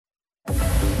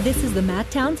This is the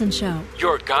Matt Townsend Show.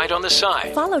 Your guide on the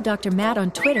side. Follow Dr. Matt on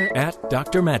Twitter at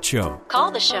Dr. Matt Show. Call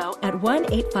the show at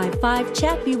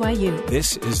 1-855-CHAT-BYU.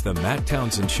 This is the Matt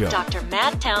Townsend Show. Dr.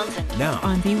 Matt Townsend. Now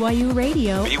on BYU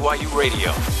Radio. BYU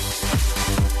Radio.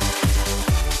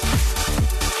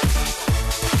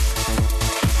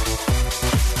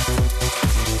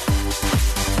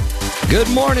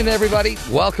 Good morning, everybody.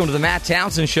 Welcome to the Matt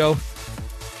Townsend Show.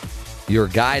 Your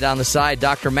guide on the side,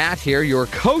 Dr. Matt here, your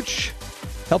coach,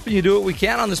 helping you do what we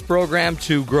can on this program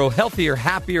to grow healthier,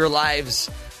 happier lives.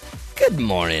 Good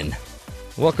morning.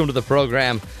 Welcome to the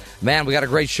program. Man, we got a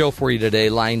great show for you today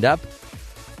lined up.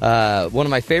 One of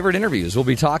my favorite interviews. We'll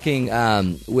be talking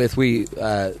we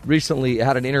recently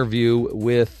had an interview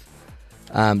with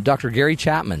Dr. Gary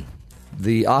Chapman,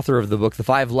 the author of the book, The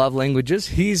 5 Love Languages.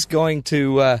 He's going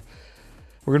to, we're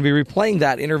going to be replaying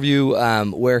that interview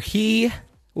where he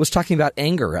was talking about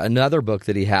anger, another book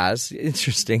that he has.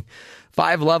 Interesting.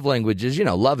 5 love languages. You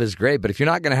know, love is great, but if you're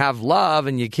not going to have love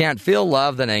and you can't feel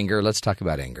love, then anger. Let's talk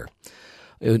about anger.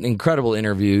 An incredible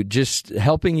interview, just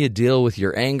helping you deal with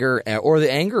your anger or the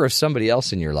anger of somebody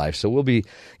else in your life. So we'll be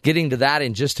getting to that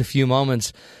in just a few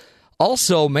moments.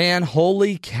 Also, man,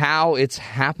 holy cow, it's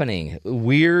happening.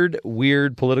 Weird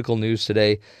political news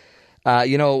today.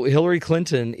 Hillary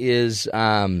Clinton is,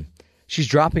 she's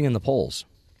dropping in the polls.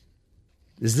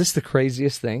 Is this the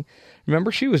craziest thing?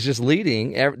 Remember, she was just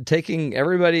leading, taking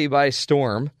everybody by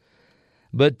storm.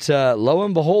 But lo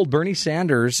and behold, Bernie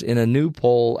Sanders in a new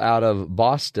poll out of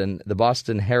Boston, the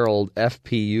Boston Herald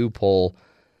FPU poll,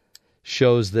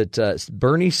 shows that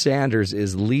Bernie Sanders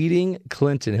is leading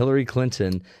Hillary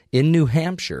Clinton, in New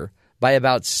Hampshire by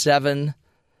about 7%.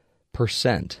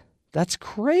 That's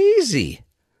crazy.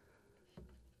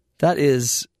 That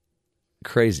is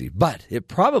crazy. But it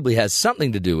probably has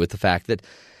something to do with the fact that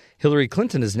Hillary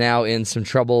Clinton is now in some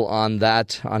trouble on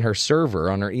her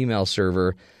server, on her email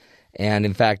server, and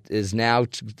in fact is now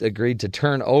agreed to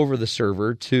turn over the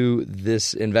server to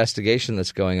this investigation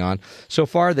that's going on. So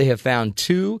far, they have found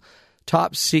 2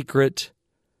 top secret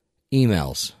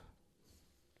emails.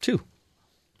 2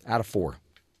 out of 4.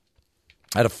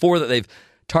 Out of 4 that they've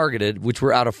targeted, which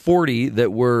were out of 40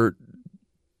 that were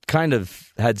kind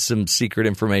of had some secret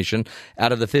information,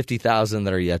 out of the 50,000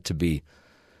 that are yet to be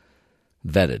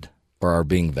vetted or are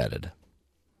being vetted.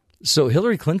 So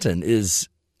Hillary Clinton is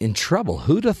in trouble.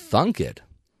 Who'd have thunk it?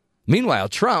 Meanwhile,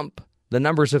 Trump, the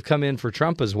numbers have come in for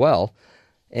Trump as well.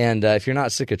 And if you're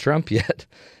not sick of Trump yet,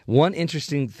 one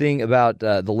interesting thing about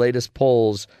the latest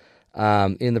polls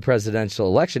in the presidential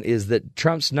election is that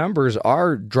Trump's numbers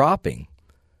are dropping.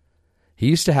 He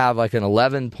used to have like an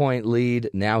 11-point lead.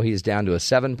 Now he's down to a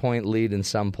 7-point lead in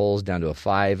some polls, down to a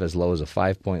 5, as low as a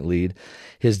 5-point lead.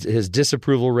 His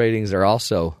disapproval ratings are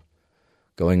also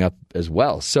going up as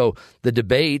well. So the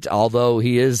debate, although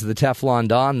he is the Teflon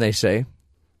Don, they say,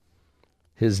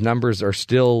 his numbers are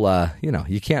still,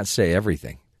 you can't say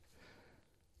everything.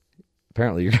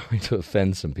 Apparently, you're going to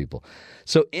offend some people.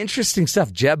 So interesting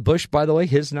stuff. Jeb Bush, by the way,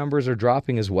 his numbers are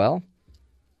dropping as well.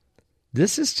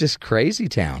 This is just crazy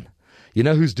town. You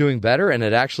know who's doing better? And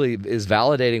it actually is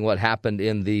validating what happened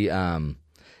in the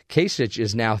Kasich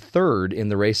is now 3rd in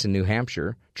the race in New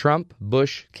Hampshire. Trump,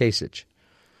 Bush, Kasich,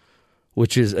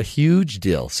 which is a huge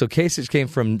deal. So Kasich came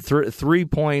from 3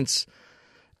 points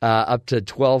up to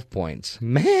 12 points.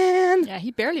 Man! Yeah,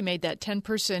 he barely made that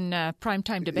 10-person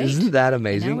primetime debate. Isn't that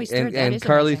amazing? And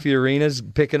Carly amazing. Fiorina's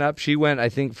picking up. She went, I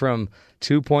think, from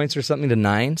 2 points or something to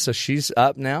 9. So she's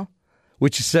up now,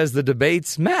 which says the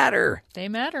debates matter. They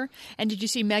matter. And did you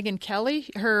see Megyn Kelly?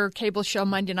 Her cable show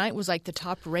Monday night was like the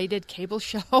top-rated cable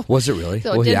show. Was it really?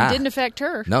 So it didn't affect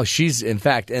her. No, she's, in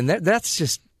fact, and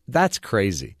that's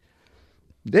crazy.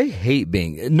 They hate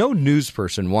no news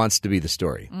person wants to be the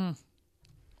story.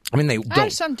 I mean, they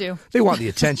don't. Some do. They want the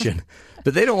attention,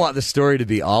 but they don't want the story to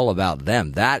be all about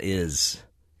them. That is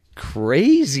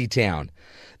crazy town.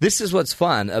 This is what's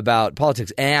fun about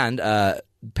politics. And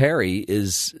Perry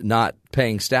is not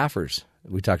paying staffers.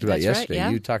 We talked about yesterday. Right,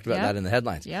 yeah. You talked about that in the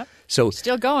headlines. Yep. So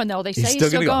still going, though. They say he's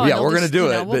still going. Yeah, we're going to do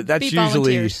it. But that's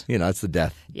usually, it's the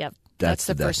death. Yep. That's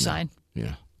the first sign.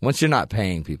 Yeah. Once you're not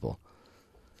paying people.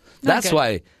 That's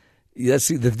why,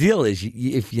 the deal is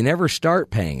if you never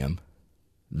start paying them,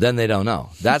 then they don't know.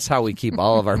 That's how we keep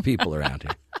all of our people around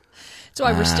here. That's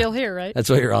why we're still here, right? That's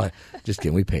why you're all. Just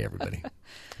kidding. We pay everybody.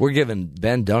 We're giving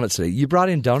Ben donuts today. You brought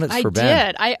in donuts for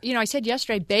Ben. I did. I said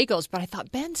yesterday bagels, but I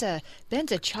thought Ben's a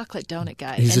chocolate donut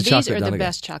guy. These are the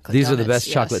best chocolate donuts. These are the best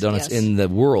chocolate donuts in the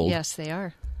world. Yes, they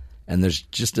are. And there's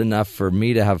just enough for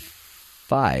me to have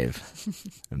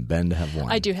 5 and Ben to have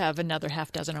 1. I do have another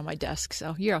half dozen on my desk,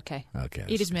 so you're okay. Okay.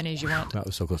 Eat as many as you want. That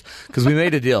was so close. Because we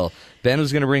made a deal. Ben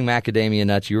was going to bring macadamia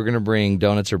nuts. You were going to bring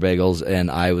donuts or bagels, and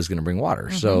I was going to bring water.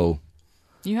 Mm-hmm. So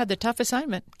you had the tough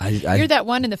assignment. You're that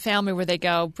one in the family where they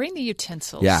go, bring the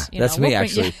utensils. Yeah, that's me,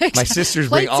 actually. My sisters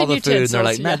bring all the food, and they're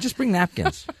like, Matt, just bring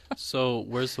napkins. So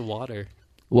where's the water?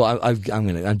 Well,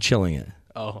 I'm chilling it.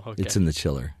 Oh, okay. It's in the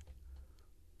chiller.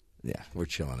 Yeah, we're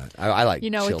chilling it. I like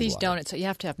with these water. donuts, you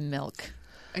have to have milk.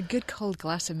 A good cold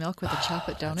glass of milk with a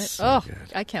chocolate donut. So good.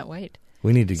 I can't wait.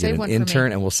 We need to get Save an one for intern,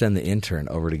 me. and we'll send the intern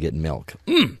over to get milk.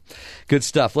 Good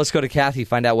stuff. Let's go to Kathy,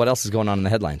 find out what else is going on in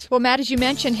the headlines. Well, Matt, as you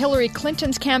mentioned, Hillary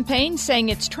Clinton's campaign saying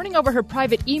it's turning over her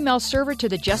private email server to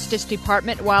the Justice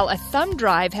Department while a thumb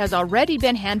drive has already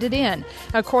been handed in.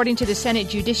 According to the Senate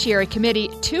Judiciary Committee,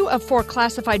 2 of 4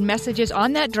 classified messages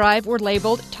on that drive were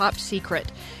labeled top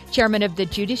secret. Chairman of the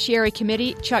Judiciary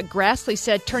Committee, Chuck Grassley,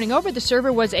 said turning over the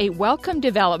server was a welcome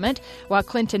development, while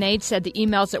Clinton aides said the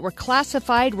emails that were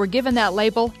classified were given that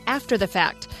label after the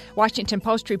fact. Washington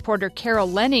Post reporter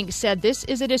Carol Lenning said this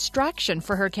is a distraction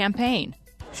for her campaign.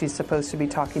 She's supposed to be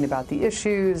talking about the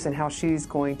issues and how she's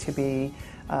going to be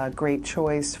a great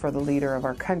choice for the leader of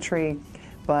our country.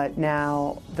 But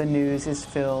now the news is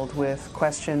filled with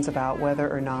questions about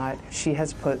whether or not she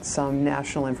has put some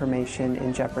national information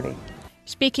in jeopardy.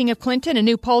 Speaking of Clinton, a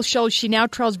new poll shows she now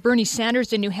trails Bernie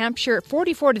Sanders in New Hampshire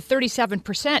 44 to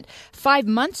 37%. 5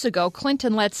 months ago,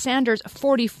 Clinton led Sanders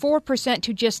 44%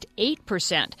 to just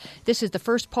 8%. This is the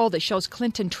first poll that shows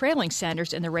Clinton trailing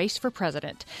Sanders in the race for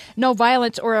president. No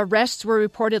violence or arrests were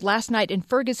reported last night in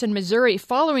Ferguson, Missouri,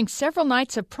 following several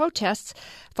nights of protests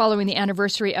following the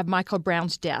anniversary of Michael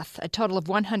Brown's death. A total of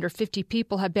 150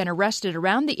 people have been arrested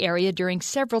around the area during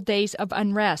several days of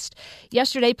unrest.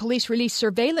 Yesterday, police released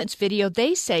surveillance video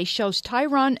they say shows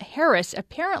Tyrone Harris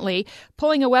apparently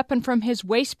pulling a weapon from his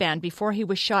waistband before he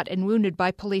was shot and wounded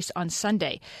by police on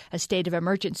Sunday. A state of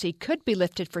emergency could be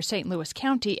lifted for St. Louis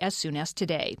County as soon as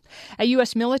today. A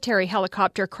U.S. military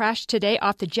helicopter crashed today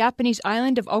off the Japanese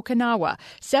island of Okinawa.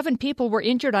 7 people were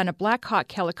injured on a Black Hawk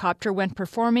helicopter when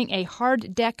performing a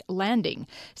hard deck landing.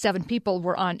 17 people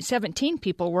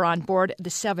were on board. The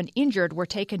 7 injured were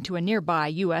taken to a nearby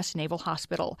U.S. Naval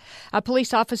Hospital. A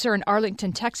police officer in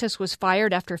Arlington, Texas was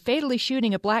fired after fatally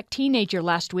shooting a black teenager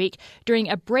last week during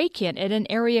a break-in at an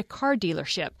area car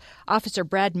dealership. Officer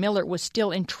Brad Miller was still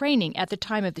in training at the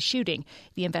time of the shooting.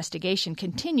 The investigation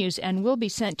continues and will be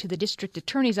sent to the district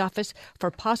attorney's office for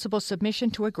possible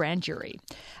submission to a grand jury.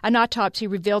 An autopsy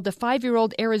revealed the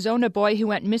 5-year-old Arizona boy who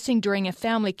went missing during a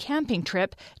family camping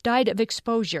trip died of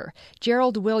exposure.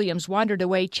 Gerald Williams wandered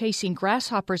away chasing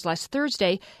grasshoppers last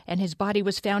Thursday, and his body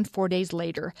was found 4 days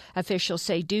later. Officials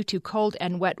say due to cold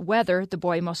and wet weather, the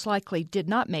boy most likely did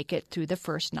not make it through the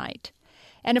first night.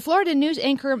 And a Florida news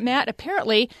anchor, Matt,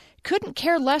 apparently couldn't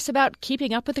care less about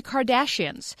keeping up with the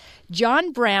Kardashians.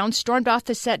 John Brown stormed off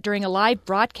the set during a live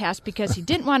broadcast because he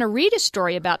didn't want to read a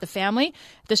story about the family.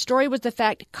 The story was the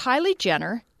fact Kylie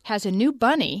Jenner has a new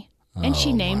bunny, and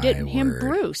she named him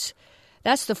Bruce.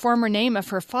 That's the former name of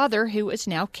her father, who is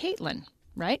now Caitlyn.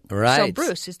 Right? So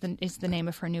Bruce is the name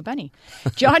of her new bunny.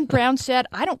 John Brown said,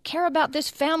 "I don't care about this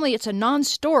family. It's a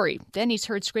non-story." Then he's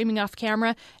heard screaming off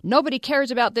camera, "Nobody cares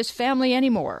about this family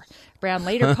anymore." Brown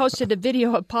later posted a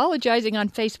video apologizing on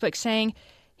Facebook saying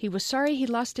he was sorry he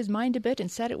lost his mind a bit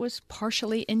and said it was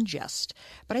partially in jest.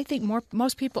 But I think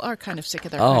most people are kind of sick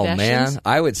of their Kardashians. Oh, man.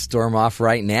 I would storm off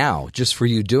right now just for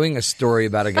you doing a story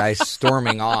about a guy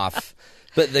storming off.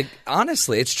 But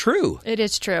honestly, it's true. It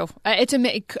is true. I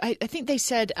think they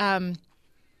said,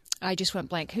 I just went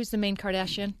blank. Who's the main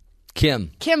Kardashian?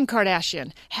 Kim. Kim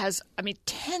Kardashian has,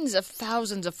 tens of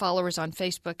thousands of followers on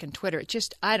Facebook and Twitter.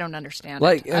 I don't understand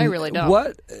it. I really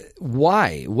don't.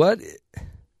 Why? What?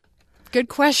 Good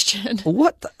question.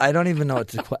 What? I don't even know what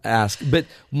to ask. But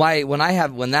when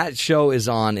that show is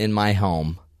on in my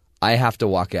home, I have to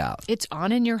walk out. It's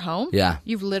on in your home? Yeah.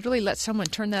 You've literally let someone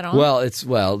turn that on?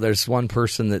 Well, there's one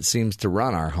person that seems to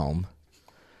run our home.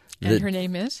 And her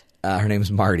name is? Her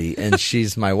name's Marty, and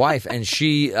she's my wife. And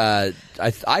she, I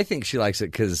think she likes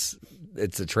it because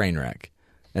it's a train wreck,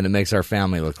 and it makes our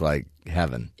family look like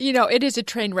heaven. It is a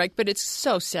train wreck, but it's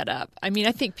so set up. I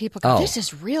think people go, this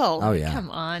is real. Oh, yeah. Come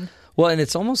on. Well, and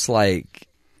it's almost like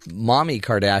Mommy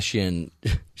Kardashian,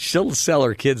 she'll sell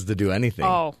her kids to do anything.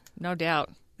 Oh, no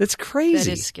doubt. It's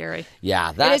crazy. That is scary.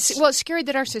 Yeah, it's scary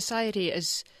that our society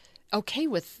is okay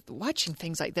with watching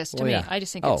things like this. To me, I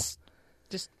just think it's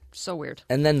just so weird.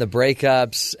 And then the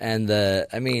breakups and the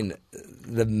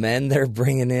men they're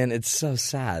bringing in. It's so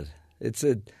sad.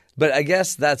 But I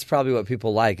guess that's probably what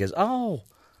people like is,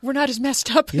 we're not as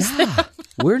messed up as them.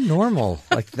 We're normal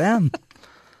like them.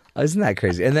 Isn't that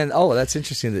crazy? And then, that's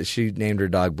interesting that she named her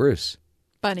dog Bruce.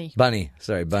 Bunny.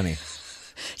 Sorry, Bunny.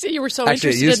 See, you were so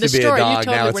Actually, interested in the it used to be a story, dog, you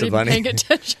totally now it's weren't a even bunny. paying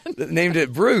attention. Named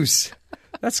it Bruce.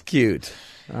 That's cute.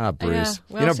 Bruce.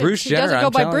 Yeah. Well, Bruce Jenner. He doesn't go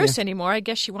I'm by telling Bruce you. anymore. I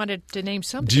guess she wanted to name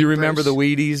something. Do you remember Bruce.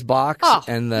 the Wheaties box? Oh,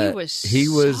 and he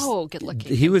was so good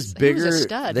looking. He was bigger. He was a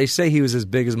stud. They say he was as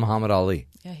big as Muhammad Ali.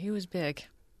 Yeah, he was big.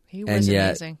 He was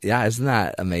amazing. Yeah, isn't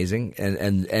that amazing?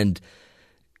 And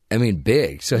I mean,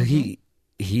 big. So he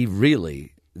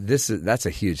really that's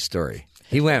a huge story.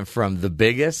 He went from the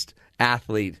biggest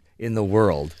athlete in the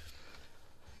world,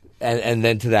 and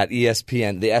then to that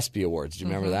ESPN, the ESPY Awards. Do you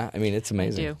remember that? I mean, it's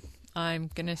amazing. I do. I'm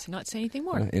going to not say anything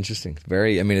more. Interesting.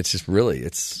 It's just really,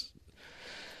 it's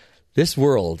this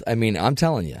world. I mean, I'm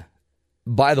telling you.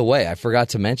 By the way, I forgot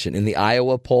to mention, in the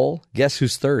Iowa poll, guess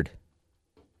who's third?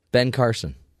 Ben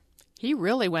Carson. He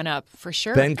really went up for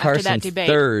sure Ben after Carson's that debate.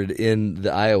 third in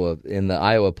the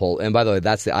Iowa poll. And by the way,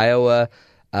 that's the Iowa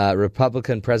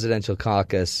Republican Presidential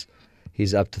Caucus.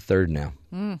 He's up to third now,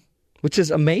 which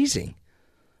is amazing.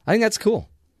 I think that's cool.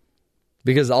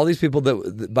 Because all these people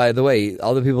by the way,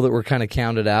 all the people that were kind of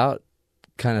counted out,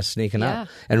 kind of sneaking up.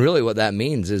 And really what that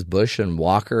means is Bush and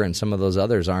Walker and some of those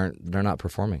others they're not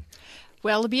performing.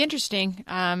 Well, it'll be interesting.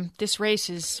 This race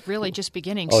is really just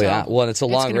beginning. Oh, so yeah. Well, and it's a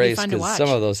long race because some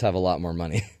of those have a lot more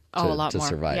money a lot to more.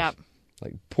 survive. Yep.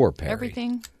 Like poor Perry.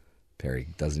 Everything. Perry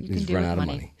doesn't. You He's can do run with out of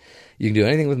money. money. You can do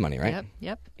anything with money, right?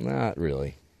 Yep. Not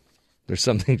really. There's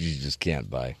some things you just can't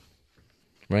buy,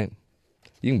 right?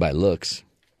 You can buy looks.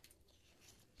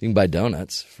 You can buy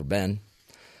donuts for Ben.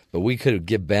 But we could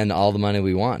give Ben all the money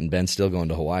we want, and Ben's still going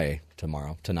to Hawaii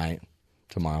tomorrow.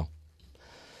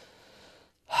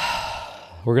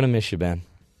 We're going to miss you, Ben.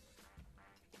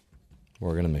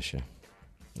 We're going to miss you.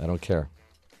 I don't care.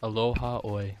 Aloha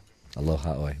oi.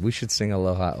 Aloha oi. We should sing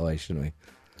Aloha oi, shouldn't we?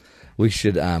 We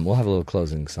should. We'll have a little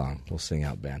closing song. We'll sing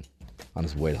out Ben on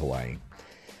his way to Hawaii.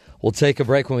 We'll take a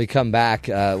break when we come back.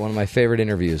 One of my favorite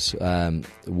interviews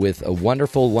with a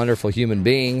wonderful, wonderful human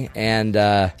being. And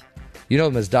you know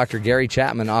him as Dr. Gary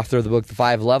Chapman, author of the book, The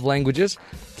 5 Love Languages.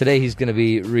 Today he's going to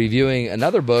be reviewing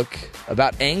another book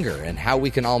about anger and how we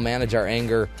can all manage our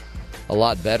anger a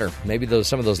lot better. Maybe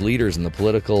some of those leaders in the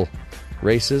political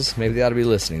races, maybe they ought to be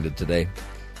listening to today.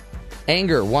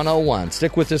 Anger 101.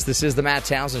 Stick with us. This is the Matt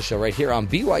Townsend Show right here on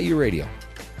BYU Radio.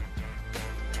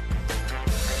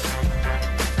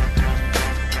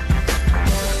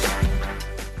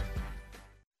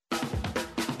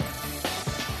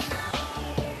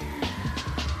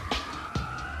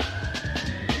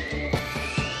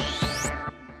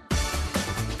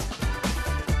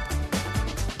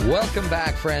 Welcome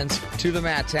back, friends, to the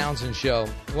Matt Townsend Show.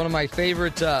 One of my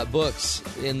favorite books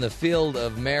in the field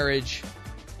of marriage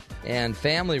and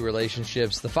family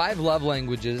relationships, The 5 Love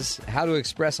Languages, How to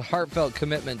Express a Heartfelt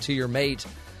Commitment to Your Mate,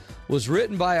 was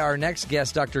written by our next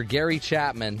guest, Dr. Gary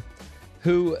Chapman,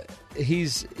 who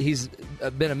he's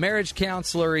been a marriage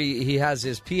counselor. He has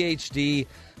his PhD,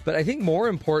 but I think more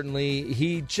importantly,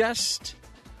 he just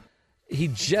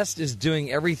is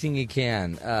doing everything he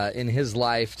can in his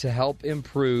life to help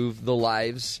improve the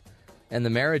lives and the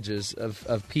marriages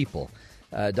of people.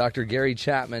 Dr. Gary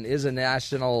Chapman is a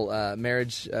national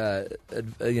marriage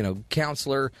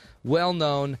counselor, well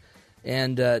known.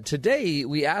 And today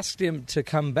we asked him to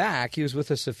come back. He was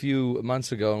with us a few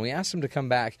months ago, and we asked him to come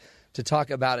back to talk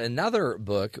about another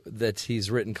book that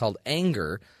he's written called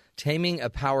Anger, Taming a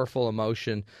Powerful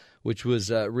Emotion, which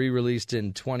was re-released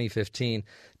in 2015.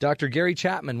 Dr. Gary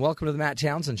Chapman, welcome to the Matt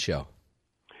Townsend Show.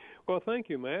 Well, thank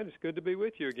you, Matt. It's good to be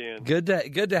with you again. Good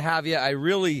to have you. I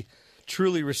really,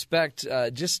 truly respect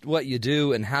just what you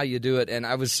do and how you do it. And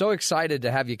I was so excited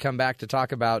to have you come back to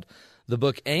talk about the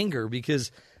book Anger,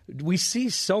 because we see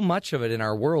so much of it in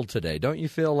our world today. Don't you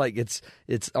feel like it's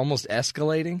almost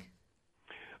escalating?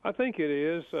 I think it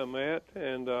is, Matt,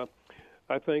 and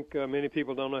I think many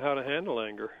people don't know how to handle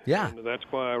anger. Yeah. And that's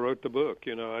why I wrote the book.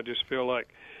 I just feel like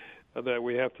that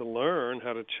we have to learn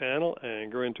how to channel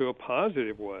anger into a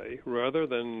positive way rather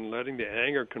than letting the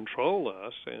anger control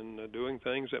us and doing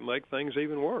things that make things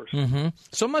even worse. Mm-hmm.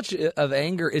 So much of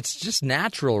anger, it's just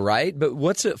natural, right? But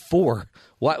what's it for?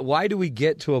 Why do we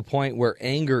get to a point where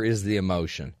anger is the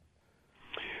emotion?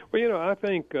 Well, I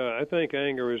think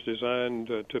anger is designed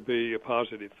to be a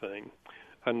positive thing.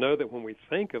 I know that when we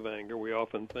think of anger, we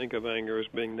often think of anger as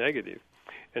being negative.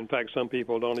 In fact, some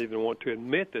people don't even want to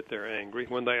admit that they're angry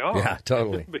when they are. Yeah,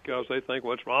 totally. Because they think,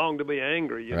 what's wrong to be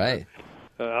angry? Right.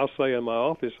 I'll say in my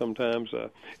office sometimes,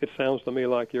 it sounds to me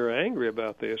like you're angry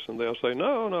about this, and they'll say,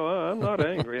 no, I'm not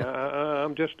angry.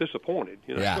 I'm just disappointed.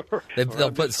 You know? Yeah, or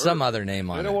they'll put some other name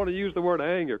on it. They don't want to use the word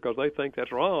anger because they think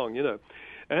that's wrong. You know,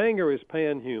 anger is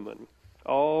pan-human.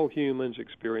 All humans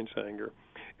experience anger.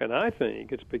 And I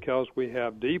think it's because we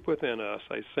have deep within us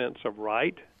a sense of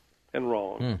right and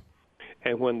wrong.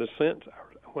 And when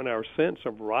our sense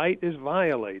of right is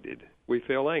violated, we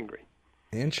feel angry.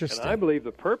 Interesting. And I believe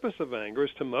the purpose of anger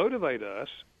is to motivate us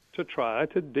to try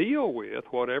to deal with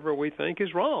whatever we think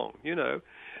is wrong, you know,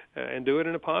 and do it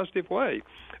in a positive way.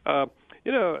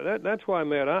 You know, that's why,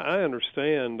 Matt, I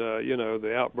understand, you know,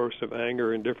 the outbursts of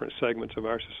anger in different segments of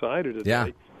our society today.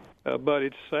 Yeah. But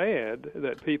it's sad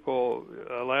that people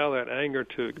allow that anger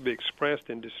to be expressed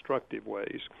in destructive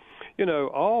ways. You know,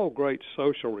 all great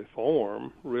social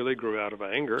reform really grew out of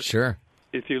anger. Sure.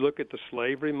 If you look at the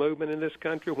slavery movement in this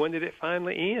country, when did it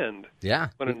finally end? Yeah.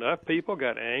 When enough people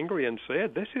got angry and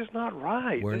said, this is not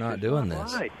right. We're not doing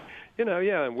this. Right. You know,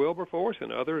 yeah, and Wilberforce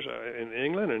and others in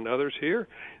England and others here,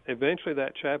 eventually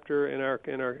that chapter in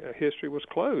our history was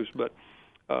closed. But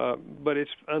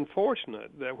it's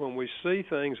unfortunate that when we see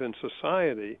things in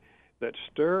society that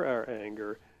stir our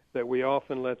anger, that we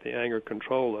often let the anger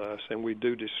control us, and we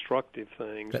do destructive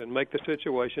things and make the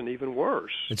situation even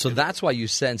worse. And so that's why you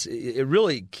sense it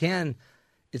really can.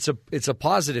 It's a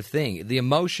positive thing. The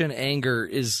emotion, anger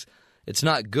it's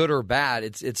not good or bad.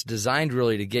 It's designed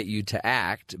really to get you to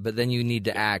act, but then you need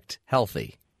to act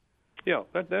healthy. Yeah,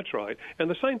 that's right. And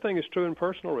the same thing is true in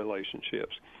personal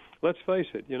relationships. Let's face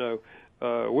it. You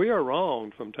know, we are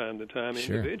wronged from time to time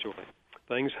individually.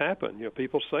 Things happen. You know,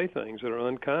 people say things that are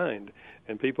unkind,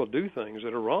 and people do things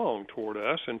that are wrong toward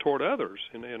us and toward others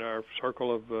in our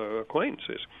circle of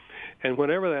acquaintances. And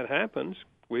whenever that happens,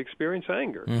 we experience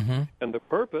anger. Mm-hmm. And the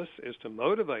purpose is to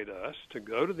motivate us to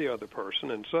go to the other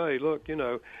person and say, look, you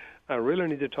know, I really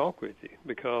need to talk with you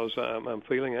because I'm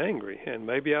feeling angry, and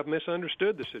maybe I've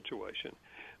misunderstood the situation.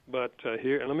 But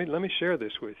here, let me share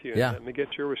this with you, and let me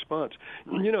get your response.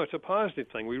 You know, it's a positive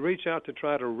thing. We reach out to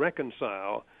try to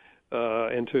reconcile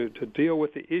and to deal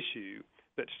with the issue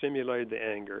that stimulated the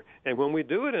anger. And when we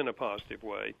do it in a positive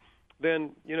way,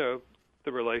 then, you know,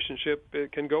 the relationship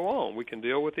can go on. We can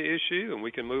deal with the issue, and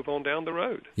we can move on down the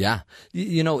road. Yeah.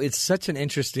 You know, it's such an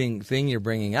interesting thing you're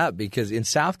bringing up because in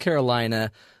South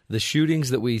Carolina, the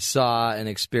shootings that we saw and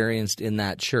experienced in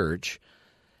that church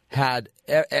had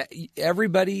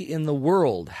everybody in the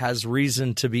world has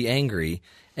reason to be angry,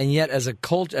 and yet as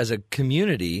a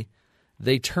community,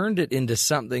 they turned it into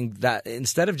something that,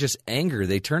 instead of just anger,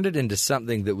 they turned it into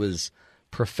something that was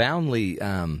profoundly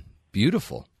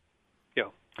beautiful. Yeah.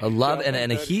 A love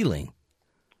and a healing.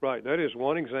 Right. That is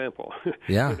one example.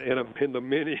 Yeah. in the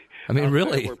many,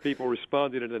 really, where people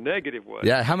responded in a negative way.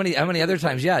 Yeah. How many other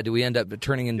times, do we end up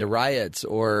turning into riots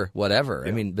or whatever?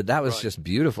 Yeah. I mean, but that was just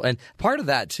beautiful. And part of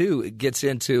that, too, it gets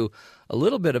into a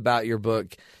little bit about your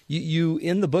book. You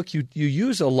in the book, you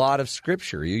use a lot of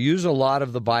Scripture. You use a lot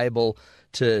of the Bible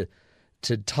to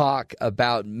talk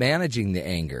about managing the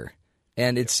anger.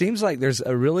 And it seems like there's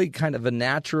a really kind of a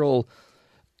natural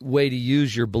way to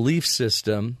use your belief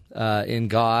system in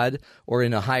God or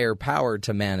in a higher power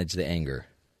to manage the anger.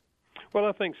 Well,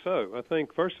 I think so. I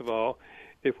think, first of all,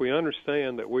 if we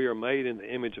understand that we are made in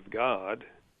the image of God,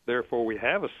 therefore we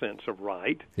have a sense of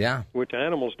right, which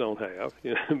animals don't have,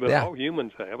 but all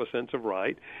humans have a sense of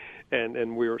right,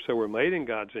 and we're made in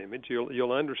God's image.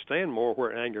 You'll understand more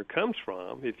where anger comes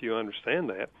from if you understand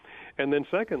that. And then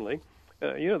secondly,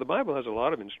 the Bible has a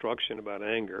lot of instruction about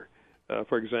anger.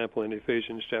 For example, in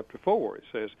Ephesians chapter 4, it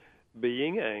says,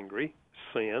 being angry,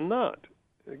 sin not.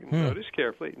 Notice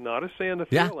carefully, not a sin to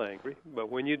feel angry, but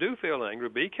when you do feel angry,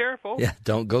 be careful. Yeah,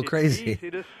 don't go crazy. It's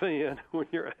easy to sin when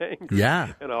you're angry.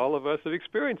 Yeah. And all of us have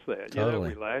experienced that. Totally.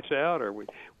 We lash out or we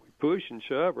push and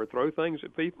shove or throw things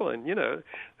at people, and,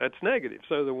 that's negative.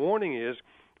 So the warning is,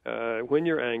 when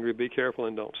you're angry, be careful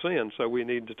and don't sin. So we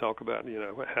need to talk about,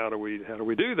 how do we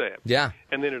do that? Yeah.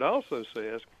 And then it also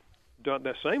says,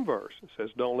 that same verse, it says,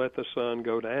 don't let the sun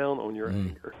go down on your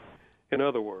anger. In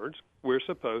other words, we're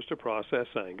supposed to process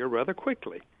anger rather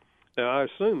quickly. Now, I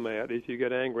assume, Matt, if you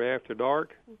get angry after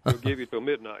dark, we'll give you till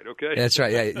midnight, okay? That's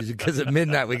right, because at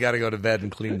midnight we got to go to bed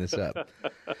and clean this up.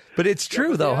 But it's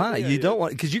true, though, huh? You don't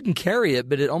want, because you can carry it,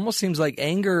 but it almost seems like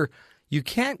anger, you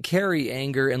can't carry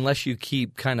anger unless you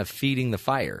keep kind of feeding the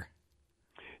fire.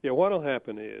 Yeah, what will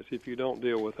happen is if you don't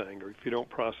deal with anger, if you don't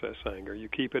process anger, you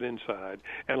keep it inside.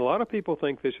 And a lot of people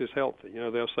think this is healthy.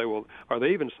 They'll say, or they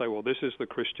even say, this is the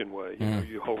Christian way.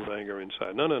 You hold anger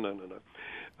inside. No.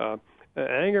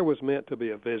 Anger was meant to be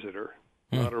a visitor.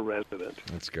 not a resident.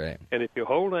 That's great. And if you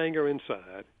hold anger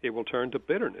inside, it will turn to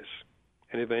bitterness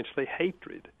and eventually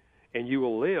hatred. And you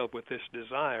will live with this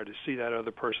desire to see that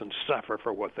other person suffer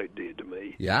for what they did to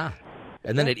me. Yeah.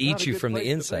 And then That's it eats not a you good from the place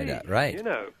to inside be, out, right? You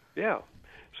know, yeah.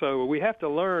 So we have to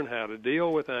learn how to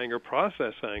deal with anger,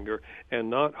 process anger, and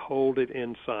not hold it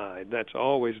inside. That's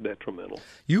always detrimental.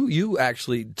 You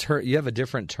actually you have a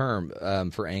different term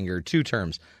for anger, two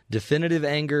terms: definitive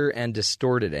anger and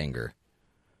distorted anger.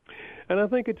 And I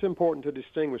think it's important to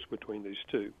distinguish between these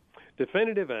two.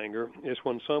 Definitive anger is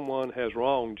when someone has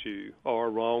wronged you or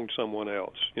wronged someone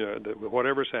else. You know,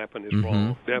 whatever's happened is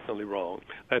wrong, definitely wrong.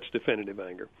 That's definitive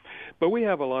anger. But we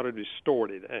have a lot of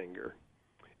distorted anger,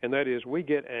 and that is we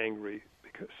get angry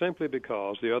simply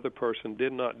because the other person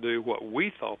did not do what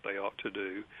we thought they ought to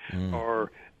do,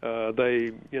 or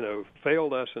they,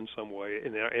 failed us in some way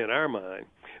in our mind.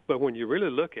 But when you really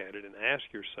look at it and ask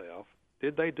yourself,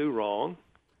 did they do wrong?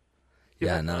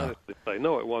 No. Say,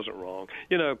 no, it wasn't wrong.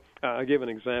 I give an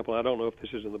example. I don't know if this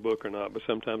is in the book or not, but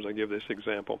sometimes I give this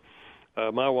example.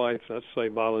 My wife, let's say,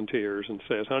 volunteers and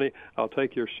says, honey, I'll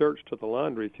take your shirts to the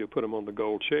laundry if you'll put them on the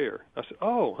gold chair. I said,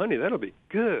 oh, honey, that'll be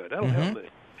good. That'll help me.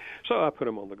 So I put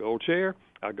them on the gold chair.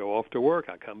 I go off to work.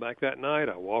 I come back that night.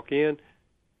 I walk in,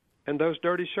 and those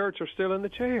dirty shirts are still in the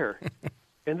chair.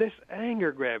 And this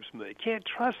anger grabs me. Can't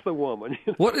trust the woman.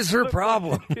 What is her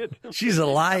problem? She's a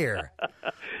liar.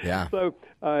 Yeah. So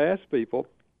I ask people,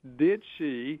 did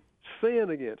she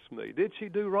sin against me? Did she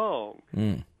do wrong?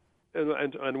 And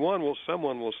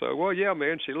someone will say, well, yeah,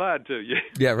 man, she lied to you.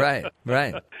 Yeah, right.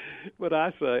 But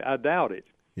I say, I doubt it.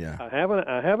 Yeah. I have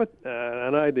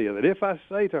an idea that if I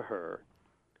say to her,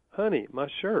 honey, my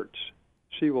shirts,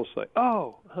 she will say,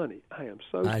 oh, honey, I am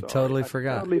so sorry. I totally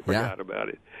forgot about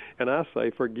it. And I say,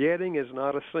 forgetting is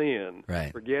not a sin.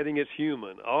 Right. Forgetting is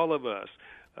human. All of us,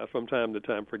 from time to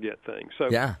time, forget things. So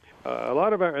yeah. A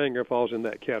lot of our anger falls in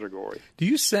that category. Do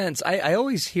you sense, I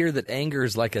always hear that anger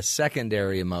is like a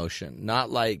secondary emotion,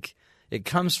 not like it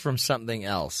comes from something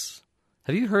else.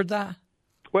 Have you heard that?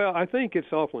 Well, I think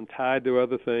it's often tied to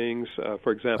other things.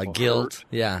 For example, like guilt. Hurt.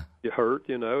 Yeah. You hurt,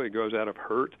 it goes out of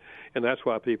hurt. And that's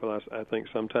why people, I think,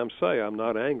 sometimes say, I'm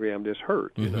not angry, I'm just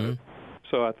hurt,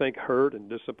 So I think hurt and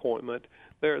disappointment,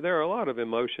 there are a lot of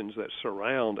emotions that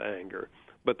surround anger.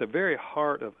 But the very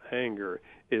heart of anger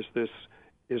is this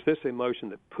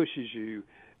emotion that pushes you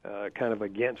kind of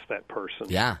against that person.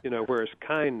 Yeah. Whereas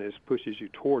kindness pushes you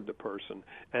toward the person.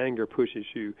 Anger pushes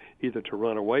you either to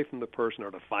run away from the person or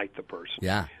to fight the person.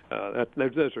 Yeah.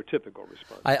 Those are typical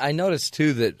responses. I noticed,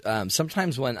 too, that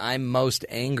sometimes when I'm most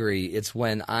angry, it's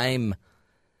when I'm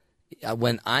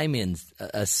in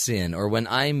a sin or when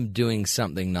I'm doing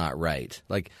something not right.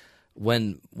 Like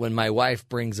when my wife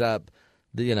brings up,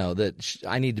 that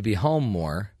I need to be home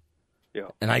more. Yeah.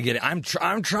 And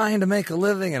I'm trying to make a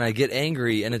living, and I get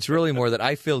angry, and it's really more that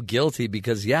I feel guilty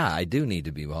because, I do need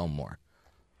to be home more.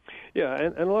 Yeah,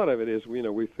 and a lot of it is,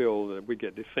 we feel that we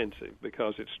get defensive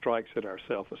because it strikes at our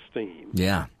self-esteem.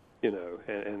 Yeah.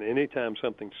 And anytime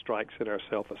something strikes at our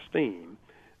self-esteem,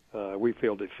 we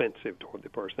feel defensive toward the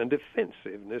person. And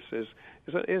defensiveness is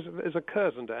a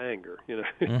cousin to anger.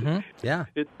 Yeah.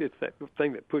 It's that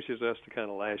thing that pushes us to kind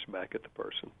of lash back at the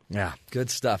person. Yeah, good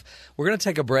stuff. We're going to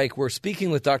take a break. We're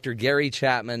speaking with Dr. Gary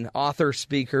Chapman, author,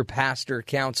 speaker, pastor,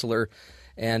 counselor,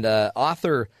 and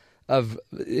author of,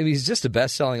 he's just a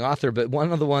best-selling author, but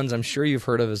one of the ones I'm sure you've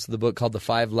heard of is the book called The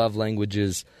 5 Love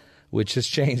Languages, which has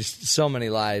changed so many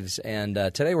lives. And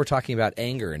today we're talking about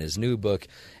anger in his new book,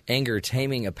 Anger,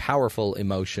 Taming a Powerful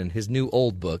Emotion, his new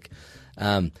old book.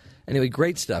 Anyway,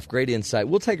 great stuff, great insight.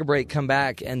 We'll take a break, come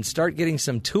back, and start getting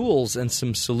some tools and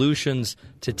some solutions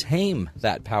to tame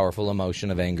that powerful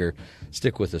emotion of anger.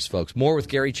 Stick with us, folks. More with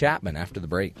Gary Chapman after the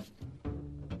break.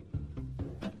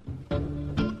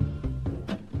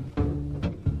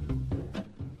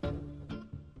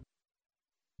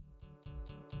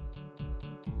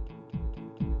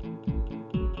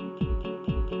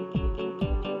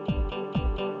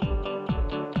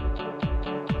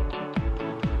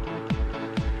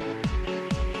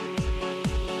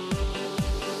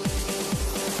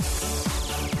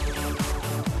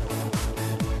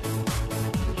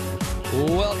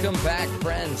 Welcome back,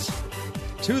 friends,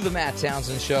 to the Matt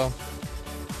Townsend Show.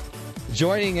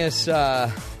 Joining us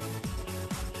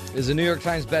is a New York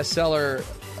Times best-selling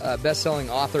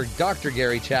author, Dr.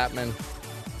 Gary Chapman.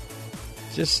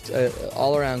 Just an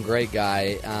all-around great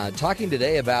guy. Talking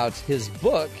today about his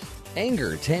book,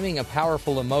 Anger, Taming a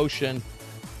Powerful Emotion.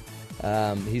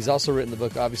 He's also written the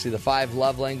book, obviously, The 5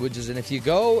 Love Languages. And if you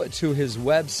go to his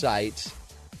website,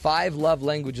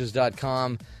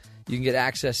 5lovelanguages.com, you can get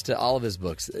access to all of his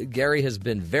books. Gary has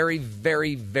been very,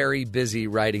 very, very busy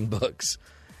writing books.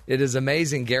 It is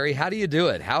amazing, Gary. How do you do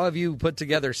it? How have you put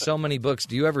together so many books?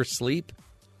 Do you ever sleep?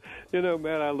 You know,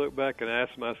 Matt, I look back and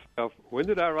ask myself, when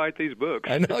did I write these books?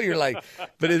 I know you're like,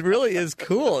 but it really is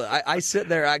cool. I sit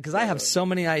there because I have so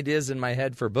many ideas in my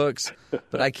head for books,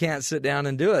 but I can't sit down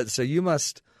and do it. So you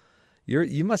must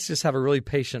just have a really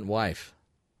patient wife.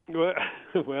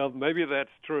 Well, maybe that's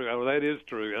true. Oh, that is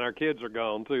true, and our kids are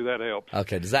gone too. That helps.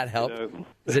 Okay, does that help? You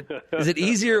know? Is it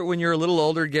easier when you're a little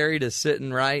older, Gary, to sit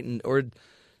and write, or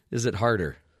is it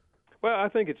harder? Well, I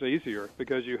think it's easier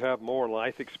because you have more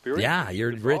life experience. Yeah,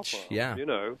 you're rich. Yeah, you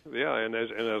know, yeah, and as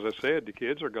I said, the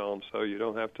kids are gone, so you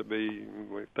don't have to be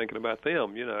thinking about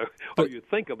them. You know, or you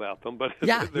think about them, but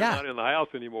they're not in the house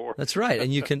anymore. That's right,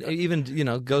 and you can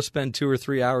even go spend 2 or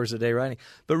 3 hours a day writing.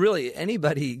 But really,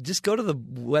 anybody just go to the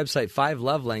website 5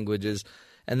 Love Languages,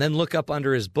 and then look up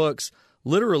under his books.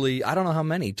 Literally, I don't know how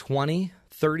many, 20,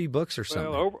 30 books or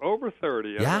something. Well, over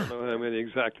 30. I don't know how many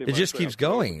exactly. It just keeps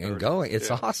going and going.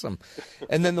 It's awesome.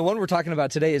 And then the one we're talking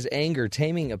about today is Anger,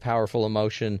 Taming a Powerful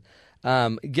Emotion.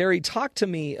 Gary, talk to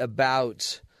me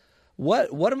about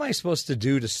what am I supposed to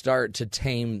do to start to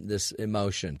tame this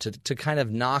emotion, to kind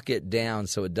of knock it down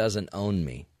so it doesn't own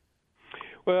me?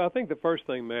 Well, I think the first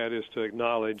thing, Matt, is to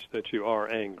acknowledge that you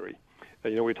are angry.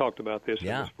 You know, we talked about this in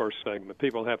this first segment.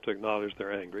 People have to acknowledge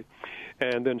they're angry.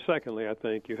 And then secondly, I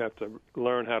think you have to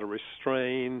learn how to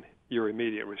restrain your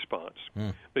immediate response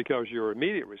because your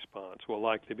immediate response will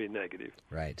likely be negative.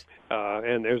 Right.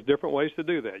 And there's different ways to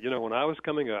do that. You know, when I was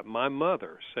coming up, my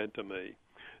mother said to me,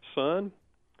 son,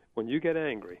 when you get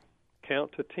angry,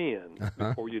 count to 10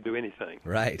 before you do anything.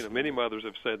 Right. You know, many mothers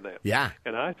have said that. Yeah.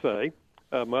 And I say,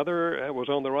 Mother was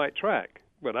on the right track.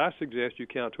 But I suggest you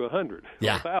count to 100 or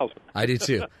 1,000. I do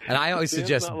too. And I always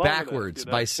suggest backwards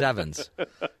by sevens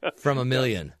from a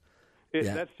million.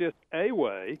 That's just a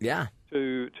way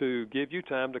to give you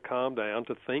time to calm down,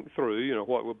 to think through,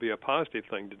 what would be a positive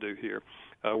thing to do here.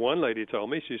 One lady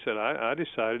told me, she said, I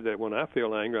decided that when I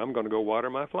feel angry, I'm going to go water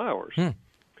my flowers.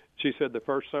 She said the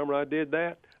first summer I did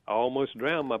that, I almost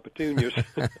drowned my petunias.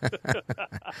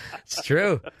 It's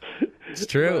true. It's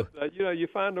true. But, you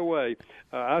find a way.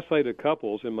 I say to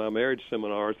couples in my marriage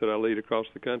seminars that I lead across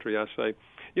the country, I say,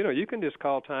 you can just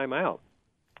call time out.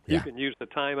 Yeah. You can use the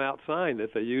timeout sign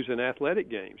that they use in athletic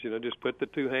games. Just put the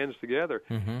two hands together,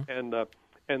 and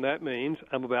that means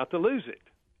I'm about to lose it,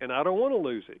 and I don't want to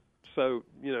lose it. So,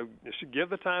 you should give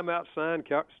the timeout sign,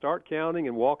 start counting,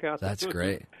 and walk out. That's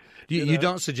great. You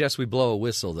don't suggest we blow a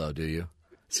whistle, though, do you?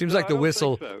 Seems like the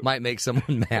whistle might make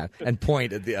someone mad and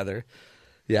point at the other.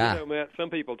 Yeah. Matt, some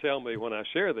people tell me when I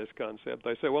share this concept,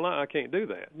 they say, well, I can't do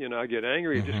that. I get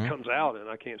angry, it just comes out, and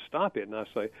I can't stop it. And I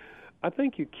say, I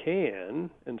think you can,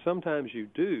 and sometimes you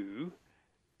do.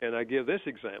 And I give this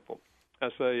example. I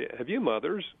say, have you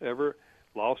mothers ever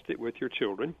lost it with your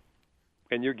children,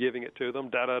 and you're giving it to them,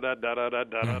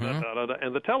 da-da-da-da-da-da-da-da-da-da,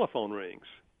 and the telephone rings?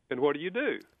 And what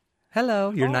do?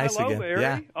 Hello, you're nice hello, again. Mary.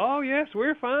 Yeah. Oh, yes,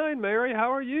 we're fine, Mary.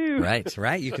 How are you?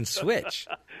 Right. You can switch.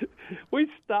 We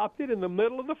stopped it in the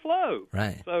middle of the flow.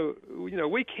 Right. So,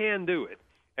 we can do it.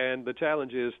 And the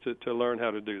challenge is to learn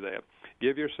how to do that.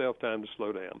 Give yourself time to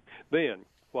slow down. Then,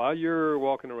 while you're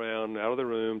walking around out of the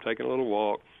room, taking a little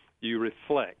walk, you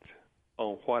reflect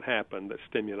on what happened that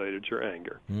stimulated your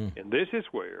anger. And this is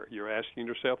where you're asking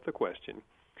yourself the question,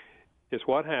 is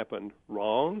what happened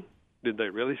wrong? Did they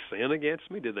really sin against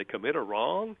me? Did they commit a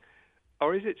wrong?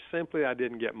 Or is it simply I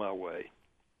didn't get my way?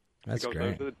 That's because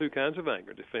great. those are the two kinds of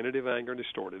anger, definitive anger and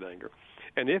distorted anger.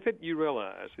 And if you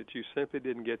realize that you simply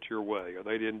didn't get your way or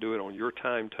they didn't do it on your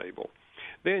timetable,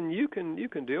 then you can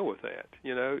deal with that.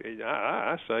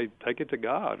 I say take it to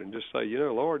God and just say,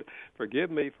 Lord,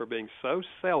 forgive me for being so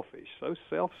selfish, so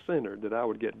self-centered that I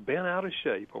would get bent out of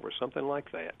shape over something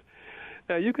like that.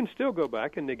 Now, you can still go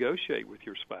back and negotiate with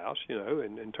your spouse,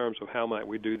 in terms of how might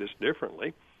we do this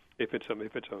differently if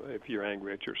you're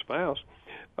angry at your spouse.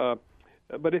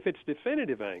 But if it's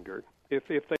definitive anger, if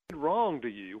they did wrong to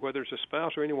you, whether it's a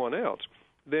spouse or anyone else,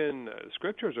 then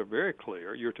scriptures are very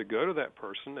clear. You're to go to that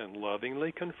person and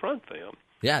lovingly confront them.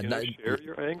 Yeah, share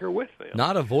your anger with them.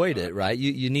 Not avoid it, right?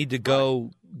 You need to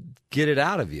go get it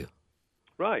out of you.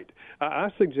 Right. I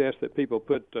suggest that people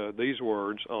put these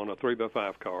words on a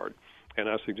 3x5 card, and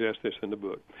I suggest this in the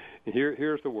book. And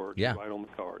here's the words right on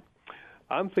the card.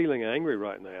 I'm feeling angry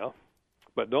right now,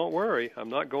 but don't worry, I'm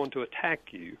not going to attack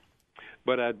you,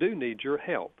 but I do need your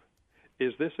help.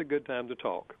 Is this a good time to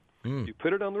talk? You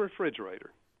put it on the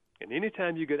refrigerator, and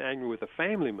anytime you get angry with a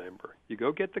family member, you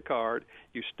go get the card,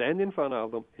 you stand in front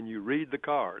of them, and you read the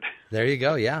card. There you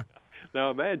go, yeah.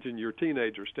 Now imagine your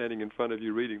teenager standing in front of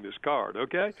you reading this card,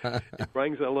 okay? It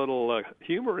brings a little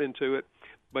humor into it,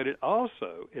 but it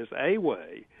also is a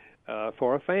way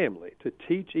for a family to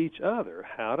teach each other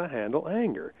how to handle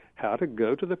anger, how to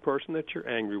go to the person that you're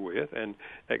angry with and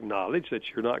acknowledge that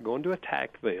you're not going to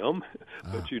attack them,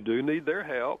 but you do need their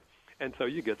help, and so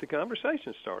you get the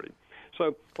conversation started.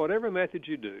 So whatever method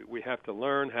you do, we have to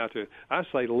learn how to, I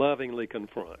say, lovingly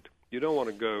confront. You don't want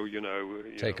to go,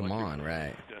 take them on,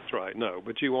 right? That's right. No,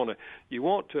 but you want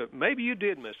to. Maybe you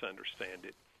did misunderstand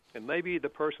it, and maybe the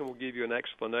person will give you an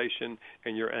explanation,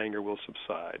 and your anger will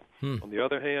subside. On the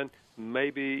other hand,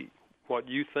 maybe what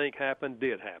you think happened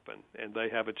did happen, and they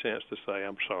have a chance to say,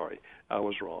 "I'm sorry, I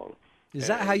was wrong." Is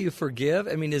that how you forgive?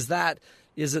 I mean, is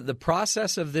it the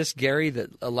process of this, Gary, that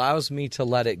allows me to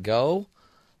let it go,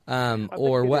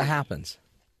 or what happens?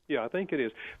 Yeah, I think it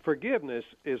is. Forgiveness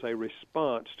is a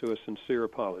response to a sincere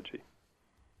apology.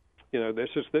 This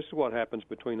is what happens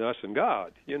between us and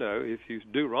God. If you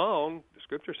do wrong, the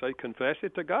Scriptures say, confess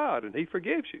it to God, and He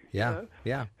forgives you. Yeah,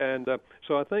 yeah. And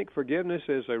so I think forgiveness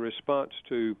is a response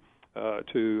to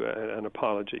an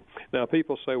apology. Now,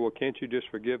 people say, "Well, can't you just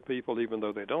forgive people even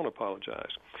though they don't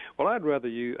apologize?" Well, rather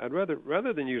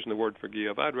than using the word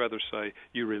forgive, I'd rather say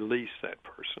you release that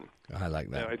person. I like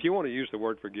that. Now, if you want to use the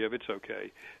word forgive, it's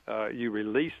okay. You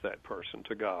release that person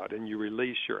to God, and you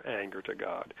release your anger to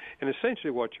God. And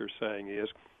essentially, what you're saying is,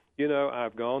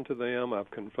 I've gone to them,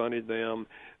 I've confronted them,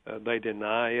 they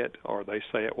deny it, or they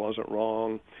say it wasn't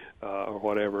wrong, or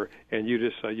whatever, and you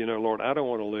just say, Lord, I don't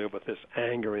want to live with this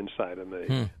anger inside of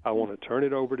me. I want to turn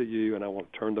it over to you, and I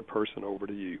want to turn the person over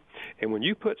to you. And when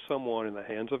you put someone in the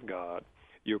hands of God,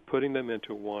 you're putting them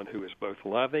into one who is both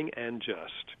loving and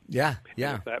just. Yeah, yeah.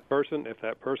 And if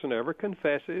that person ever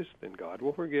confesses, then God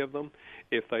will forgive them.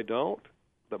 If they don't,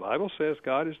 the Bible says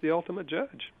God is the ultimate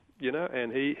judge.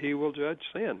 And he will judge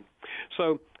sin.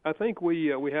 So I think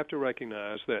we have to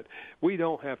recognize that we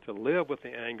don't have to live with the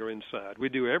anger inside. We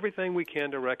do everything we can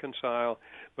to reconcile,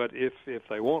 but if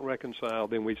they won't reconcile,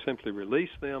 then we simply release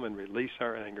them and release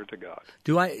our anger to God.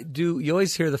 Do you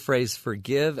always hear the phrase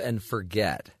forgive and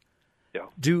forget? Yeah.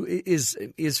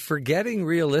 Is forgetting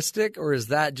realistic, or is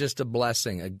that just a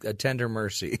blessing, a tender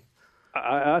mercy?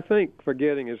 I think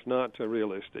forgetting is not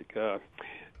realistic.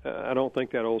 I don't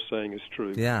think that old saying is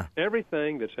true. Yeah.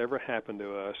 Everything that's ever happened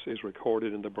to us is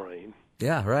recorded in the brain.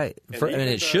 Yeah, right.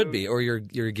 It should be, or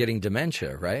you're getting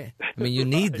dementia, right? I mean, you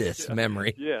need this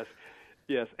memory.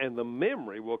 Yes, and the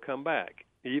memory will come back.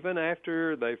 Even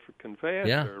after they've confessed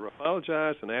or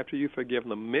apologized, and after you forgive them,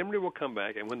 the memory will come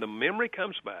back. And when the memory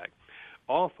comes back,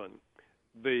 often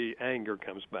the anger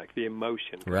comes back, the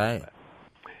emotion comes back.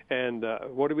 And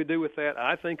what do we do with that?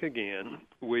 I think, again,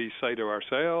 we say to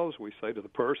ourselves, we say to the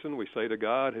person, we say to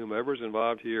God, whomever's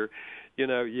involved here,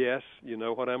 yes, you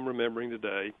know what I'm remembering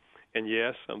today, and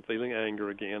yes, I'm feeling anger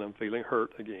again, I'm feeling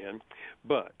hurt again,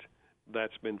 but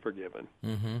that's been forgiven.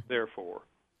 Mm-hmm. Therefore,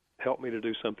 help me to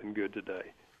do something good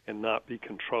today and not be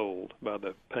controlled by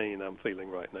the pain I'm feeling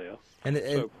right now. And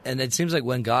it seems like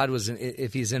when God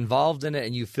if He's involved in it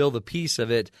and you feel the peace of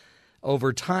it,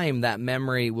 over time, that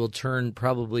memory will turn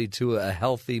probably to a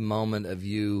healthy moment of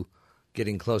you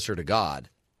getting closer to God.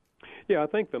 Yeah, I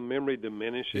think the memory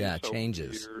diminishes. Yeah, it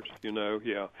changes.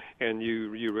 Years, and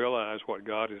you realize what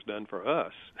God has done for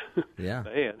us. Yeah,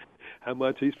 man, how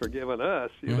much He's forgiven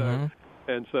us. You know,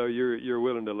 and so you're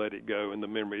willing to let it go, and the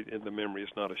memory is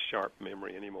not a sharp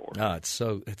memory anymore. Oh, it's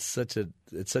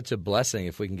such a blessing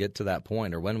if we can get to that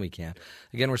point, or when we can.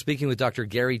 Again, we're speaking with Dr.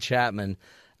 Gary Chapman,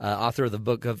 author of the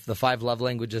book of The 5 Love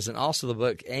Languages, and also the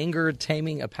book Anger,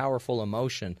 Taming a Powerful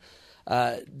Emotion.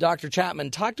 Dr.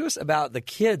 Chapman, talk to us about the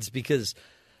kids, because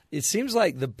it seems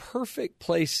like the perfect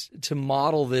place to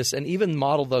model this, and even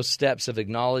model those steps of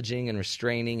acknowledging and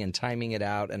restraining and timing it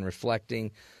out and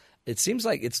reflecting. It seems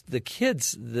like it's the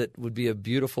kids that would be a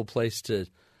beautiful place to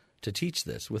teach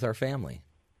this with our family.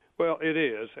 Well, it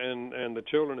is, and the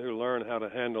children who learn how to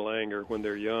handle anger when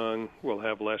they're young will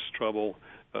have less trouble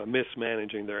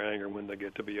mismanaging their anger when they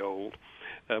get to be old.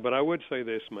 But I would say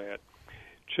this, Matt.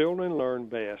 Children learn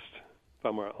best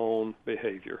from our own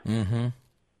behavior. Mm-hmm.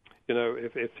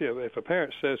 If a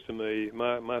parent says to me,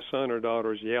 my son or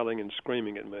daughter is yelling and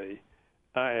screaming at me,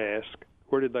 I ask,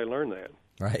 where did they learn that?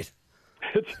 Right.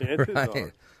 Chances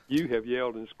are you have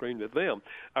yelled and screamed at them.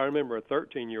 I remember a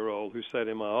 13-year-old who sat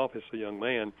in my office, a young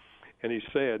man, and he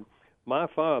said, my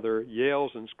father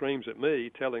yells and screams at me,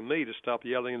 telling me to stop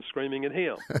yelling and screaming at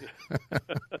him.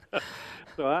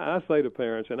 So I say to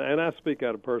parents, and I speak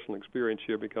out of personal experience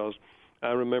here, because I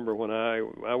remember when I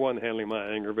wasn't handling my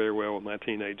anger very well with my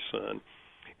teenage son.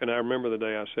 And I remember the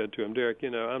day I said to him, Derek,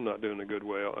 I'm not doing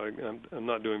I'm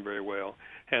not doing very well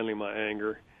handling my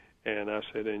anger. And I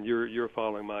said, and you're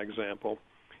following my example.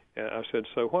 And I said,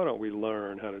 so why don't we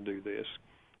learn how to do this?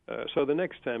 So the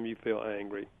next time you feel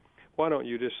angry, why don't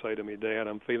you just say to me, Dad,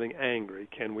 I'm feeling angry.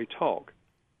 Can we talk?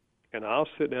 And I'll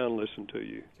sit down and listen to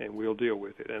you, and we'll deal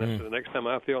with it. And the next time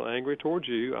I feel angry towards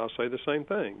you, I'll say the same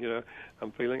thing.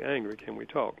 I'm feeling angry. Can we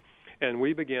talk? And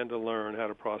we began to learn how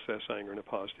to process anger in a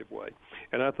positive way.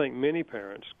 And I think many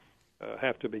parents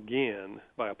have to begin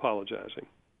by apologizing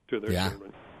to their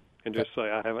children and just say,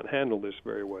 I haven't handled this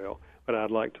very well, but I'd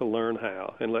like to learn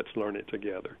how, and let's learn it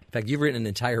together. In fact, you've written an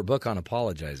entire book on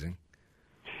apologizing.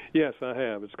 Yes, I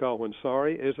have. It's called When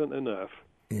Sorry Isn't Enough.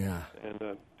 Yeah.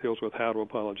 And deals with how to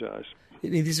apologize. I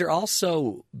mean, these are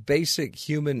also basic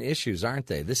human issues, aren't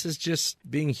they? This is just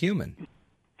being human.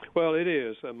 Well, it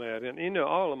is, Matt. And,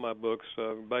 all of my books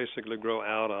basically grow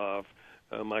out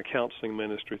of my counseling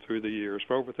ministry through the years.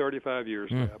 For over 35 years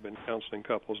now, I've been counseling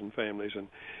couples and families,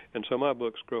 and so my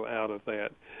books grow out of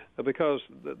that because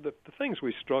the things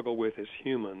we struggle with as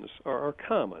humans are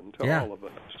common to all of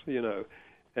us,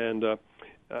 And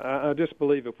I just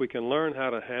believe if we can learn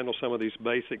how to handle some of these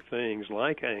basic things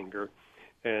like anger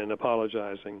and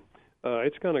apologizing,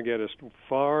 it's going to get us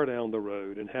far down the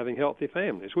road in having healthy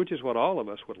families, which is what all of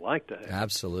us would like to have.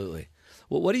 Absolutely.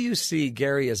 Well, what do you see,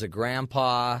 Gary, as a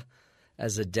grandpa,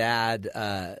 as a dad?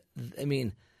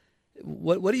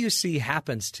 What do you see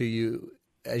happens to you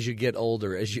as you get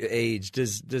older, as you age?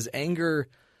 Does anger,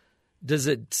 does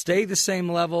it stay the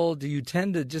same level? Do you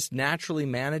tend to just naturally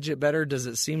manage it better? Does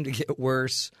it seem to get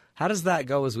worse? How does that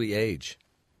go as we age?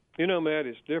 Matt,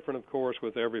 it's different, of course,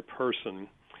 with every person.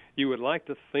 You would like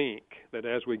to think that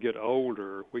as we get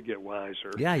older, we get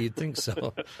wiser. Yeah, you'd think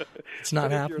so. It's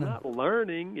not happening.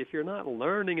 If you're not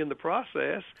learning in the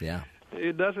process,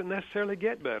 it doesn't necessarily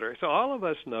get better. So all of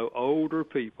us know older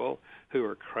people who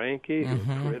are cranky, who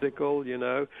are critical,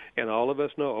 and all of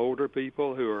us know older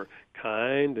people who are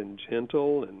kind and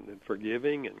gentle and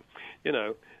forgiving,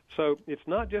 and so it's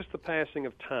not just the passing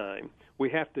of time. We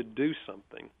have to do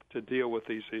something to deal with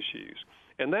these issues.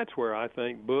 And that's where I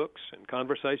think books and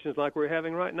conversations like we're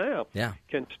having right now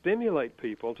can stimulate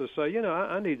people to say,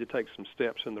 I need to take some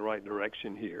steps in the right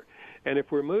direction here. And if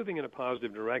we're moving in a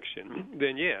positive direction,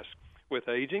 then yes, with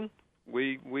aging,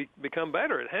 we become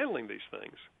better at handling these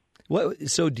things.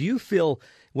 So do you feel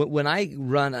when I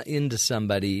run into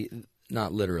somebody,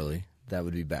 not literally, that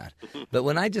would be bad, but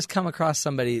when I just come across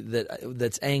somebody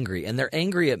that's angry and they're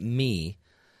angry at me,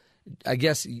 I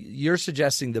guess you're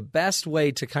suggesting the best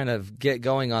way to kind of get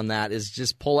going on that is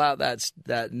just pull out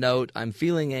that note, I'm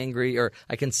feeling angry, or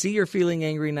I can see you're feeling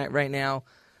angry right now.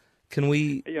 Can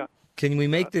we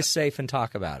make this safe and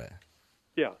talk about it?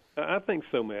 Yeah, I think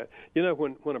so, Matt.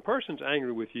 When a person's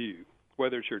angry with you,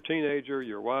 whether it's your teenager,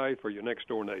 your wife, or your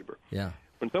next-door neighbor,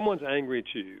 when someone's angry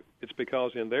at you, it's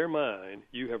because in their mind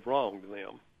you have wronged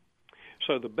them.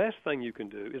 So the best thing you can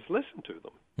do is listen to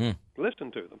them.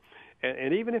 Listen to them.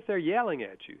 And even if they're yelling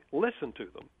at you, listen to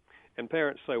them. And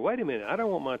parents say, wait a minute, I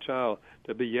don't want my child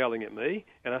to be yelling at me.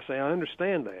 And I say, I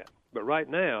understand that. But right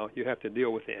now you have to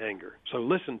deal with the anger. So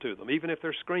listen to them, even if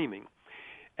they're screaming.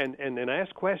 And then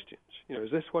ask questions.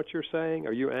 Is this what you're saying?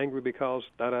 Are you angry because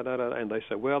da-da-da-da? And they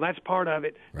say, well, that's part of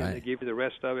it. Right. And they give you the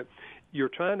rest of it. You're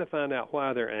trying to find out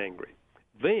why they're angry.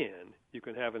 Then you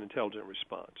can have an intelligent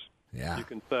response. Yeah. You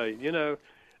can say,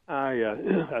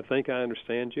 I think I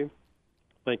understand you.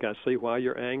 I think I see why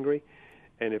you're angry.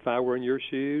 And if I were in your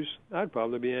shoes, I'd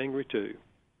probably be angry too.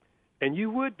 And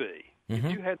you would be. If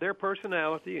you had their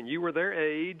personality and you were their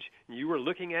age and you were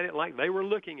looking at it like they were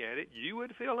looking at it, you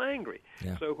would feel angry.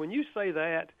 Yeah. So when you say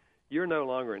that, you're no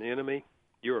longer an enemy.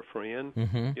 You're a friend.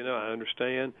 I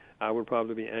understand. I would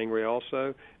probably be angry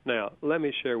also. Now, let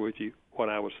me share with you what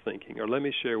I was thinking, or let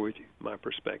me share with you my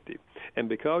perspective. And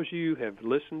because you have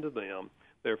listened to them,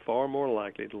 they're far more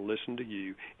likely to listen to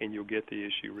you, and you'll get the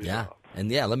issue resolved. And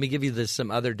let me give you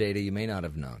some other data you may not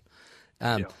have known.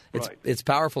 It's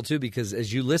powerful, too, because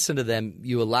as you listen to them,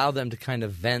 you allow them to kind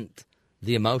of vent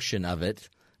the emotion of it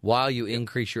while you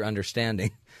increase your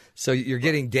understanding. So you're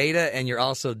getting data, and you're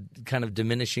also kind of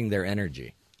diminishing their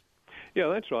energy. Yeah,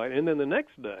 that's right. And then the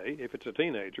next day, if it's a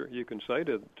teenager, you can say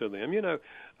to them,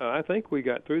 I think we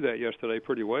got through that yesterday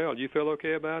pretty well. Do you feel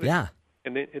okay about it? Yeah.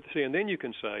 And then you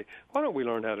can say, why don't we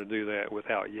learn how to do that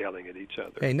without yelling at each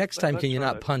other? Hey, next time, can you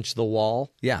not punch the wall?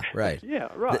 Yeah, right. Yeah,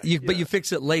 right. But you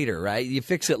fix it later, right? You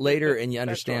fix it later and you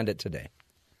understand it today.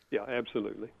 Yeah,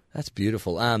 absolutely. That's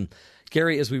beautiful.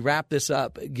 Gary, as we wrap this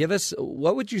up, give us,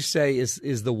 what would you say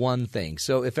is the one thing?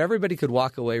 So if everybody could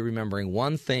walk away remembering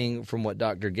one thing from what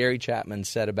Dr. Gary Chapman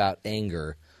said about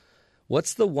anger,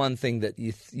 What's the one thing that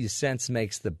you sense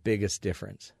makes the biggest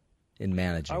difference in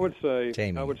managing? I would say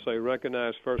taming?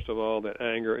 Recognize first of all that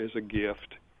anger is a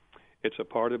gift. It's a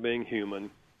part of being human,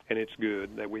 and it's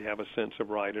good that we have a sense of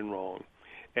right and wrong.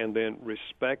 And then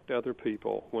respect other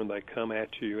people when they come at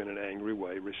you in an angry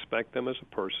way. Respect them as a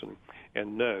person,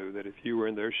 and know that if you were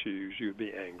in their shoes, you'd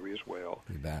be angry as well.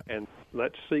 You bet. And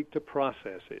let's seek to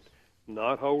process it,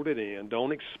 not hold it in.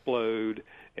 Don't explode,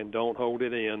 and don't hold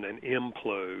it in and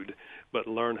implode, but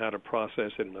learn how to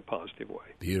process it in a positive way.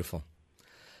 Beautiful.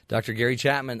 Dr. Gary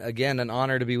Chapman, again, an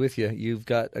honor to be with you. You've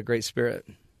got a great spirit.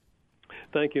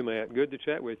 Thank you, Matt. Good to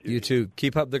chat with you. You too.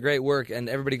 Keep up the great work. And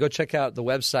everybody go check out the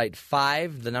website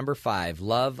 5, the number 5,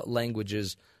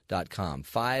 lovelanguages.com.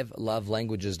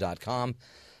 5lovelanguages.com.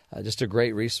 Just a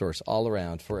great resource all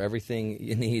around for everything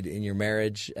you need in your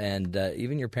marriage and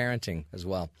even your parenting as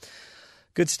well.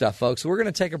 Good stuff, folks. We're going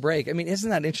to take a break. I mean, isn't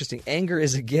that interesting? Anger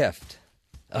is a gift.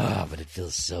 Oh, but it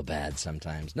feels so bad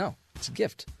sometimes. No, it's a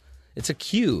gift. It's a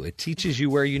cue. It teaches you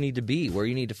where you need to be, where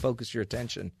you need to focus your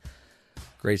attention.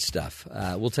 Great stuff.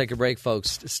 We'll take a break,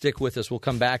 folks. Stick with us. We'll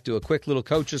come back to a quick little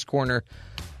Coach's Corner.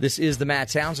 This is the Matt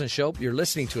Townsend Show. You're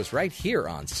listening to us right here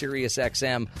on Sirius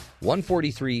XM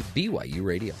 143 BYU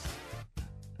Radio.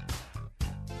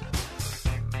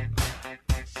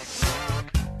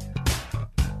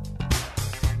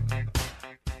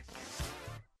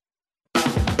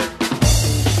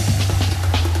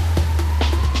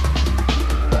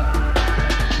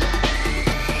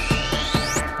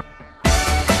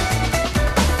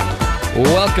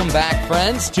 Welcome back,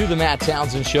 friends, to the Matt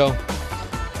Townsend Show.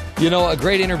 You know, a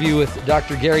great interview with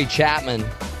Dr. Gary Chapman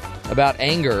about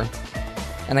anger.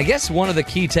 And I guess one of the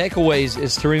key takeaways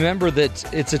is to remember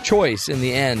that it's a choice in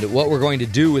the end, what we're going to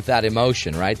do with that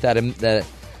emotion, right? That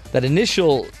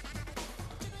initial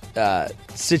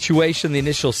situation, the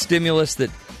initial stimulus that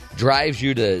drives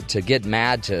you to get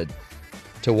mad, to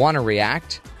want to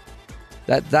react.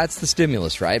 That's the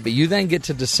stimulus, right? But you then get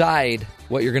to decide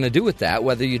what you're going to do with that,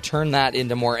 whether you turn that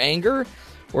into more anger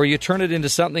or you turn it into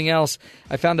something else.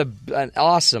 I found an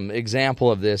awesome example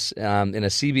of this in a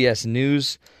CBS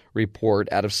News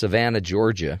report out of Savannah,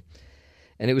 Georgia.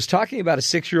 And it was talking about a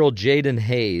 6-year-old Jaden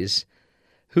Hayes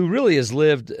who really has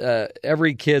lived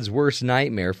every kid's worst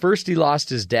nightmare. First, he lost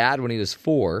his dad when he was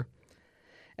 4.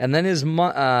 And then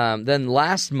then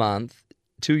last month,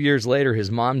 2 years later, his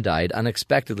mom died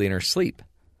unexpectedly in her sleep.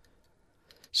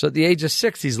 So at the age of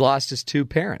 6, he's lost his 2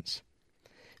 parents.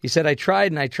 He said, I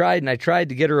tried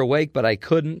to get her awake, but I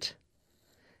couldn't.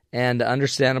 And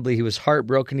understandably, he was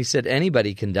heartbroken. He said,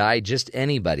 anybody can die, just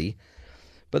anybody.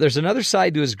 But there's another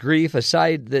side to his grief, a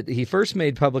side that he first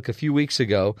made public a few weeks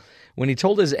ago when he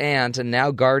told his aunt and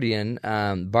now guardian,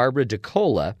 Barbara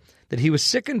DeCola, that he was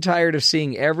sick and tired of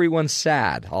seeing everyone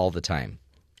sad all the time.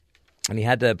 And he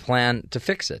had to plan to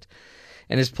fix it.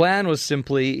 And his plan was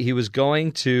simply he was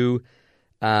going to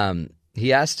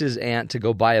he asked his aunt to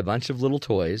go buy a bunch of little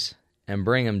toys and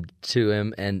bring them to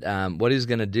him. And what he was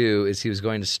going to do is he was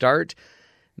going to start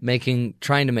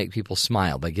trying to make people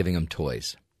smile by giving them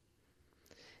toys.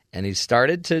 And he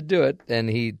started to do it, and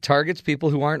he targets people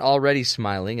who aren't already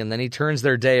smiling, and then he turns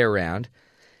their day around.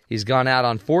 He's gone out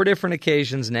on 4 different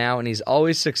occasions now, and he's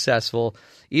always successful.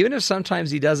 Even if sometimes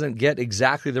he doesn't get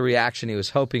exactly the reaction he was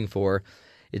hoping for,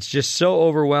 it's just so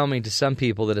overwhelming to some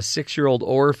people that a 6-year-old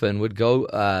orphan would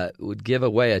give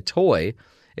away a toy,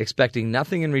 expecting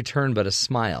nothing in return but a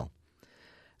smile.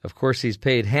 Of course, he's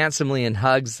paid handsomely in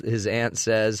hugs, his aunt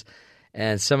says,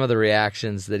 and some of the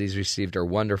reactions that he's received are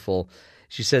wonderful.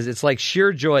 She says, it's like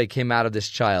sheer joy came out of this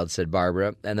child, said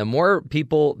Barbara, and the more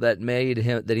people that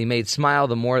he made smile,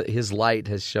 the more his light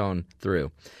has shone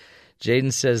through.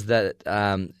 Jaden says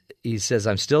that he says,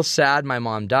 I'm still sad my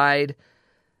mom died,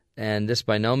 and this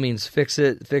by no means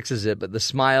fixes it, but the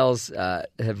smiles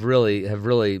have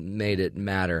really made it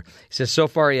matter. He says so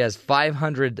far he has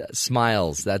 500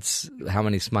 smiles. That's how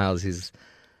many smiles he's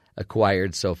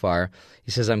acquired so far.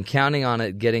 He says, I'm counting on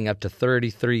it getting up to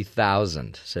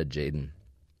 33,000, said Jaden.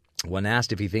 When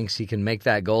asked if he thinks he can make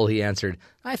that goal, he answered,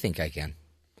 I think I can.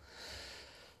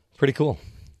 Pretty cool.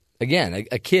 Again,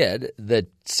 a kid that's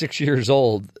 6 years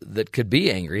old that could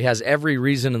be angry, has every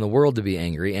reason in the world to be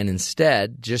angry, and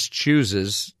instead just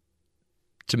chooses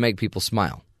to make people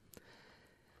smile.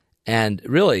 And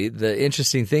really, the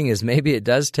interesting thing is maybe it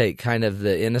does take kind of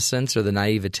the innocence or the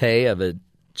naivete of a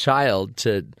child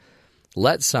to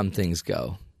let some things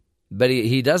go. But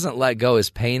he doesn't let go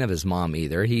his pain of his mom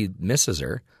either. He misses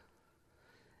her,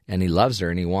 and he loves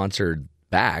her, and he wants her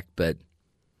back, but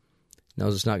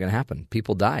knows it's not going to happen.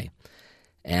 People die,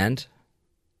 and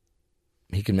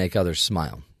he can make others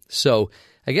smile. So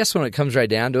I guess when it comes right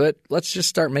down to it, let's just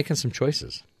start making some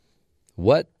choices.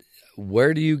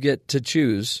 Where do you get to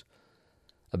choose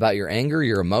about your anger,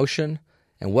 your emotion,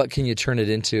 and what can you turn it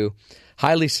into?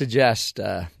 Highly suggest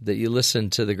that you listen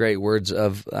to the great words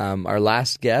of our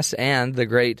last guest and the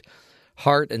great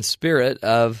heart and spirit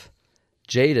of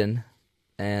Jaden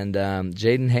and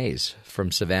Jaden Hayes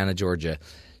from Savannah, Georgia.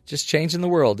 Just changing the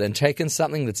world and taking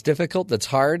something that's difficult, that's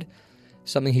hard,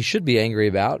 something he should be angry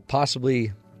about,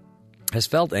 possibly has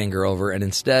felt anger over, and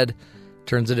instead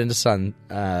turns it into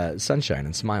sunshine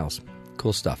and smiles.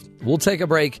 Cool stuff. We'll take a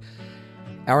break.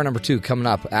 Hour number 2 coming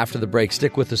up after the break.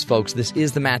 Stick with us, folks. This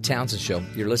is the Matt Townsend Show.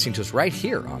 You're listening to us right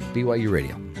here on BYU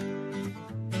Radio.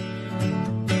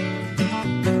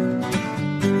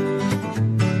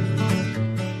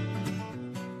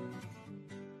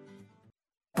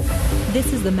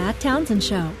 This is the Matt Townsend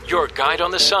Show. Your guide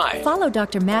on the side. Follow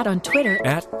Dr. Matt on Twitter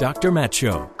At Dr. Matt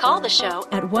Show. Call the show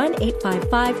at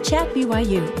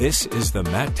 1-855-CHAT-BYU. This is the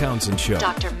Matt Townsend Show.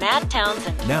 Dr. Matt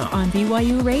Townsend Now on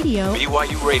BYU Radio.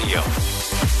 BYU Radio.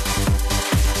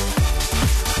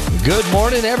 Good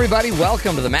morning, everybody.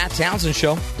 Welcome to the Matt Townsend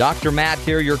Show. Dr. Matt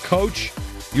here, your coach,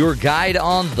 your guide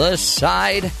on the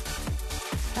side.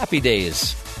 Happy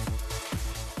days.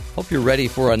 Hope you're ready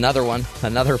for another one,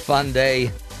 another fun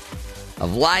day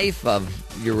of life, of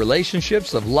your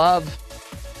relationships, of love.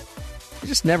 It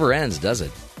just never ends, does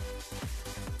it?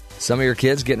 Some of your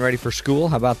kids getting ready for school.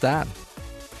 How about that?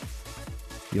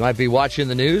 You might be watching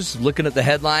the news, looking at the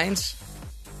headlines.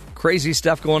 Crazy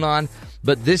stuff going on.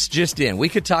 But this just in. We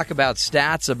could talk about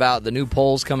stats about the new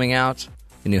polls coming out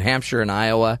in New Hampshire and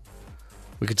Iowa.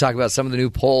 We could talk about some of the new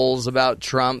polls about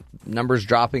Trump, numbers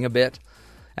dropping a bit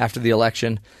after the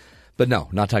election. But no,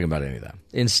 not talking about any of that.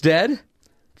 Instead,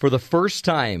 for the first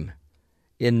time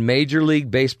in Major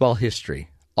League Baseball history,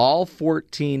 all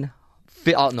 15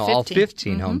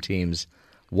 home teams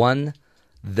won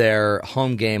their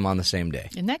home game on the same day.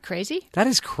 Isn't that crazy? That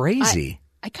is crazy.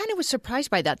 I kind of was surprised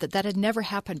by that had never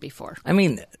happened before. I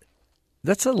mean,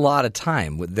 that's a lot of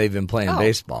time they've been playing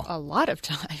baseball. A lot of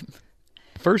time.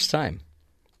 First time.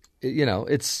 You know,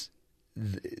 it's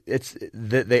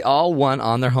they all won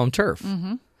on their home turf.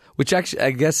 Mm-hmm. Which actually,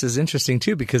 I guess, is interesting,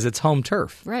 too, because it's home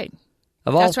turf. Right.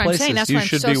 Of all places, you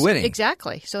should be winning.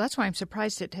 Exactly. So that's why I'm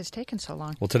surprised it has taken so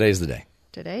long. Well, today's the day.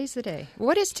 Today's the day.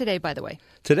 What is today, by the way?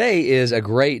 Today is a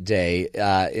great day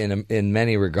in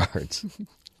many regards.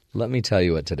 Let me tell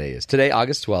you what today is. Today,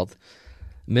 August 12th,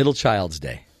 Middle Child's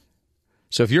Day.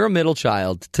 So if you're a middle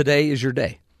child, today is your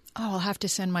day. Oh, I'll have to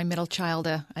send my middle child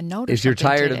a note. If you're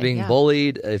tired today, of being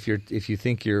bullied, if you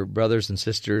think your brothers and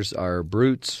sisters are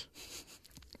brutes,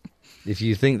 if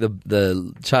you think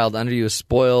the child under you is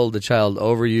spoiled, the child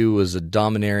over you was a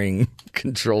domineering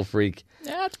control freak.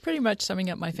 Yeah, that's pretty much summing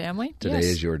up my family. Today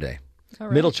is your day. All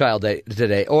right. Middle Child Day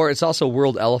today. Or it's also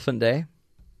World Elephant Day,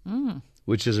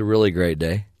 which is a really great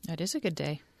day. That is a good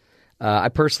day. I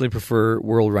personally prefer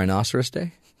World Rhinoceros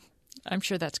Day. I'm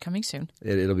sure that's coming soon.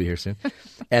 It'll be here soon.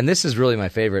 And this is really my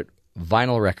favorite,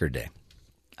 Vinyl Record Day.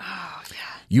 Oh, yeah.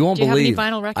 You won't believe. Do you have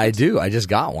any vinyl records? I do. I just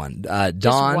got one. Dawn,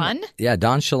 just one? Yeah,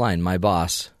 Don Shaline, my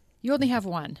boss. You only have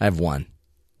one? I have one.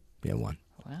 Yeah, one.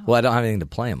 Wow. Well, I don't have anything to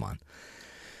play him on.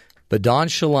 But Don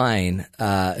Shaline,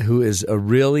 who is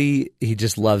he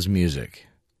just loves music.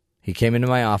 He came into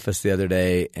my office the other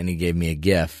day and he gave me a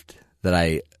gift that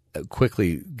I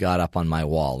quickly got up on my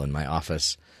wall in my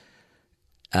office.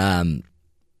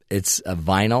 It's a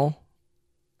vinyl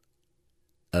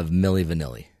of Milli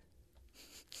Vanilli.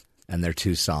 And they're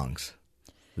 2 songs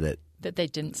that they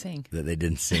didn't sing. That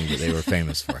they were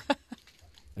famous for. I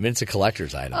mean, it's a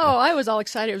collector's item. Oh, I was all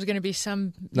excited. It was going to be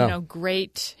some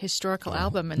great historical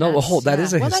album. And that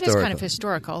is a historical. Well, that is kind of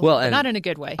historical, but not in a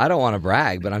good way. I don't want to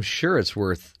brag, but I'm sure it's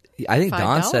worth, I think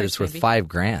Don said it's worth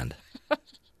 $5,000.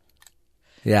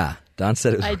 Yeah, Don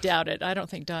said it was. I doubt it. I don't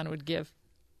think Don would give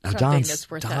something Don's that's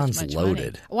worth that much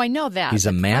loaded. money. Oh, I know that. He's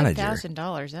a manager.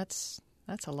 $5,000. That's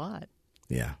a lot.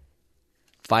 Yeah.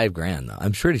 $5,000 though.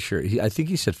 I'm pretty sure. I think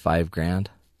he said $5,000.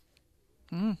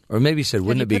 Or maybe he said,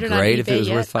 wouldn't it be great if it was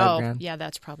worth $5,000? Oh, yeah,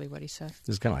 that's probably what he said.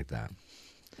 It's kind of like that.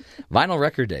 Vinyl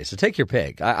Record Day. So take your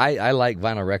pick. I like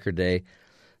Vinyl Record Day.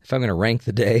 If I'm going to rank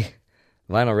the day,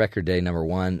 Vinyl Record Day, number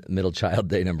 1. Middle Child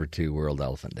Day, number 2. World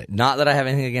Elephant Day. Not that I have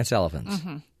anything against elephants.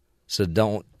 Mm-hmm. So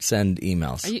don't send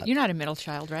emails. You're not a middle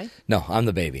child, right? No, I'm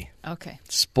the baby. Okay.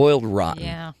 Spoiled rotten.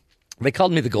 Yeah. They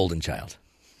called me the golden child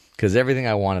because everything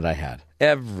I wanted, I had.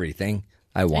 Everything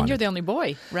I wanted. And you're the only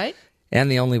boy, right?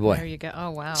 And the only boy. There you go.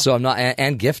 Oh, wow. So I'm not,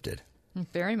 and gifted.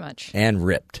 Very much. And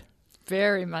ripped.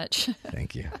 Very much.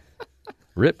 Thank you.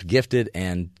 Ripped, gifted,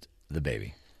 and the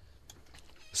baby.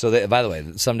 So, by the way,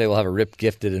 someday we'll have a Rip,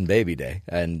 Gifted, and Baby Day,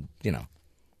 and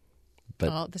but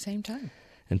all at the same time.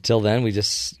 Until then, we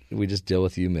just deal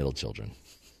with you middle children,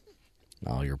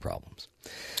 all your problems.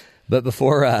 But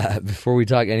before we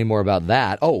talk any more about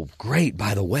that, oh, great!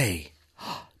 By the way,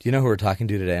 do you know who we're talking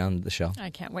to today on the show? I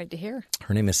can't wait to hear.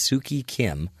 Her name is Suki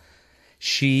Kim.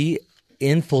 She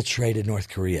infiltrated North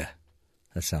Korea.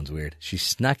 That sounds weird. She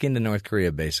snuck into North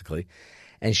Korea, basically,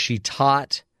 and she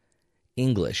taught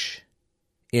English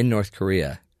in North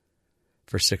Korea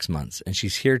for 6 months. And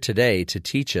she's here today to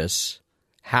teach us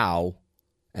how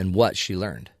and what she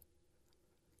learned.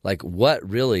 Like, what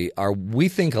really we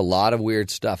think a lot of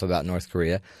weird stuff about North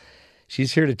Korea.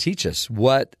 She's here to teach us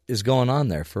what is going on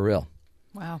there for real.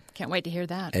 Wow. Can't wait to hear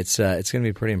that. It's going to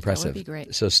be pretty impressive. That would be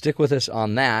great. So stick with us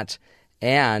on that.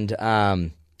 And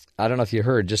I don't know if you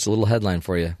heard, just a little headline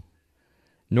for you.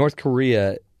 North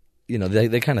Korea,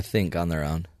 they kind of think on their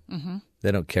own. Mm-hmm.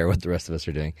 They don't care what the rest of us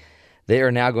are doing. They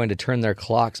are now going to turn their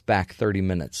clocks back 30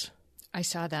 minutes. I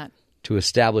saw that. To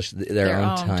establish their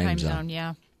own time zone.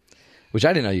 Yeah. Which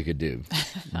I didn't know you could do.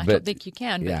 I don't think you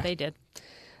can, but they did.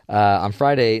 On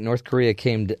Friday, North Korea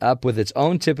came up with its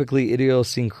own typically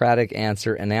idiosyncratic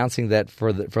answer, announcing that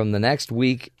from the next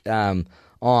week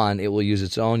on, it will use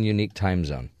its own unique time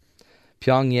zone.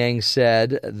 Pyongyang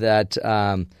said that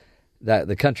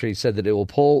the country said that it will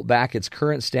pull back its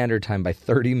current standard time by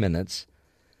 30 minutes.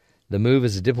 The move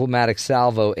is a diplomatic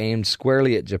salvo aimed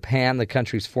squarely at Japan, the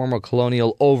country's former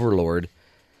colonial overlord.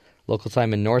 Local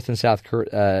time in North and South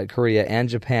Korea and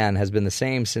Japan has been the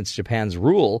same since Japan's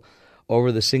rule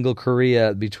over the single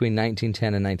Korea between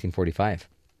 1910 and 1945.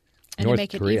 And to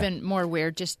make it even more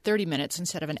weird, just 30 minutes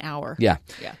instead of an hour. Yeah.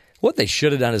 What they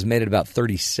should have done is made it about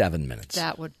 37 minutes.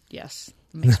 That would, yes.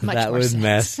 Makes much that more would sense.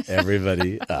 Mess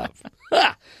everybody up.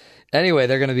 Anyway,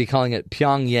 they're going to be calling it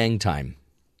Pyongyang time,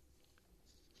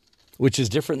 which is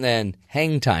different than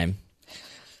hang time.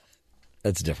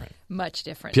 That's different. Much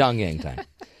different. Pyongyang time.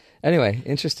 Anyway,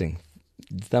 interesting.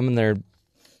 Thumb in their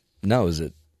nose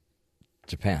at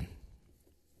Japan.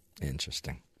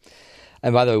 Interesting.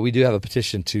 And by the way, we do have a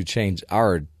petition to change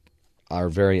our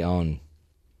very own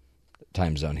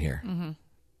time zone here,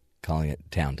 calling it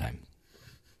town time.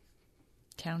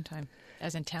 Town time.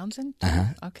 As in Townsend?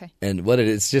 Uh-huh. Okay. And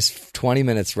it's just 20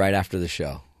 minutes right after the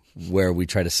show where we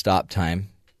try to stop time.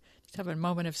 Just have a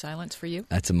moment of silence for you.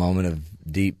 That's a moment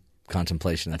of deep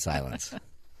contemplation and silence.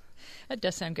 That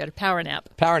does sound good. A power nap.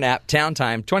 Power nap, town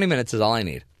time, 20 minutes is all I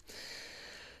need.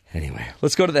 Anyway,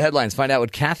 let's go to the headlines, find out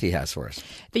what Kathy has for us.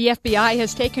 The FBI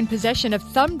has taken possession of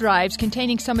thumb drives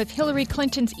containing some of Hillary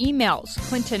Clinton's emails.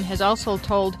 Clinton has also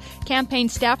told campaign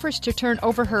staffers to turn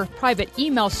over her private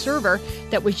email server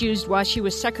that was used while she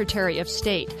was Secretary of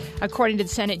State. According to the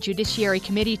Senate Judiciary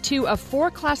Committee, 2 of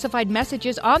 4 classified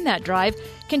messages on that drive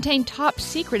contain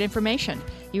top-secret information.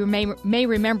 You may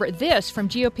remember this from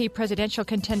GOP presidential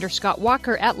contender Scott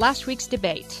Walker at last week's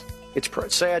debate. It's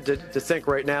sad to think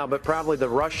right now, but probably the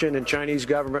Russian and Chinese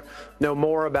government know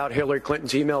more about Hillary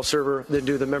Clinton's email server than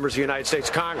do the members of the United States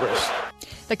Congress.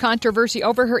 The controversy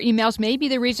over her emails may be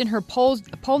the reason her poll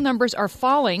numbers are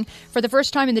falling. For the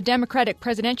first time in the Democratic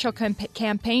presidential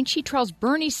campaign, she trails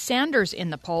Bernie Sanders in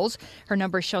the polls. Her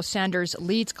numbers show Sanders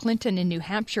leads Clinton in New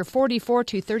Hampshire 44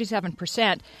 to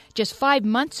 37%. Just 5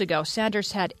 months ago,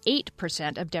 Sanders had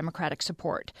 8% of Democratic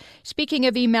support. Speaking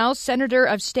of emails,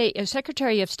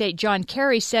 Secretary of State John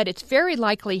Kerry said it's very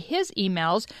likely his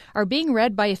emails are being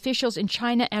read by officials in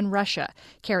China and Russia.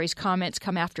 Kerry's comments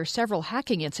come after several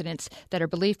hacking incidents that are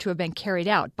believed to have been carried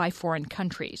out by foreign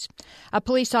countries. A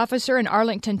police officer in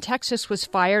Arlington, Texas was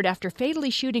fired after fatally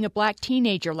shooting a black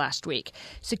teenager last week.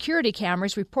 Security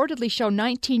cameras reportedly show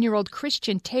 19-year-old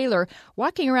Christian Taylor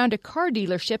walking around a car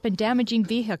dealership and damaging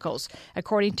vehicles.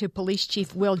 According to Police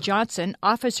Chief Will Johnson,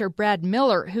 Officer Brad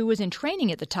Miller, who was in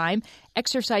training at the time,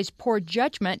 exercised poor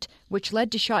judgment, which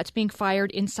led to shots being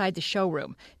fired inside the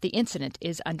showroom. The incident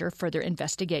is under further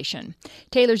investigation.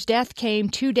 Taylor's death came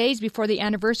 2 days before the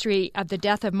anniversary of the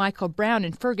death of Michael Brown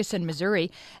in Ferguson, Missouri.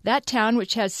 That town,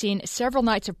 which has seen several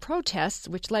nights of protests,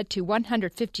 which led to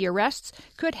 150 arrests,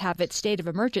 could have its state of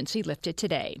emergency lifted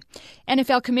today.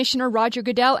 NFL Commissioner Roger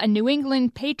Goodell and New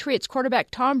England Patriots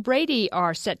quarterback Tom Brady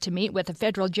are set to meet with a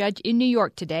federal judge in New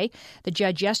York today. The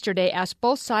judge yesterday asked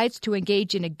both sides to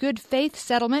engage in a good faith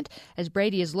settlement as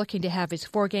Brady is looking to have his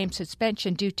 4-game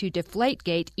suspension due to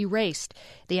Deflategate erased.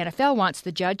 The NFL wants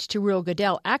the judge to rule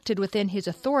Goodell acted within his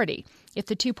authority. If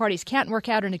the two parties can't work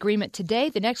out an agreement today,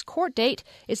 the next court date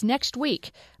is next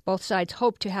week. Both sides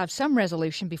hope to have some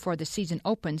resolution before the season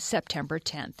opens September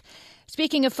 10th.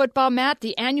 Speaking of football, Matt,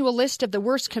 the annual list of the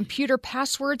worst computer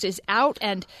passwords is out.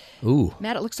 And,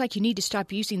 Matt, it looks like you need to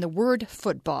stop using the word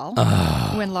football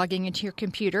when logging into your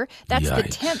computer. That's the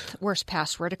 10th worst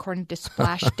password, according to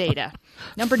Splash Data.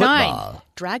 Number 9,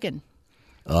 dragon.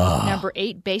 Number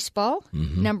 8, baseball.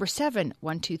 Number 7,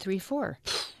 1, 2, 3, 4.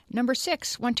 Number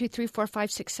 6, 1, 2, 3, 4,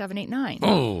 5, 6, 7, 8, 9.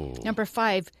 Number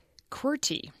 5,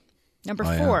 QWERTY. Number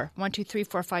 4, 1, 2, 3,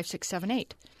 4, 5, 6, 7,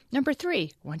 8. Number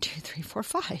 3, 1, 2, 3, 4,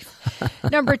 5.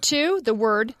 Number 2, the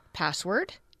word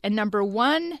password. And number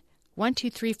 1, 1, 2,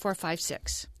 3, 4, 5,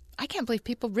 6. I can't believe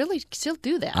people really still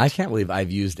do that. I can't believe I've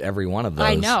used every one of those.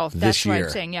 I know. That's this year. what I'm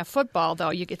saying. Yeah, football, though,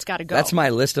 it's got to go. That's my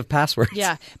list of passwords.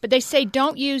 Yeah, but they say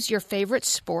don't use your favorite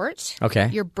sport,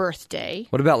 your birthday.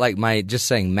 What about just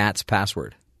saying Matt's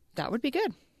password? That would be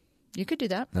good. You could do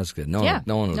that. That's good. No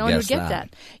one would get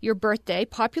that. Your birthday,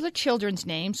 popular children's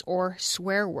names, or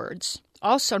swear words.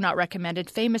 Also not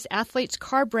recommended, famous athletes,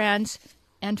 car brands,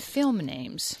 and film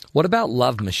names. What about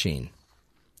Love Machine?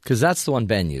 Because that's the one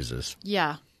Ben uses.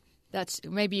 Yeah.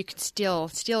 Maybe you could steal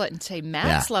it and say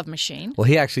Matt's Love Machine. Well,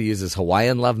 he actually uses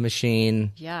Hawaiian Love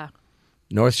Machine. Yeah.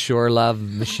 North Shore Love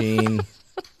Machine.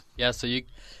 Yeah, so you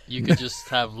could just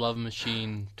have Love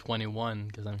Machine 21,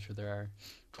 because I'm sure there are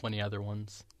 20 other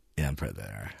ones. Yeah, I'm pretty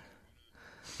there.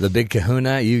 The Big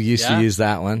Kahuna, you used to use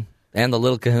that one. And the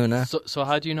Little Kahuna. So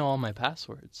how do you know all my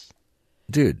passwords?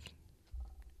 Dude.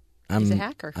 He's a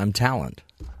hacker. I'm Talent.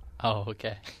 Oh,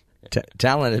 okay.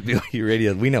 Talent at BYU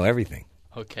Radio. We know everything.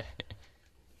 Okay.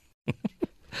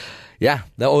 Yeah.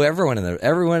 Everyone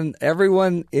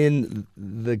in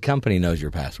the company knows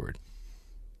your password.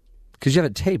 Because you have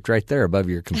it taped right there above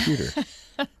your computer.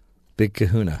 Big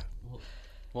Kahuna.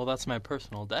 Well, that's my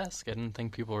personal desk. I didn't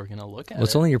think people were going to look at it. Well,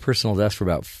 it's only your personal desk for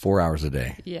about 4 hours a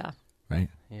day. Yeah. Right?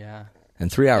 Yeah.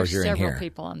 And 3 hours There's you're in here. several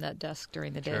people on that desk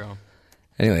during the day. True.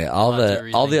 Anyway, all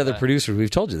the other producers,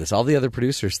 we've told you this, all the other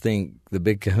producers think the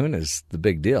Big Kahuna is the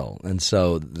big deal. And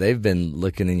so they've been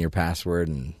looking in your password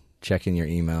and checking your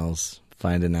emails,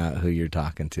 finding out who you're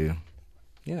talking to.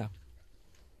 Yeah.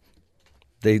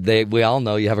 We all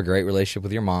know you have a great relationship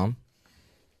with your mom.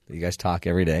 You guys talk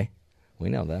every day. We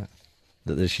know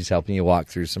that she's helping you walk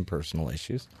through some personal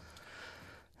issues.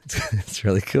 It's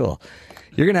really cool.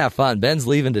 You're going to have fun. Ben's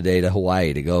leaving today to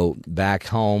Hawaii to go back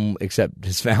home, except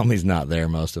his family's not there,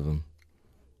 most of them.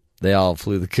 They all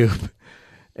flew the coop,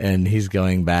 and he's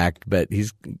going back. But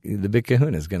the Big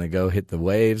Kahuna is going to go hit the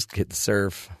waves, hit the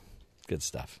surf. Good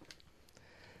stuff.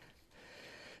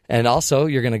 And also,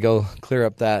 you're going to go clear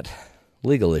up that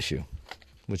legal issue,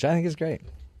 which I think is great.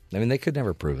 I mean, they could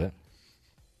never prove it.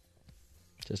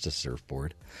 Just a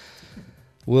surfboard.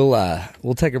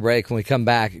 We'll take a break. When we come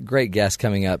back, great guest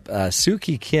coming up.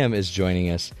 Suki Kim is joining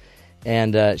us,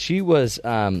 and she went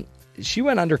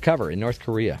undercover in North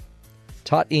Korea,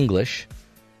 taught English,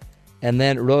 and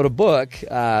then wrote a book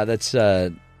that's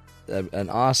an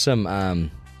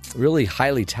awesome, really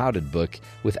highly touted book.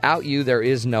 Without You, There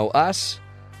Is No Us: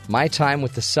 My Time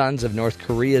with the Sons of North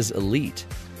Korea's Elite.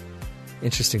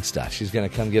 Interesting stuff. She's going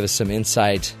to come give us some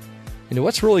insight into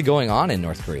what's really going on in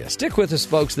North Korea. Stick with us,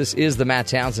 folks. This is the Matt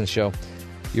Townsend Show.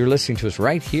 You're listening to us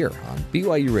right here on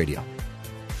BYU Radio.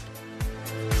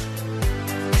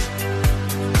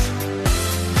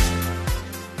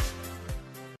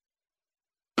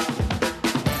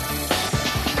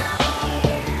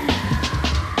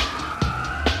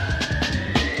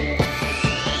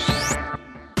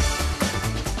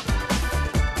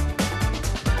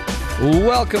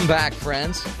 Welcome back,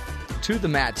 friends, to the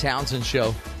Matt Townsend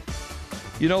Show.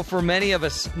 You know, for many of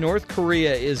us, North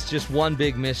Korea is just one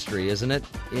big mystery, isn't it?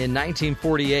 In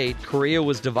 1948, Korea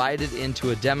was divided into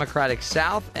a democratic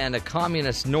South and a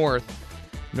communist North.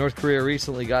 North Korea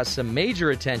recently got some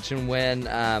major attention when,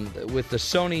 with the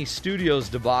Sony Studios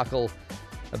debacle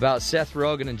about Seth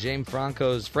Rogen and James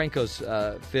Franco's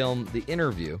film, The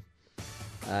Interview.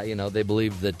 They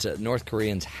believe that North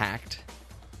Koreans hacked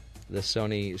the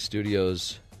Sony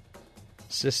Studios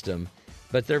system.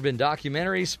 But there have been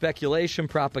documentaries, speculation,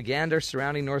 propaganda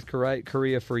surrounding North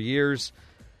Korea for years.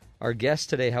 Our guest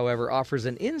today, however, offers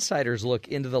an insider's look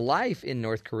into the life in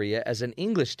North Korea as an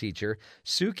English teacher.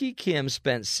 Suki Kim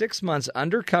spent 6 months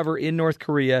undercover in North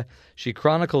Korea. She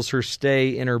chronicles her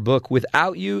stay in her book,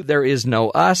 Without You, There Is No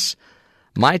Us: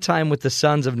 My Time with the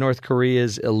Sons of North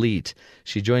Korea's Elite.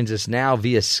 She joins us now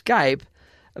via Skype.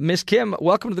 Miss Kim,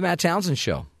 welcome to the Matt Townsend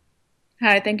Show.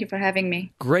 Hi, thank you for having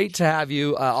me. Great to have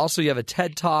you. Also, you have a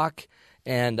TED Talk,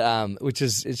 and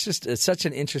it's such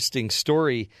an interesting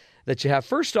story. that you have.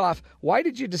 First off, why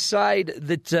did you decide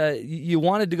that you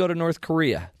wanted to go to North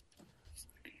Korea?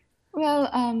 Well,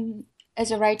 as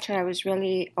a writer, I was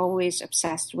really always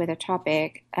obsessed with a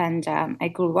topic, and I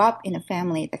grew up in a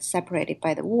family that's separated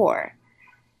by the war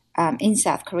in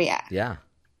South Korea. Yeah.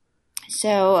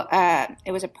 So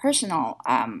it was a personal.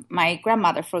 My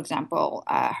grandmother, for example,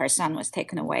 her son was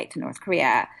taken away to North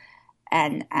Korea,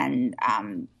 and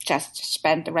just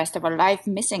spent the rest of her life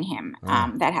missing him.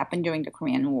 That happened during the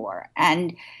Korean War,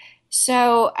 and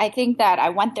so I think that I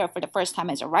went there for the first time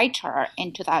as a writer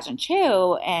in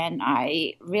 2002, and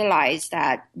I realized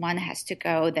that one has to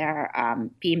go there,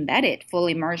 be embedded. Full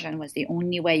immersion was the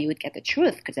only way you would get the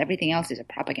truth, because everything else is a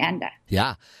propaganda.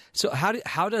 Yeah. So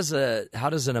how does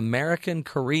an American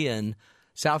Korean,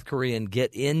 South Korean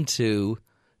get into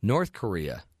North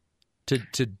Korea to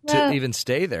even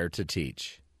stay there to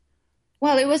teach?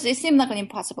 Well, it seemed like an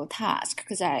impossible task,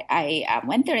 because I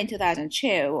went there in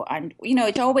 2002, and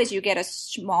it's always you get a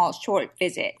small, short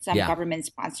visit, some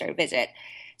government-sponsored visit.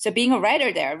 So being a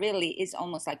writer there really is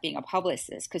almost like being a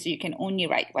publicist, because you can only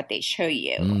write what they show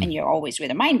you, and you're always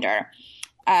with a minder.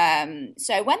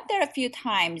 So I went there a few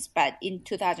times, but in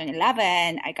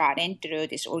 2011, I got in through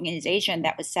this organization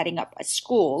that was setting up a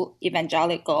school,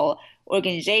 evangelical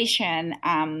organization,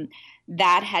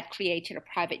 that had created a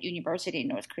private university in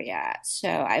North Korea. So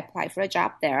I applied for a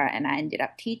job there, and I ended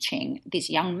up teaching these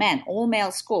young men,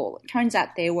 all-male school. It turns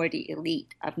out they were the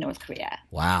elite of North Korea.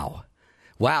 Wow.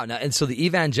 Now, and so the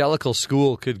evangelical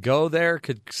school could go there,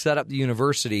 could set up the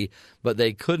university, but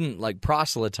they couldn't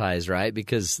proselytize, right?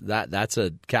 Because that's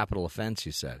a capital offense,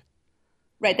 you said.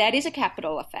 Right, that is a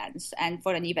capital offense. And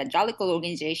for an evangelical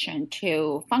organization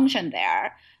to function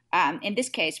there, in this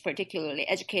case, particularly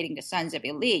educating the sons of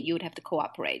elite, you would have to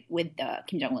cooperate with the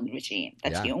Kim Jong-il regime.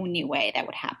 That's the only way that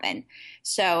would happen.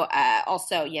 So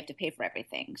also you have to pay for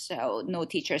everything. So no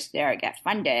teachers there get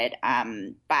funded.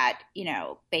 But,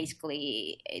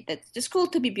 basically the school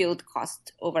to be built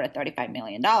cost over $35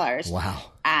 million. Wow.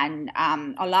 And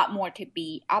a lot more to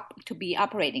be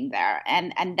operating there.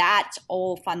 And that's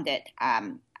all funded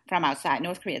from outside.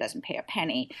 North Korea doesn't pay a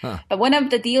penny. But one of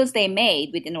the deals they made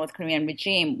with the North Korean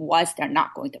regime was they're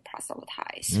not going to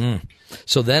proselytize.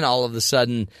 So then all of a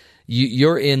sudden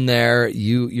you're in there,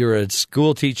 you're a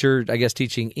school teacher, I guess,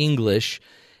 teaching English,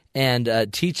 and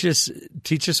teach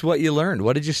us what you learned.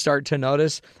 What did you start to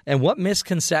notice? And what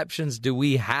misconceptions do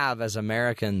we have as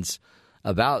Americans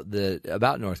about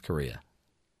North Korea?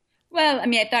 Well,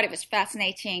 I thought it was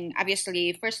fascinating.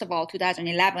 Obviously, first of all,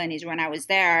 2011 is when I was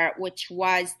there, which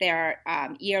was their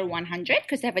year 100,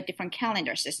 because they have a different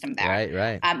calendar system there.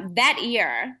 Right. That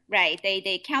year,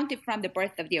 they counted from the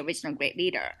birth of the original great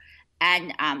leader.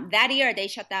 And that year, they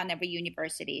shut down every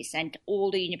university, sent all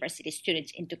the university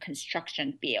students into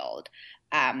construction field.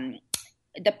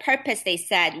 The purpose, they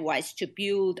said, was to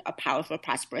build a powerful,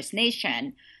 prosperous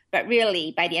nation. But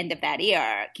really, by the end of that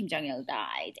year, Kim Jong-il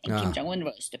died and Kim Jong-un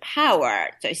rose to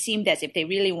power. So it seemed as if they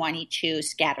really wanted to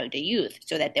scatter the youth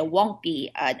so that there won't be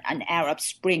an Arab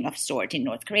Spring of sort in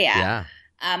North Korea.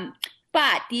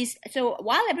 So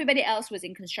while everybody else was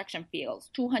in construction fields,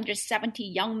 270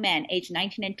 young men aged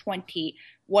 19 and 20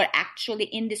 were actually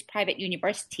in this private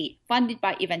university funded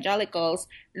by evangelicals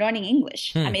learning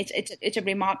English. It's a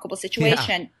remarkable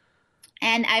situation.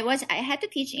 And I had to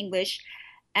teach English.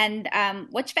 And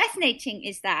what's fascinating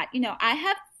is that, I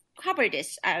have covered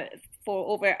this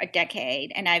for over a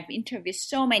decade, and I've interviewed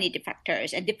so many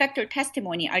defectors, and defector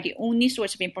testimony are the only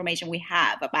source of information we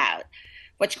have about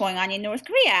what's going on in North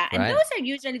Korea. And those are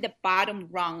usually the bottom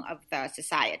rung of the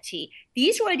society.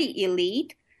 These were the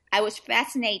elite. I was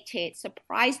fascinated,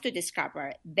 surprised to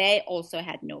discover they also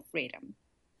had no freedom.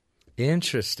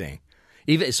 Interesting.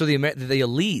 Even so, the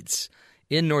elites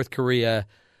in North Korea,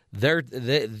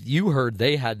 you heard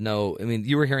they had no.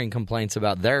 You were hearing complaints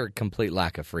about their complete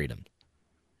lack of freedom.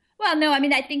 Well, no,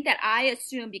 I think that I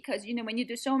assume because, when you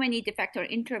do so many defector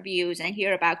interviews and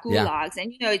hear about gulags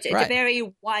and, it's a very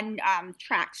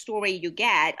one-track story you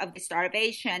get of the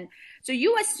starvation. So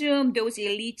you assume those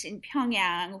elites in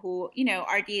Pyongyang who,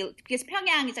 because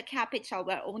Pyongyang is a capital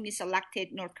where only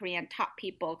selected North Korean top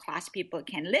people, class people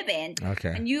can live in.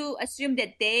 Okay. And you assume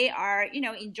that they are,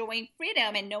 enjoying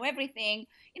freedom and know everything.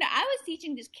 I was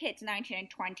teaching these kids 19 and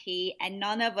 20, and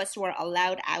none of us were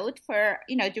allowed out for,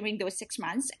 during those 6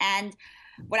 months. And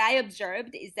what I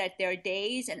observed is that their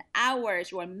days and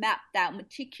hours were mapped out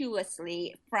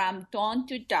meticulously from dawn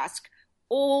to dusk.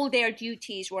 All their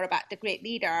duties were about the great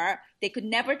leader. They could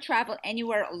never travel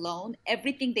anywhere alone.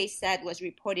 Everything they said was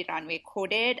reported on,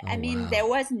 recorded. Wow. There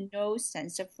was no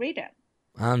sense of freedom.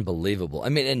 Unbelievable. I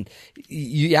mean, and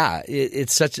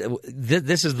it's such.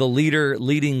 This is the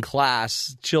leading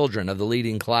class, children of the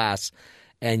leading class,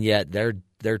 and yet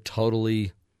they're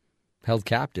totally held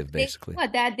captive, basically.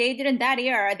 They didn't that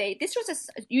year. This was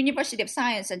a University of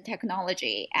Science and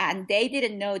Technology, and they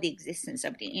didn't know the existence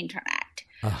of the internet.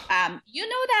 You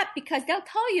know that because they'll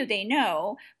tell you they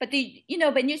know, but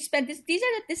when you spend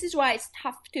this is why it's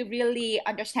tough to really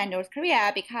understand North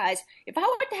Korea, because if I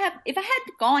had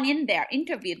gone in there,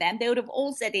 interviewed them, they would have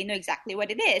all said they know exactly what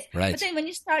it is. Right. But then when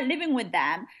you start living with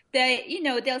them,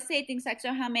 they'll say things like,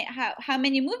 so how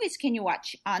many movies can you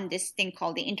watch on this thing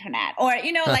called the internet? Or,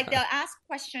 like they'll ask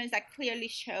questions that clearly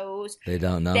shows they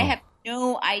don't know. They have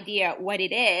no idea what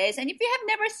it is. And if you have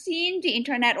never seen the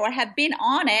internet or have been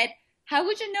on it, how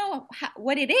would you know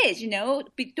what it is?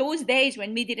 Those days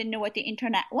when we didn't know what the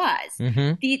internet was.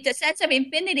 Mm-hmm. The sense of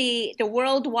infinity, the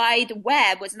World Wide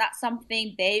Web was not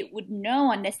something they would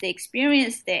know unless they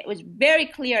experienced it. It was very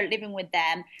clear living with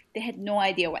them. They had no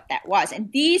idea what that was.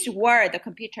 And these were the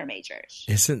computer majors.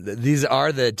 These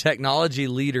are the technology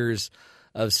leaders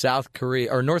of South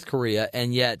Korea or North Korea,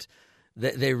 and yet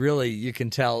they really, you can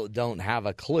tell, don't have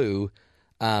a clue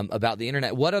about the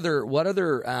internet. What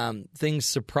other things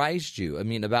surprised you? I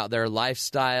mean, about their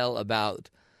lifestyle,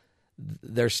 about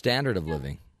their standard of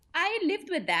living? I lived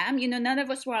with them. None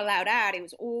of us were allowed out. It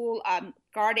was all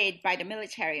guarded by the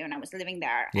military when I was living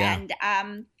there. Yeah.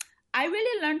 And I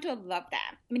really learned to love them.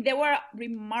 I mean, they were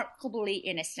remarkably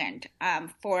innocent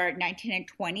for 19 and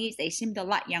 20s. They seemed a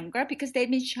lot younger because they'd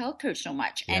been sheltered so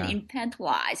much and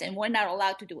infantilized and were not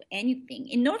allowed to do anything.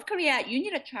 In North Korea, you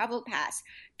need a travel pass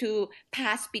to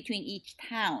pass between each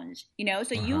towns,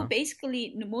 So you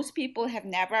basically, most people have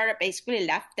never basically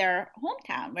left their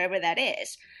hometown, wherever that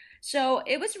is. So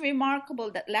it was remarkable,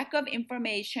 that lack of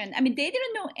information. I mean, they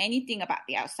didn't know anything about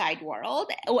the outside world,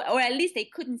 or at least they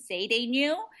couldn't say they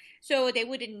knew. So they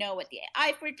wouldn't know what the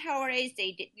Eiffel Tower is.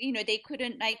 They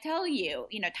couldn't tell you.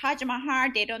 Taj Mahal,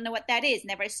 they don't know what that is.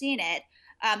 Never seen it.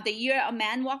 The year a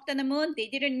man walked on the moon, they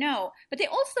didn't know. But they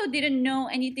also didn't know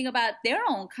anything about their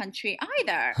own country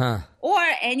either, or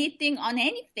anything on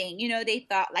anything. They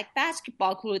thought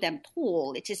basketball grew them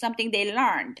tall, which is something they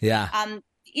learned. Yeah.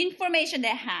 Information they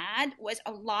had was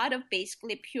a lot of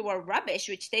basically pure rubbish,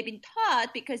 which they've been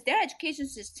taught because their education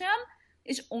system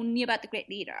is only about the great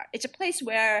leader. It's a place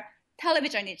where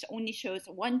television only shows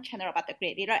one channel about the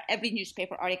great leader. Every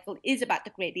newspaper article is about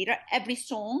the great leader. Every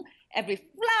song, every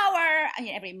flower,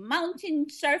 every mountain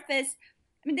surface.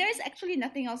 I mean, there is actually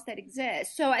nothing else that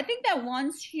exists. So I think that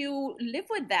once you live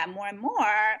with them more and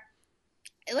more,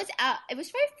 it was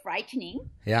very frightening,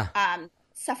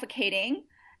 suffocating,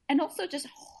 and also just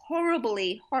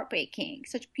horribly heartbreaking.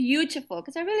 Such beautiful,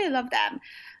 because I really love them.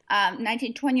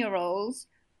 19, 20-year-olds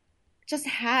just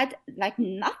had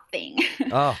nothing.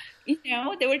 Oh.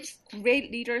 They were just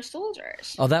great leader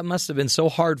soldiers. Oh, that must have been so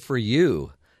hard for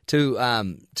you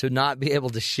to not be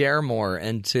able to share more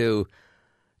and to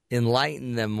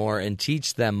enlighten them more and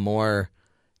teach them more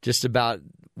just about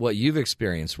what you've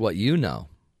experienced, what you know.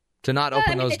 To not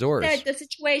open those doors. The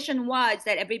situation was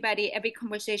that every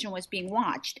conversation was being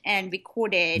watched and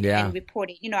recorded and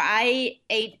reported. I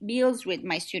ate meals with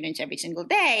my students every single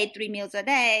day, 3 meals a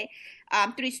day,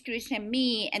 3 students and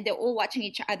me, and they're all watching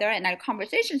each other, and our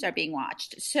conversations are being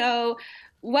watched. So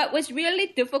what was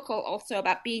really difficult also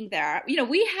about being there,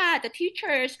 we had the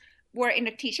teachers were in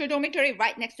the teacher dormitory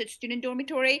right next to the student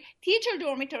dormitory. Teacher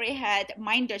dormitory had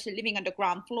minders living on the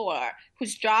ground floor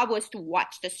whose job was to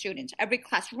watch the students. Every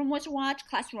classroom was watched.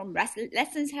 Classroom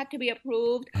lessons had to be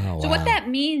approved. Oh, so wow. what that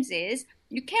means is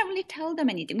you can't really tell them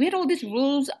anything. We had all these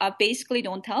rules of basically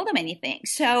don't tell them anything.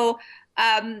 So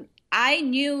I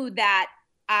knew that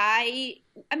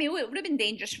it would have been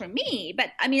dangerous for me,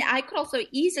 but I could also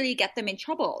easily get them in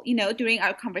trouble, during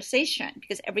our conversation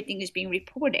because everything is being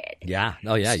reported. Yeah.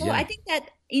 Oh, yeah. So I think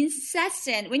that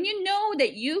incessant, when you know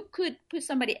that you could put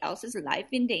somebody else's life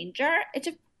in danger, it's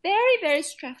a very, very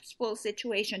stressful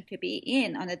situation to be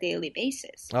in on a daily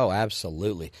basis. Oh,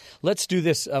 absolutely. Let's do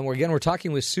this. We're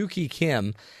talking with Suki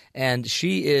Kim, and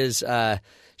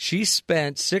she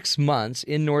spent 6 months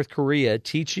in North Korea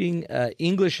teaching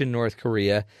English in North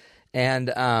Korea,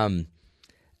 and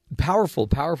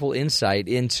powerful insight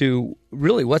into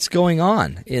really what's going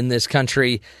on in this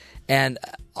country, and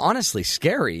honestly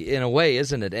scary in a way,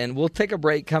 isn't it? And we'll take a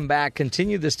break, come back,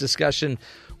 continue this discussion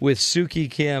with Suki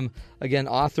Kim, again,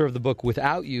 author of the book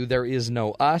Without You, There Is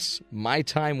No Us, My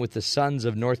Time with the Sons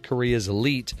of North Korea's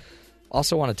Elite.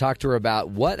 Also want to talk to her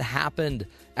about what happened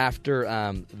after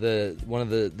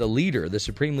the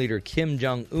supreme leader, Kim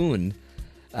Jong-il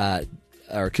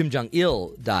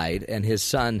died, and his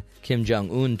son Kim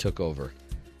Jong-un took over.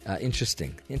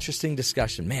 Interesting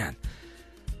discussion. Man,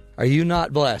 are you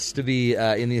not blessed to be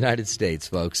in the United States,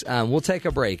 folks? We'll take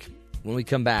a break. When we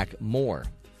come back, more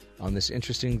on this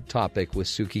interesting topic with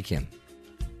Suki Kim.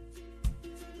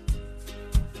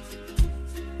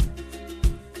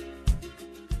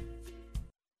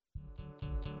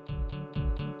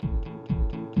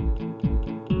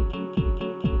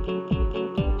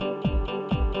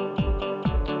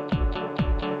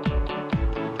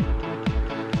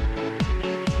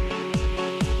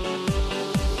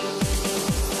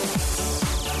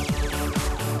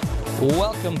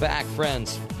 Welcome back,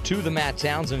 friends, to the Matt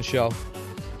Townsend Show.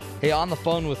 Hey, on the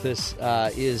phone with us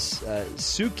is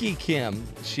Suki Kim.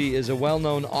 She is a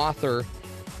well-known author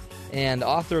and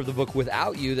author of the book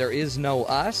Without You, There Is No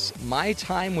Us, My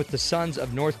Time with the Sons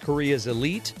of North Korea's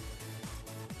Elite.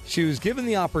 She was given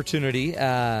the opportunity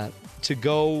to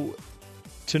go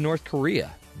to North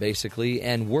Korea, basically,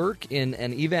 and work in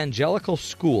an evangelical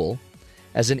school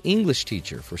as an English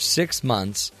teacher for 6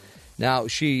 months. Now,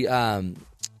 she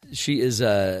is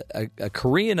a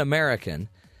Korean American,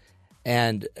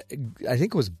 and I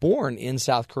think was born in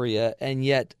South Korea, and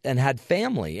had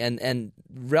family and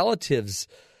relatives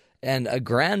and a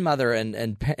grandmother,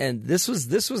 and this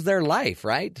was their life,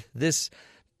 right? This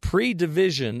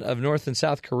pre-division of North and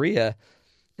South Korea,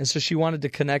 and so she wanted to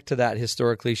connect to that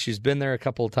historically. She's been there a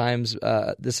couple of times.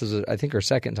 This is, I think, her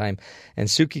second time, and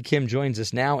Suki Kim joins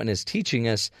us now and is teaching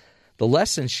us the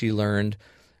lessons she learned.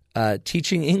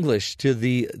 Teaching English to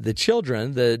the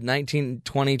children, the 19,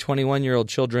 20, 21-year-old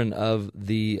children of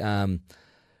the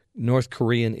North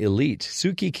Korean elite.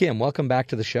 Suki Kim, welcome back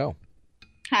to the show.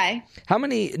 Hi. How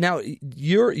many, now,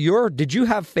 did you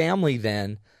have family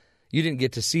then? You didn't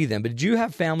get to see them, but did you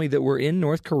have family that were in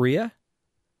North Korea?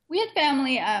 We had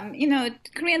family, the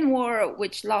Korean War,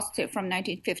 which lasted from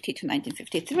 1950 to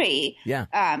 1953,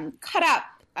 cut up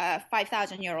a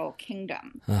 5,000-year-old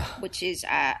kingdom, which is,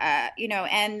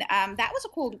 and that was a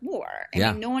Cold War. I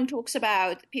mean, no one talks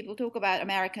about, people talk about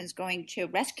Americans going to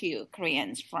rescue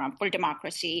Koreans for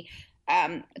democracy.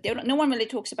 No one really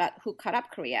talks about who cut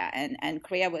up Korea, and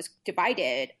Korea was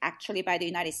divided actually by the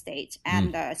United States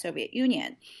and the Soviet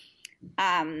Union.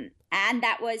 And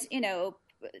that was,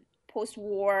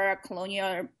 post-war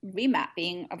colonial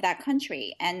remapping of that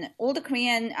country. And all the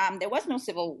Korean, there was no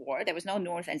civil war, there was no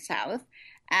North and South.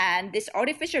 And this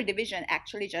artificial division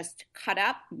actually just cut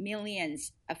up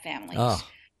millions of families.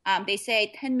 They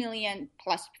say 10 million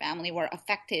plus family were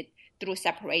affected through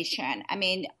separation. I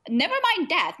mean, never mind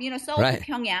death. Seoul and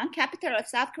Pyongyang, capital of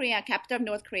South Korea, capital of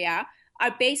North Korea,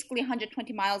 are basically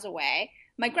 120 miles away.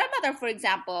 My grandmother, for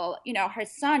example, her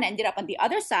son ended up on the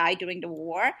other side during the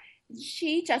war.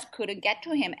 She just couldn't get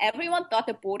to him. Everyone thought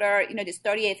the border, this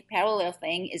 38th parallel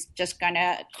thing is just going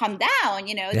to come down,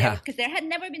 because there had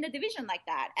never been a division like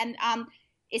that. And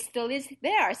it still is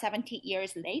there 70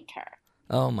 years later.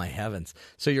 Oh, my heavens.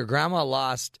 So your grandma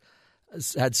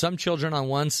had some children on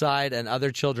one side and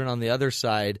other children on the other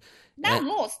side. Not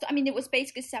lost. I mean, it was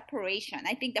basically separation.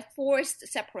 I think the forced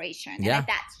separation. And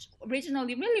that's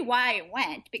originally really why I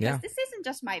went, because this isn't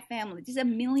just my family. These are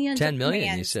millions 10 of million,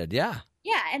 Koreans. you said, yeah.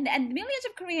 Yeah, and millions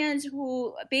of Koreans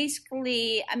who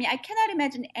basically, I mean, I cannot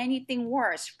imagine anything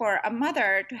worse for a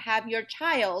mother to have your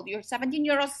child, your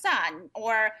 17-year-old son,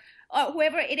 or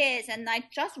whoever it is, and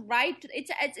just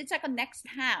it's like a next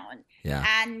town,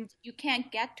 and you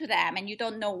can't get to them, and you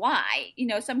don't know why.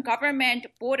 Some government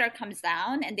border comes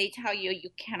down, and they tell you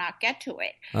cannot get to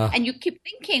it, and you keep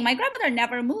thinking. My grandmother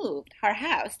never moved her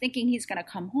house, thinking he's gonna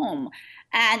come home,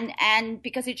 and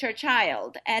because it's her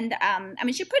child, and I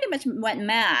mean, she pretty much went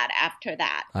mad after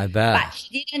that. I bet. But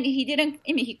he didn't.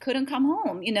 I mean, he couldn't come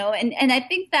home, and I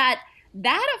think that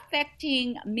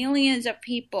affecting millions of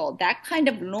people, that kind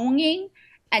of longing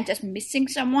and just missing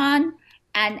someone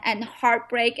and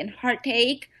heartbreak and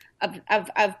heartache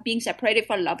of being separated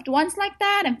from loved ones like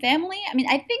that and family. I mean,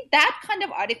 I think that kind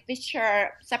of artificial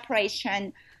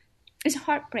separation is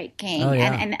heartbreaking. Oh,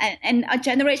 yeah. And a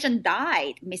generation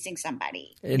died missing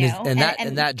somebody.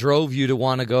 And that drove you to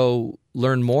want to go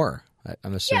learn more.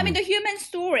 I'm assuming. Yeah, I mean, the human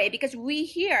story, because we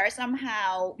hear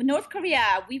somehow North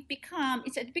Korea,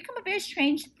 it's become a very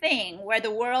strange thing where the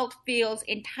world feels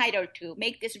entitled to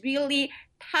make this really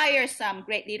tiresome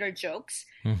great leader jokes.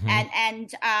 Mm-hmm.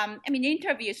 And I mean, the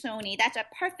interview, Sony, that's a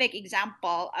perfect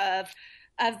example of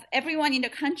everyone in the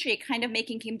country kind of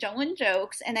making Kim Jong-il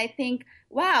jokes. And I think,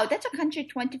 wow, that's a country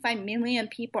 25 million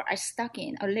people are stuck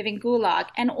in, or living gulag.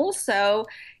 And also,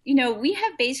 we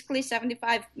have basically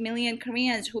 75 million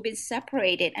Koreans who've been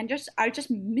separated and are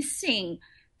just missing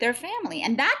their family.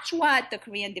 And that's what the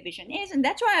Korean division is. And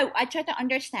that's why I try to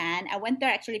understand. I went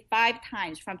there actually 5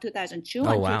 times from 2002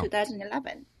 until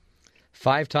 2011.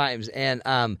 5 times. And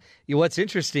what's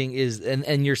interesting is,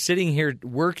 and you're sitting here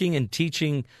working and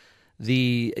teaching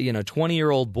the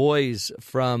 20-year-old boys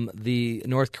from the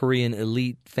North Korean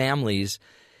elite families,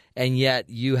 and yet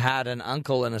you had an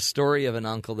uncle and a story of an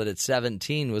uncle that at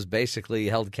 17 was basically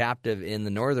held captive in the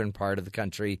northern part of the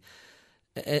country.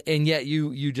 And yet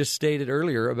you just stated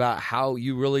earlier about how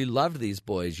you really loved these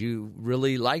boys. You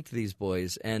really liked these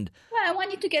boys. And well, I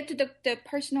wanted to get to the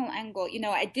personal angle.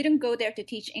 I didn't go there to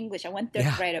teach English. I went there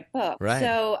to write a book. Right.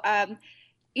 So, I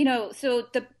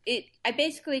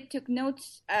basically took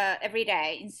notes every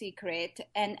day in secret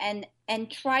and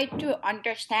tried to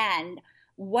understand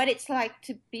what it's like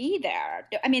to be there.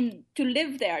 I mean, to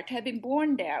live there, to have been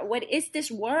born there. What is this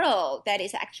world that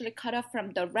is actually cut off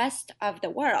from the rest of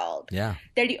the world? Yeah.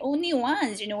 They're the only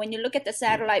ones, when you look at the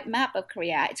satellite map of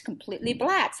Korea, it's completely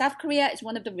black. South Korea is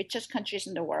one of the richest countries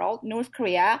in the world. North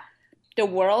Korea, the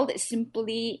world is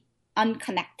simply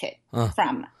unconnected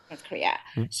from North Korea.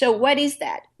 So what is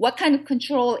that? What kind of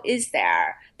control is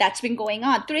there that's been going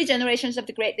on? 3 generations of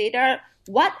the great leader.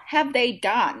 What have they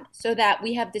done so that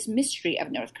we have this mystery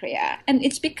of North Korea? And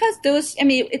it's because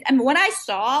what I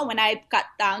saw when I got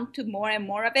down to more and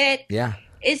more of it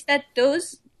is that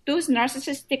those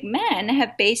narcissistic men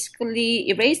have basically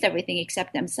erased everything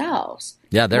except themselves.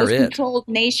 Yeah, they're most controlled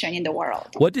nation in the world.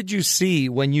 What did you see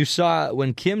when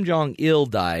Kim Jong-il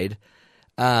died?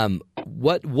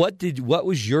 What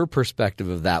was your perspective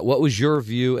of that? What was your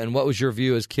view, and what was your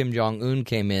view as Kim Jong-un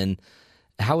came in?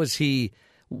 How was he?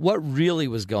 What really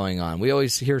was going on? We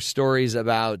always hear stories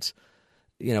about,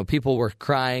 people were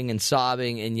crying and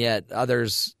sobbing, and yet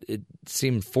others, it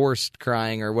seemed forced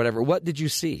crying or whatever. What did you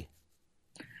see?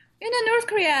 North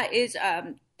Korea is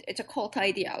it's a cult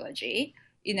ideology,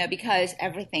 because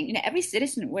everything, every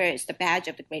citizen wears the badge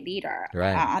of the great leader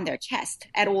on their chest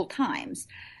at all times.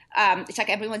 It's like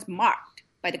everyone's marked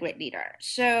by the great leader.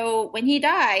 So when he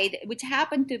died, which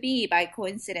happened to be by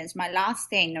coincidence my last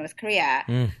day in North Korea,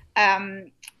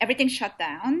 everything shut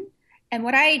down. And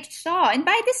what I saw, and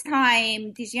by this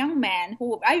time, these young men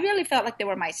who I really felt like they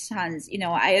were my sons,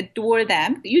 I adore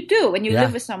them. You do when you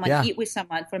live with someone, eat with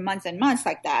someone for months and months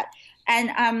like that. And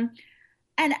I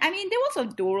mean, they were also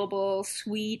adorable,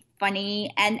 sweet,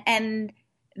 funny, and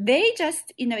they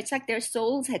just, it's like their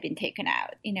souls had been taken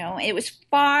out. It was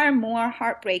far more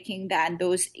heartbreaking than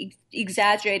those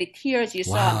exaggerated tears you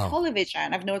saw on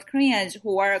television of North Koreans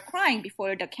who are crying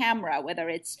before the camera, whether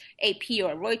it's AP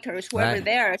or Reuters, whoever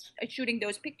there shooting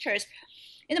those pictures.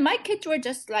 My kids were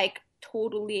just like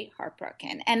totally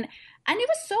heartbroken. And it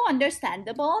was so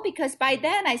understandable because by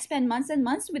then I spent months and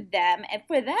months with them. And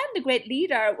for them, the great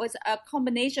leader was a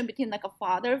combination between like a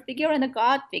father figure and a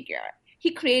God figure. He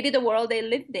created the world they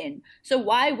lived in. So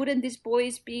why wouldn't these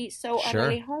boys be so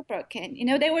utterly heartbroken?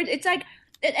 It's like,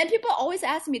 and people always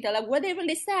ask me, they're like, were they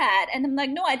really sad? And I'm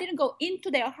like, no, I didn't go into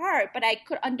their heart, but I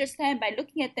could understand by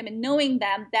looking at them and knowing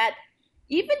them that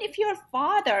even if your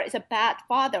father is a bad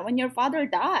father, when your father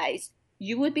dies,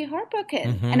 you would be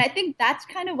heartbroken. And I think that's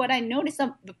kind of what I noticed,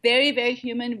 a very, very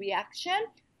human reaction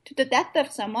to the death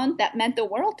of someone that meant the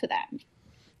world to them.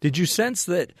 Did you sense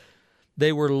that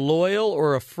they were loyal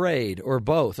or afraid or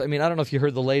both? I mean, I don't know if you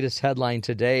heard the latest headline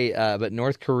today, but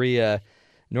North Korean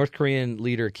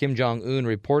leader Kim Jong-un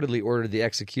reportedly ordered the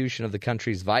execution of the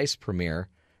country's vice premier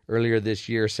earlier this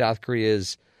year. South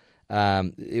Korea's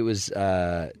Cho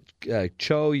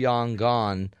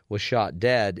Yong-gon was shot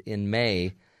dead in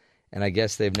May, and I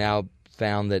guess they've now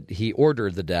found that he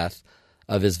ordered the death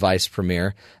of his vice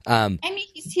premier. I mean,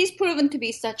 he's proven to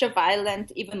be such a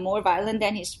violent, even more violent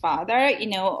than his father.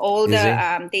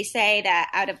 They say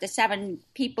that out of the 7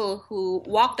 people who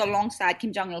walked alongside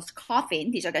Kim Jong-il's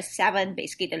coffin, these are the 7,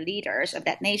 basically the leaders of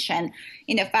that nation,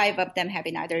 5 of them have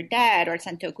been either dead or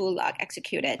sent to Gulag,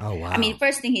 executed. Oh, wow. I mean,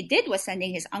 first thing he did was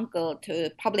sending his uncle to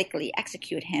publicly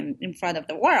execute him in front of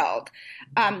the world.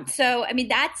 So, I mean,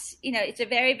 that's, it's a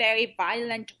very, very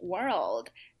violent world.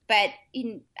 But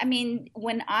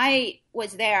when I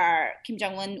was there, Kim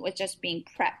Jong-un was just being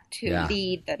prepped to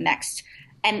lead the next.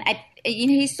 And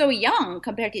he's so young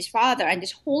compared to his father. And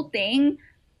this whole thing,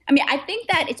 I think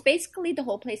that it's basically the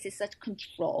whole place is such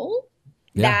control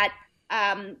that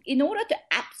in order to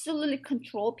absolutely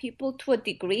control people to a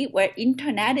degree where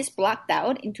internet is blocked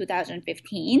out in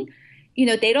 2015,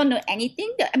 they don't know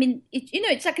anything.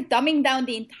 It's like dumbing down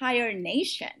the entire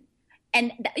nation.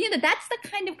 And, that's the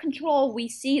kind of control we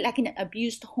see like in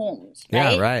abused homes,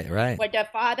 right? Yeah, right. Where the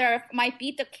father might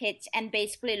beat the kids and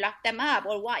basically lock them up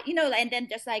or what, and then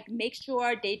just like make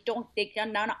sure they're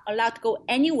not allowed to go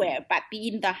anywhere but be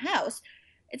in the house.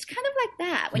 It's kind of like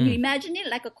that. When you imagine it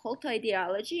like a cult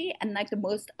ideology and like the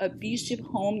most abusive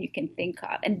home you can think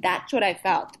of. And that's what I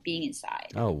felt being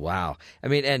inside. Oh, wow. I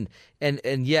mean,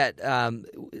 and yet,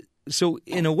 so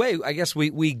in a way, I guess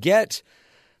we get –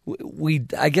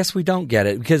 I guess we don't get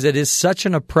it because it is such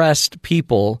an oppressed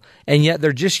people, and yet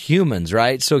they're just humans,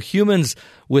 right? So humans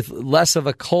with less of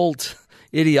a cult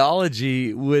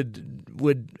ideology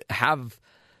would have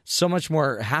so much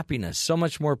more happiness, so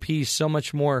much more peace, so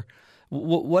much more.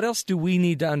 What else do we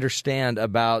need to understand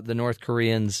about the North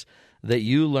Koreans that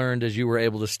you learned as you were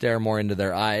able to stare more into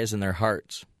their eyes and their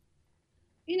hearts?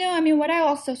 What I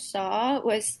also saw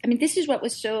was, this is what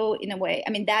was so, in a way,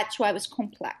 that's why it was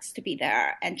complex to be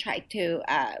there and try to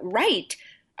write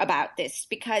about this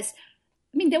because,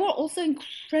 they were also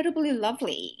incredibly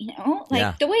lovely,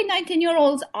 the way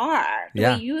 19-year-olds are, the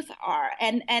way youth are,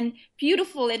 and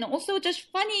beautiful and also just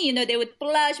funny, they would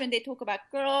blush when they talk about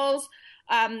girls,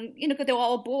 because they were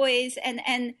all boys and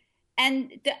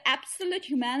the absolute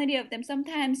humanity of them.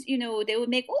 Sometimes, they would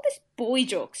make all these boy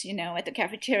jokes, at the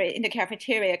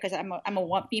cafeteria, because I'm a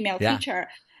one female teacher.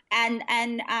 And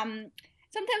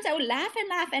sometimes I would laugh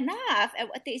at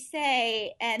what they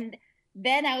say. And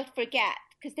then I would forget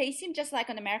because they seem just like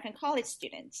an American college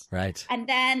students. Right. And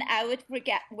then I would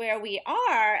forget where we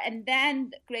are. And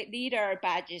then the great leader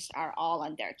badges are all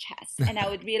on their chest. And I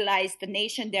would realize the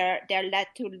nation they're led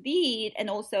to lead, and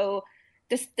also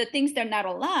the things they're not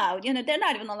allowed, they're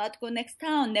not even allowed to go next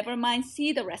town, never mind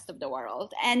see the rest of the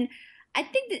world. And I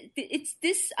think that it's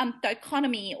this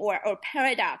dichotomy or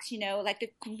paradox, like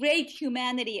the great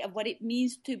humanity of what it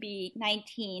means to be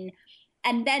 19,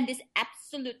 and then this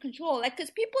absolute control. Like,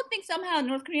 because people think somehow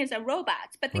North Koreans are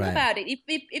robots, but think about it.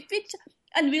 If it's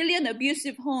really an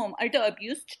abusive home, are the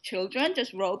abused children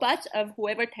just robots of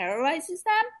whoever terrorizes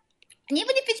them? And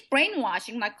even if it's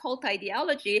brainwashing, like cult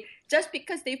ideology, just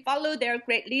because they follow their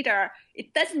great leader,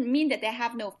 it doesn't mean that they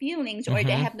have no feelings or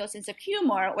they have no sense of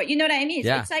humor. Or, you know what I mean?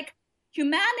 Yeah. So it's like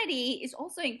humanity is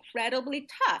also incredibly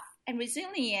tough and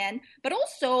resilient, but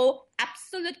also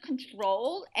absolute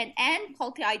control and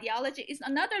cult ideology is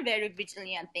another very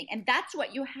resilient thing. And that's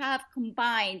what you have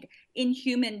combined in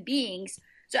human beings.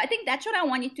 So I think that's what I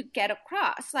wanted to get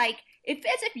across. Like, as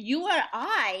if you or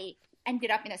I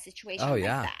ended up in a situation like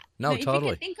that. No, totally. If you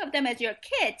can think of them as your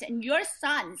kids and your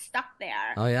son stuck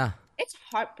there. Oh, yeah. It's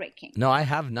heartbreaking. No, I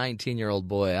have a 19-year-old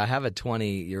boy. I have a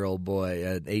 20-year-old boy,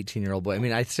 an 18-year-old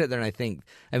boy. I sit there and I think,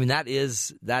 that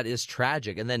is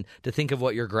tragic. And then to think of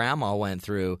what your grandma went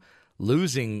through,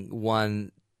 losing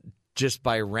one just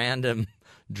by random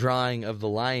drawing of the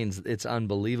lines, it's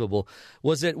unbelievable.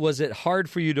 Was it hard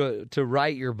for you to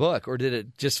write your book, or did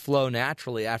it just flow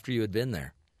naturally after you had been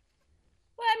there?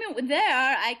 Well,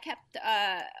 there I kept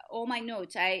all my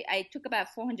notes. I took about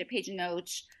 400-page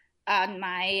notes on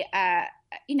my, I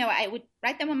would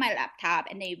write them on my laptop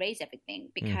and they erase everything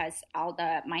because all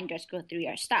the minders go through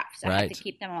your stuff. So I had to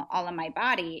keep them all on my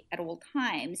body at all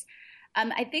times.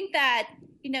 I think that,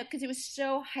 because it was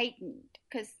so heightened,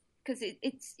 because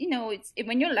it's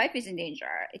when your life is in danger,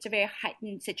 it's a very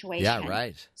heightened situation. Yeah,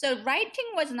 right. So writing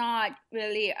was not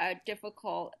really a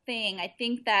difficult thing. I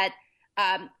think that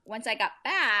once I got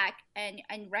back and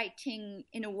writing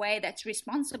in a way that's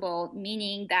responsible,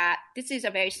 meaning that this is a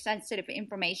very sensitive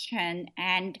information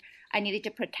and I needed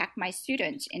to protect my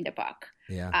students in the book.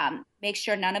 Yeah. Make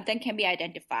sure none of them can be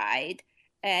identified.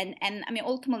 And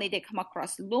ultimately they come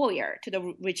across lawyer to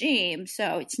the regime.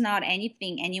 So it's not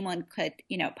anything anyone could,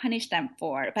 punish them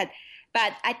for. But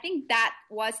I think that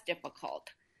was difficult,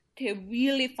 to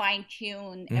really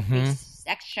fine-tune every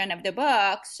section of the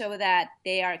book so that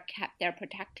they're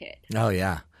protected. Oh,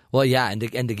 yeah. Well, yeah, and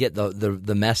to get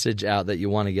the message out that you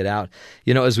want to get out.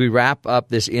 As we wrap up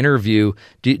this interview,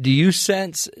 do you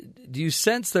sense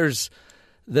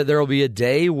that there will be a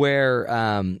day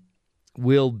where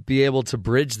we'll be able to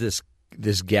bridge this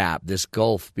gap, this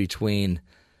gulf between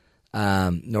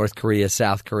North Korea,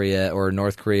 South Korea, or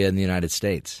North Korea and the United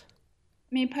States?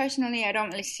 Personally, I don't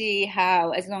really see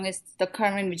how, as long as the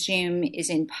current regime is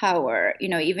in power,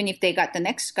 even if they got the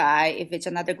next guy, if it's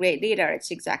another great leader,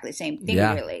 it's exactly the same thing,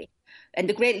 really. And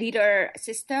the great leader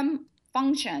system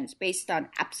functions based on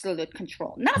absolute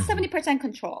control, not 70%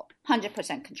 control,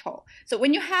 100% control. So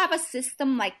when you have a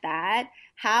system like that,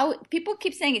 how people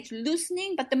keep saying it's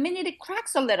loosening, but the minute it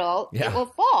cracks a little, it will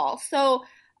fall. So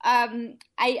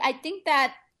I think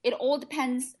that it all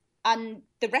depends on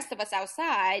the rest of us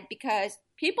outside, because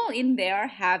people in there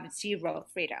have zero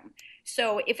freedom.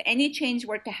 So if any change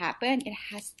were to happen, it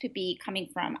has to be coming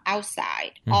from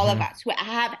outside, all of us who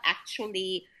have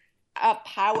actually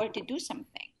power to do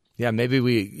something. Yeah, maybe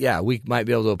we might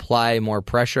be able to apply more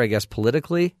pressure, I guess,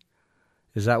 politically.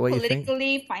 Is that what you think?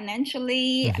 Politically,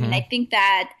 financially. Mm-hmm. I mean, I think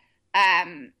that,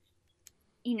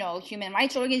 human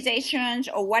rights organizations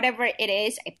or whatever it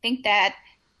is, I think that,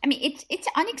 I mean, it's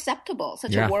unacceptable.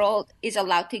 Such a world is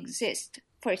allowed to exist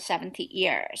for 70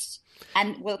 years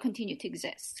and will continue to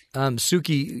exist.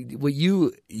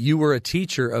 Suki, you were a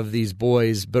teacher of these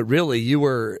boys, but really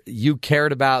you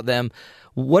cared about them.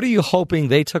 What are you hoping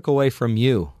they took away from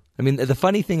you? I mean, the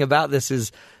funny thing about this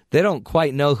is they don't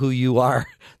quite know who you are.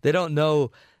 They don't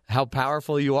know how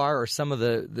powerful you are or some of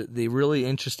the really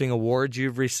interesting awards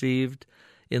you've received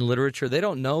in literature. They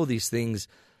don't know these things,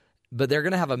 but they're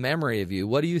going to have a memory of you.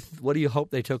 What do you hope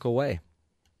they took away?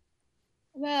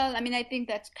 Well, I mean, I think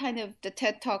that's kind of the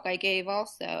TED Talk I gave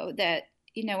also, that,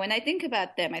 when I think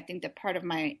about them, I think that part of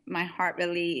my heart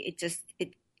really,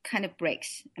 it kind of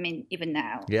breaks. I mean, even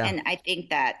now. Yeah. And I think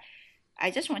that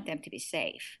I just want them to be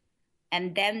safe.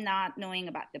 And them not knowing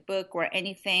about the book or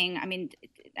anything, I mean,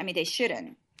 they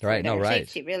shouldn't. Right, no, right.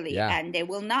 Safety, really. Yeah. And they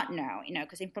will not know,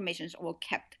 because information is all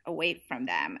kept away from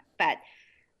them. But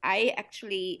I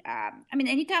actually,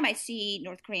 anytime I see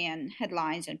North Korean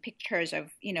headlines and pictures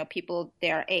of, people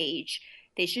their age,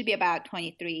 they should be about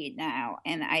 23 now.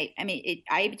 And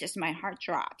my heart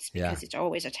drops because it's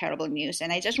always a terrible news.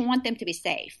 And I just want them to be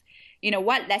safe.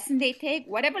 What lesson they take,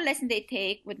 whatever lesson they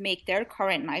take would make their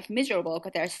current life miserable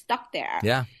because they're stuck there.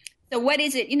 Yeah. So what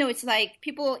is it? It's like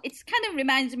it's kind of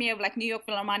reminds me of like New York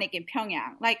Philharmonic in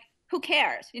Pyongyang. Like, who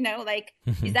cares?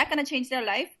 Is that going to change their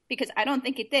life? Because I don't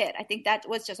think it did. I think that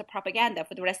was just a propaganda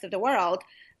for the rest of the world.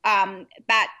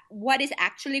 But what is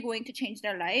actually going to change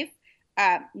their life?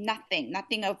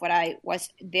 Nothing of what I was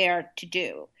there to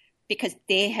do, because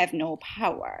they have no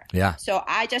power. Yeah. So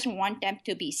I just want them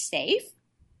to be safe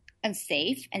and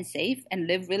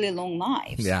live really long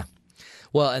lives. Yeah.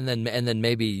 Well, and then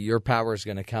maybe your power is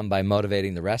going to come by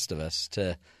motivating the rest of us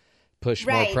to push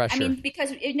more pressure. I mean,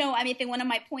 because, I think one of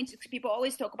my points is people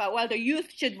always talk about, well, the youth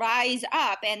should rise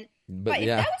up. But if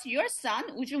that was your son,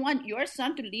 would you want your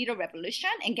son to lead a revolution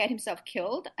and get himself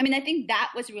killed? I mean, I think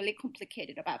that was really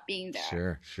complicated about being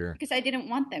there. Sure. Because I didn't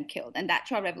want them killed, and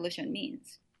that's what revolution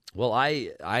means. Well,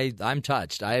 I'm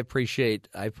touched. I appreciate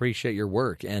your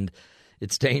work, and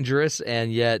it's dangerous,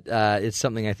 and yet it's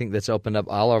something I think that's opened up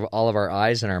all of our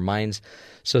eyes and our minds.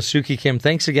 So, Suki Kim,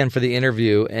 thanks again for the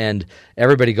interview, and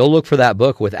everybody, go look for that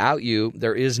book. Without You,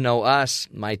 There Is No Us,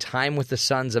 My Time with the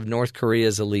Sons of North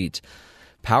Korea's Elite.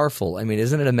 Powerful. I mean,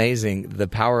 isn't it amazing, the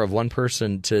power of one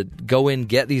person to go in,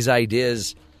 get these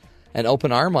ideas, and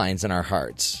open our minds and our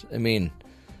hearts? I mean,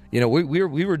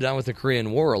 we were done with the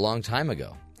Korean War a long time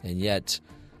ago, and yet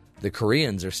the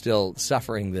Koreans are still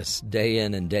suffering this day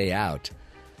in and day out.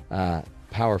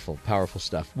 Powerful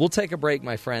stuff. We'll take a break,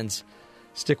 my friends.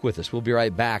 Stick with us. We'll be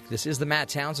right back. This is the Matt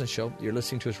Townsend Show. You're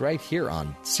listening to us right here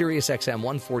on Sirius XM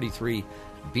 143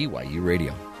 BYU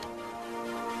Radio.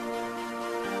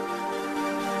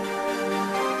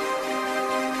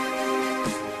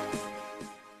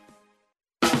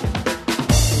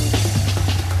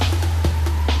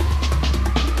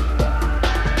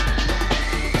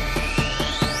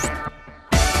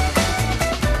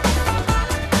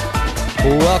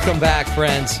 Welcome back,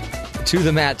 friends, to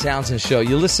the Matt Townsend Show.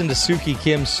 You listen to Suki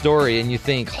Kim's story and you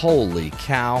think, holy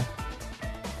cow,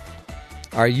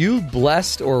 are you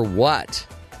blessed or what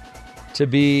to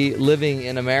be living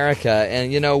in America?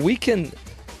 And, we can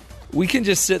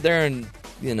just sit there and,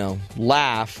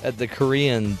 laugh at the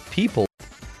Korean people.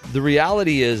 The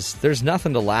reality is there's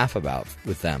nothing to laugh about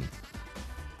with them.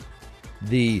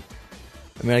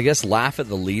 I guess laugh at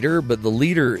the leader, but the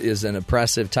leader is an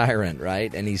oppressive tyrant,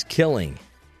 right? And he's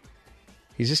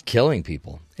just killing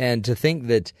people. And to think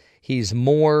that he's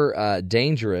more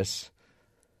dangerous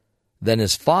than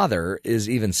his father is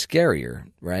even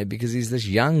scarier, right? Because he's this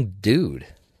young dude.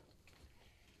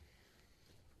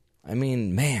 I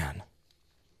mean, man.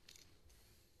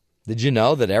 Did you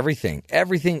know that everything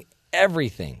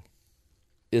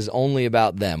is only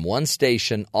about them? One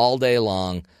station all day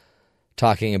long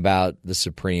talking about the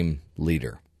supreme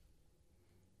leader.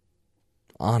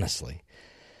 Honestly.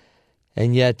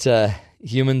 And yet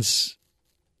humans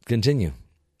continue.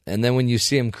 And then when you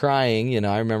see him crying,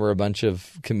 I remember a bunch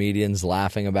of comedians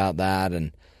laughing about that.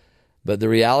 But the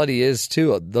reality is,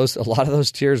 too, a lot of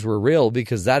those tears were real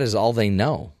because that is all they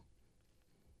know.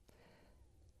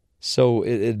 So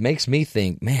it makes me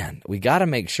think, man, we got to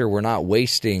make sure we're not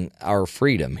wasting our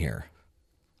freedom here.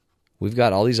 We've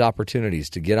got all these opportunities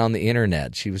to get on the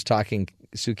internet.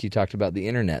 Suki talked about the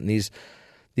internet, and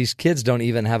these kids don't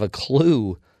even have a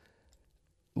clue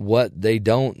what they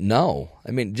don't know.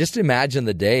 I mean, just imagine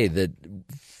the day that,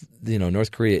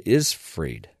 North Korea is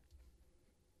freed.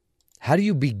 How do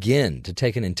you begin to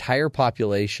take an entire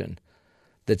population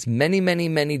that's many, many,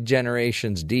 many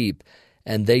generations deep,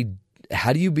 and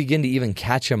how do you begin to even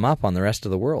catch them up on the rest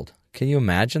of the world? Can you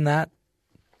imagine that?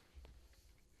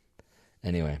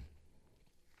 Anyway,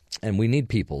 and we need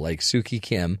people like Suki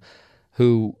Kim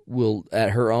who will,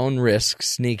 at her own risk,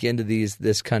 sneak into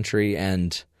this country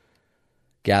and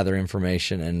gather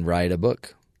information and write a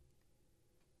book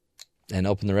and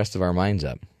open the rest of our minds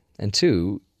up. And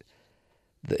two,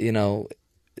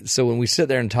 so when we sit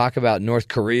there and talk about North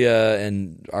Korea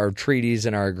and our treaties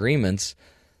and our agreements,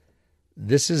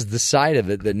 this is the side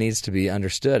of it that needs to be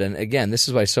understood. And again, this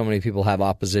is why so many people have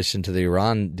opposition to the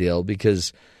Iran deal,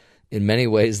 because in many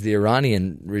ways the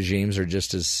Iranian regimes are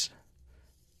just as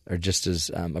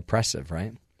oppressive,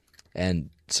 right?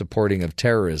 And supporting of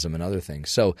terrorism and other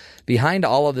things. So behind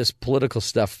all of this political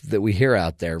stuff that we hear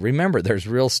out there, remember, there's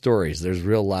real stories, there's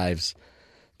real lives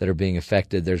that are being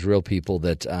affected, there's real people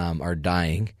that are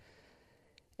dying.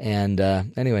 And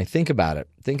anyway, think about it.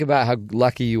 Think about how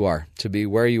lucky you are to be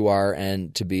where you are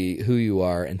and to be who you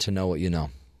are and to know what you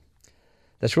know.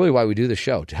 That's really why we do the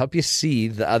show, to help you see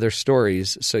the other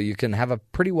stories so you can have a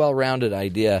pretty well-rounded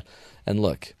idea. And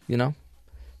look,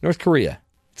 North Korea,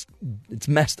 it's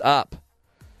messed up.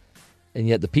 And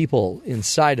yet the people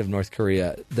inside of North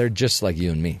Korea, they're just like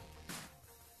you and me.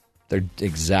 They're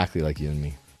exactly like you and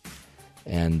me.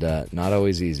 And not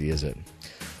always easy, is it?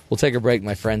 We'll take a break,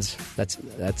 my friends.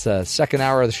 That's a second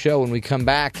hour of the show. When we come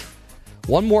back,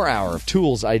 one more hour of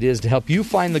tools, ideas to help you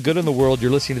find the good in the world.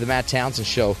 You're listening to the Matt Townsend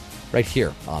Show right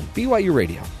here on BYU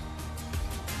Radio.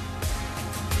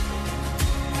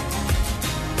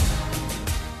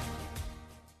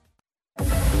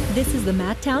 This is the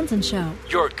Matt Townsend Show.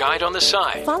 Your guide on the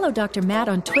side. Follow Dr. Matt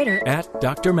on Twitter At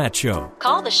Dr. Matt Show.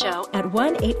 Call the show at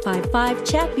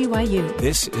 1-855-CHAT-BYU.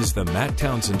 This is the Matt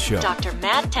Townsend Show. Dr.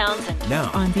 Matt Townsend.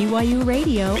 Now on BYU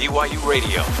Radio. BYU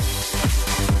Radio.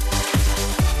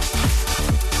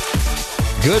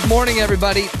 Good morning,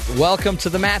 everybody. Welcome to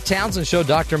the Matt Townsend Show.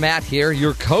 Dr. Matt here,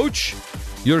 your coach,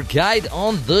 your guide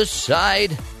on the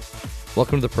side.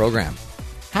 Welcome to the program.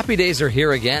 Happy days are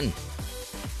here again.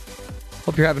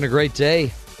 Hope you're having a great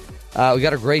day. We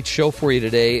got a great show for you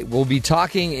today. We'll be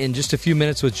talking in just a few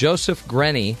minutes with Joseph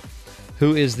Grenny,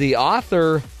 who is the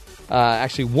author,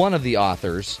 actually one of the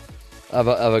authors, of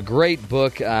a great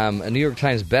book, a New York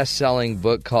Times best-selling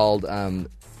book called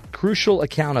Crucial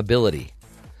Accountability.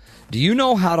 Do you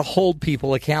know how to hold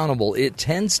people accountable? It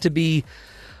tends to be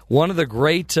one of the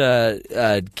great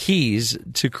keys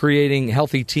to creating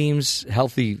healthy teams,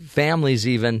 healthy families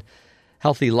even,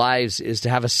 healthy lives, is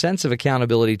to have a sense of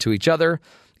accountability to each other.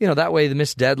 That way the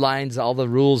missed deadlines, all the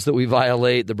rules that we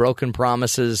violate, the broken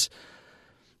promises,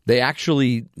 they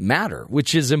actually matter,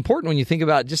 which is important when you think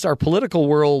about just our political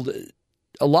world.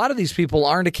 A lot of these people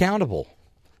aren't accountable.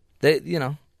 They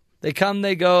come,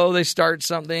 they go, they start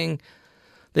something,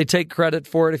 they take credit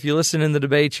for it. If you listen in the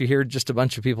debates, you hear just a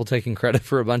bunch of people taking credit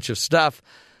for a bunch of stuff.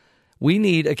 We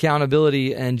need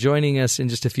accountability, and joining us in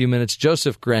just a few minutes,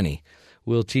 Joseph Grenny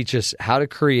will teach us how to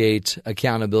create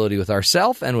accountability with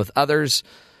ourselves and with others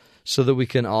so that we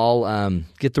can all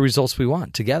get the results we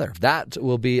want together. That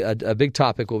will be a big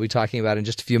topic we'll be talking about in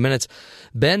just a few minutes.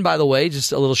 Ben, by the way,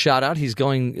 just a little shout out. He's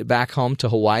going back home to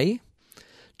Hawaii,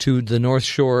 to the north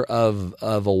shore of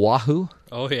Oahu.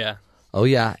 Oh, yeah. Oh,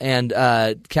 yeah. And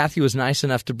Kathy was nice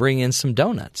enough to bring in some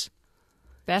donuts.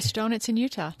 Best donuts in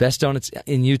Utah. Best donuts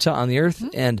in Utah on the earth.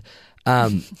 Mm-hmm. And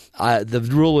the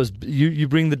rule was you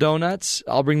bring the donuts,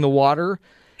 I'll bring the water,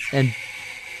 and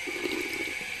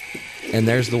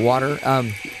there's the water.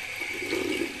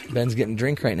 Ben's getting a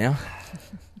drink right now.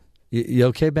 You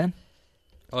okay, Ben?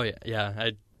 Oh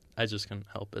yeah. I just couldn't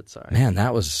help it. Sorry. Man,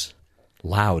 that was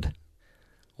loud.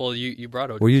 Well, you brought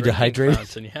a. Were you dehydrated?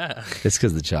 Fountain, yeah. It's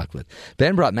because of the chocolate.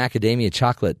 Ben brought macadamia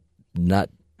chocolate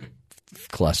nut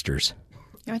clusters.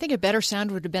 I think a better sound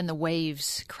would have been the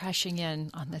waves crashing in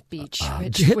on the beach.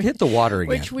 Hit the water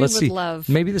again. Which we Let's would see. Love.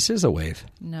 Maybe this is a wave.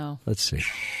 No. Let's see.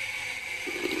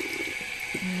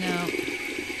 No.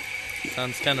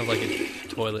 Sounds kind of like a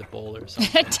toilet bowl or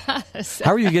something. It does.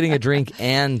 How are you getting a drink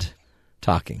and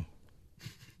talking,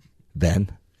 Ben?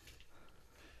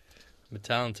 I'm a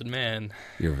talented man.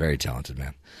 You're a very talented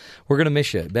man. We're going to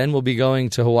miss you. Ben will be going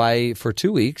to Hawaii for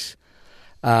 2 weeks.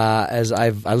 As I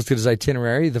looked at his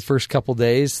itinerary, the first couple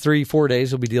days, 3-4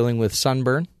 days, he'll be dealing with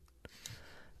sunburn.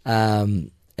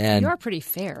 And you are pretty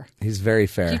fair. He's very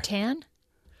fair. Do you tan?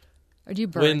 Or do you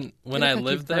burn? When I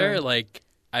lived there,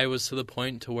 I was to the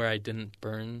point to where I didn't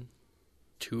burn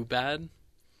too bad,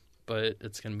 but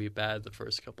it's going to be bad the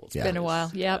first couple of days. It's been a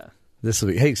while. Yep. Yeah. This will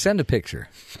be. Hey, send a picture.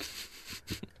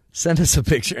 Send us a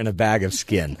picture and a bag of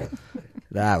skin.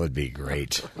 That would be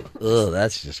great. Ugh,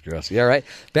 that's just gross. Yeah, right.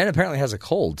 Ben apparently has a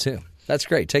cold, too. That's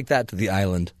great. Take that to the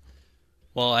island.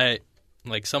 Well,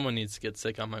 someone needs to get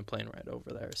sick on my plane ride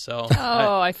over there. So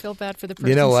I feel bad for the person.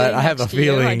 You know what? I have a next to you.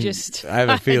 feeling. I have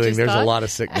a feeling there's a lot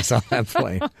of sickness on that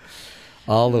plane,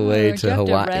 all the way to Hawaii.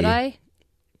 Do you have the red eye?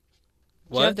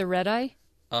 What? Do you have the red eye?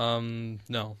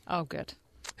 No. Oh, good.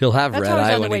 He'll have That's red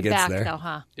eye on when the way he gets back, there. though,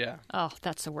 huh? Yeah. Oh,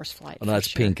 that's the worst flight. Well, no, that's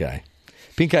sure. pink eye.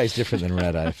 Pink eye is different than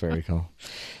red eye, if I recall.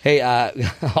 Hey,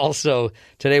 also,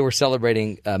 today we're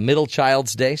celebrating Middle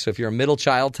Child's Day. So if you're a middle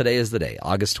child, today is the day,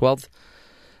 August 12th.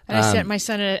 And I sent my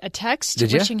son a text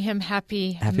wishing him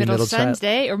happy Middle Son's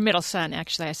Day, or Middle Son,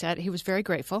 actually, I said. He was very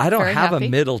grateful. I don't very have happy. a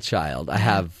middle child. I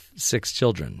have 6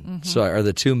 children. So are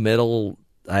the two middle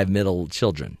 – I have middle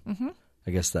children.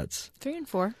 I guess that's – 3 and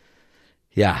 4.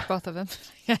 Yeah. Both of them.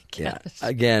 Yeah.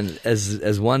 Again,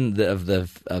 as one of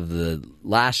the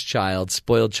last child,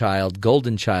 spoiled child,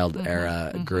 golden child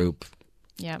era group,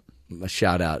 Yep. a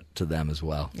shout out to them as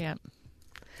well. Yep.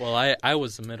 Well, I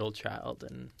was the middle child,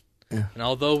 and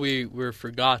although we were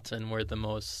forgotten, we're the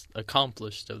most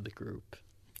accomplished of the group.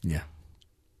 Yeah.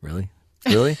 Really?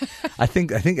 Really? I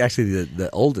think actually the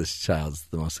oldest child's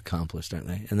the most accomplished, aren't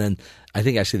they? And then I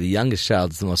think actually the youngest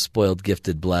child's the most spoiled,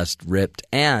 gifted, blessed, ripped,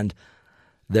 and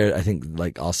they're, I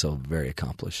think, also very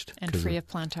accomplished. And free of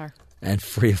plantar. And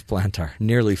free of plantar.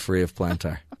 Nearly free of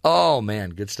plantar. Oh, man.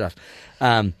 Good stuff.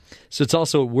 So it's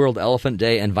also World Elephant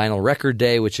Day and Vinyl Record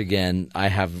Day, which, again, I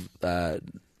have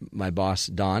my boss,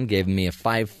 Don, gave me a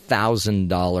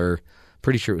 $5,000,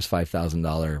 pretty sure it was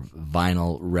 $5,000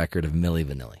 vinyl record of Milli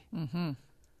Vanilli.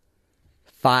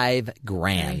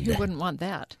 $5,000. Who wouldn't want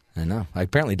that? I know.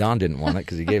 Apparently Don didn't want it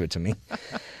because he gave it to me.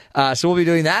 So we'll be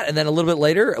doing that, and then a little bit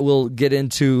later we'll get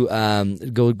into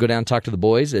go down and talk to the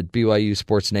boys at BYU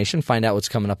Sports Nation, find out what's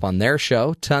coming up on their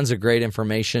show. Tons of great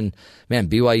information. Man,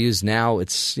 BYU's now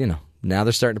now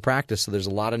they're starting to practice, so there's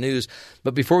a lot of news.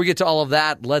 But before we get to all of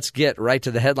that, let's get right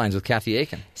to the headlines with Kathy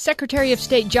Aiken. Secretary of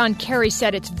State John Kerry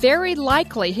said it's very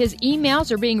likely his emails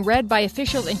are being read by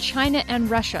officials in China and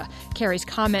Russia. Kerry's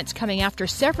comments coming after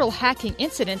several hacking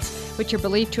incidents, which are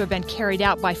believed to have been carried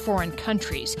out by foreign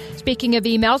countries. Speaking of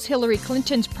emails, Hillary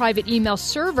Clinton's private email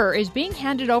server is being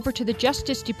handed over to the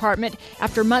Justice Department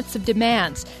after months of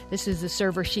demands. This is the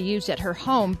server she used at her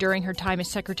home during her time as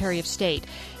Secretary of State.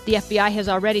 The FBI has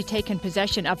already taken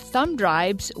possession of thumb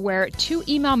drives where 2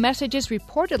 email messages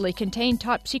reportedly contain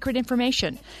top-secret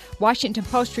information. Washington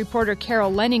Post reporter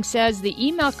Carol Lenning says the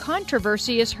email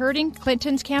controversy is hurting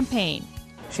Clinton's campaign.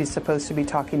 She's supposed to be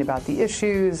talking about the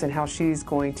issues and how she's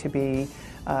going to be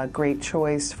a great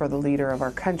choice for the leader of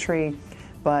our country.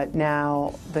 But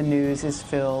now the news is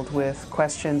filled with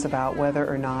questions about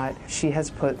whether or not she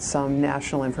has put some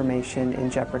national information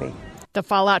in jeopardy. The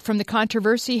fallout from the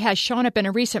controversy has shown up in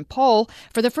a recent poll.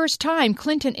 For the first time,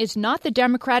 Clinton is not the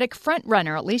Democratic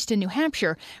frontrunner, at least in New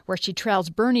Hampshire, where she trails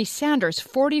Bernie Sanders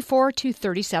 44 to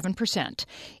 37%.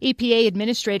 EPA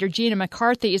Administrator Gina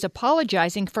McCarthy is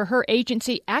apologizing for her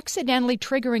agency accidentally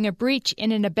triggering a breach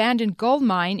in an abandoned gold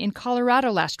mine in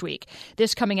Colorado last week.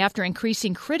 This coming after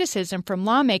increasing criticism from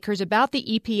lawmakers about the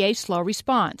EPA's slow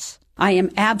response. I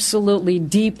am absolutely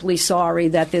deeply sorry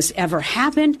that this ever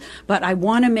happened, but I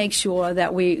want to make sure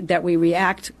that we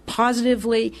react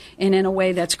positively and in a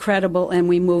way that's credible, and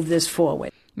we move this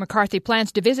forward. McCarthy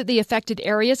plans to visit the affected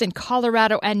areas in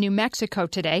Colorado and New Mexico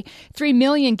today. 3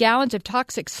 million gallons of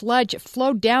toxic sludge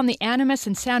flowed down the Animas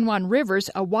and San Juan rivers,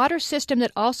 a water system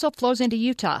that also flows into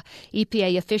Utah.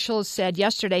 EPA officials said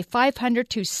yesterday 500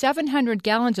 to 700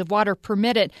 gallons of water per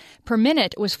minute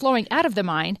was flowing out of the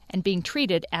mine and being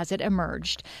treated as it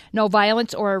emerged. No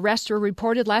violence or arrests were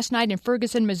reported last night in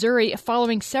Ferguson, Missouri,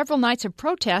 following several nights of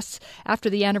protests after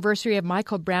the anniversary of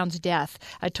Michael Brown's death.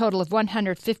 A total of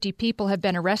 150 people have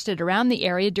been arrested around the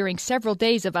area during several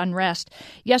days of unrest.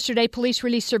 Yesterday, police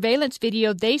released surveillance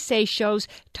video they say shows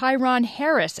Tyrone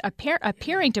Harris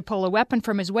appearing to pull a weapon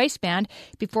from his waistband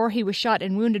before he was shot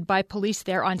and wounded by police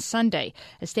there on Sunday.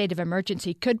 A state of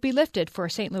emergency could be lifted for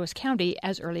St. Louis County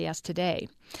as early as today.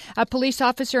 A police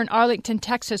officer in Arlington,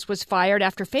 Texas was fired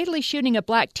after fatally shooting a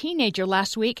black teenager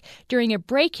last week during a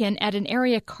break-in at an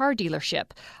area car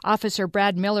dealership. Officer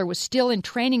Brad Miller was still in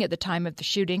training at the time of the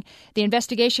shooting. The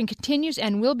investigation continues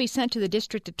and will be sent to the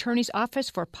district attorney's office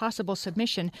for possible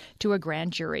submission to a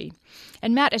grand jury.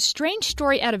 And Matt, a strange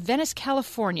story out of Venice,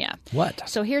 California. What?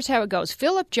 So here's how it goes.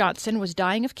 Philip Johnson was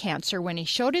dying of cancer when he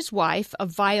showed his wife a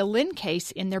violin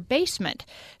case in their basement.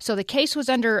 So the case was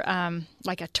under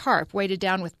like a tarp weighted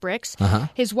down with bricks.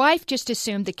 His wife just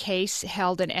assumed the case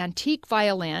held an antique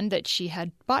violin that she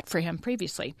had bought for him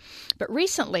previously. But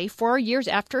recently, 4 years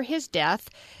after his death,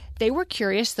 they were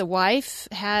curious. The wife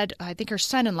had, I think her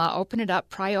son-in-law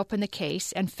pry open the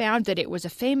case, and found that it was a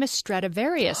famous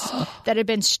Stradivarius that had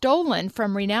been stolen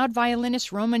from renowned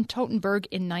violinist Roman Totenberg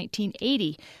in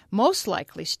 1980, most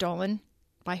likely stolen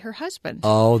by her husband.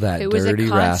 Oh, that who was dirty a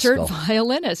concert rascal.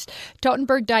 violinist.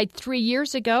 Totenberg died 3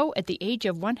 years ago at the age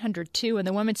of 102, and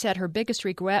the woman said her biggest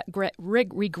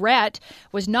regret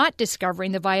was not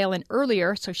discovering the violin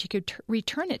earlier so she could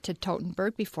return it to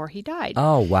Totenberg before he died.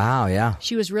 Oh, wow, yeah.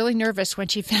 She was really nervous when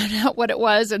she found out what it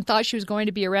was and thought she was going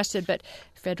to be arrested, but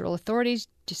federal authorities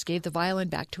just gave the violin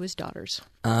back to his daughters.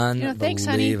 Unbelievable. Thanks,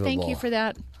 honey. Thank you for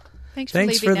that. Thanks for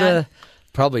leaving the that.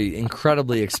 probably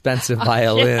incredibly expensive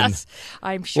violin. Yes,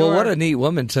 I'm sure. Well, what a neat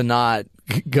woman to not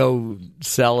go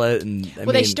sell it. And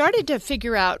they started to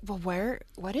figure out,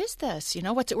 what is this?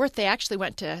 What's it worth? They actually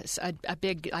went to a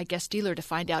big, I guess, dealer to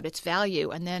find out its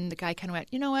value. And then the guy kind of went,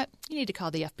 you know what? You need to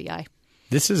call the FBI.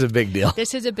 This is a big deal.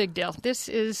 This is a big deal. This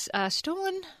is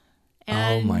stolen.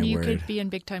 And you could be in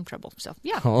big time trouble. So,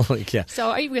 yeah. Holy cow.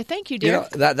 So, thank you, dear.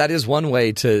 That is one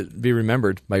way to be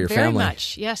remembered by your family. Very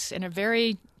much, yes, in a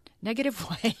very negative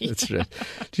way. That's right.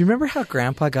 Do you remember how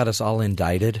Grandpa got us all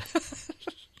indicted?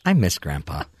 I miss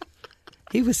Grandpa.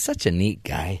 He was such a neat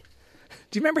guy.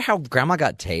 Do you remember how Grandma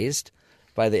got tased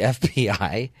by the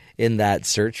FBI in that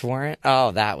search warrant?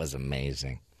 Oh, that was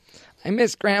amazing. I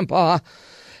miss Grandpa.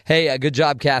 Hey, good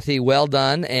job, Kathy. Well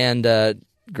done, and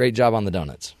great job on the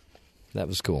donuts. That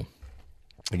was cool.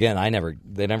 Again,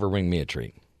 they never bring me a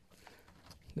treat.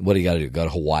 What do you got to do? Go to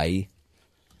Hawaii?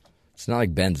 It's not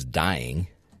like Ben's dying.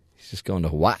 He's just going to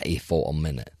Hawaii for a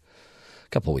minute. A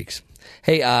couple weeks.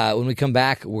 Hey, when we come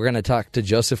back, we're going to talk to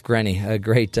Joseph Grenny, a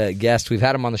great guest. We've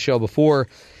had him on the show before.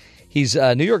 He's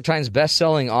a New York Times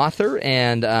bestselling author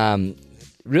and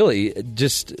really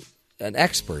just an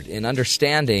expert in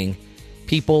understanding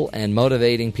people and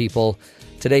motivating people.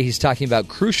 Today he's talking about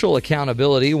Crucial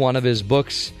Accountability, one of his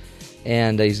books,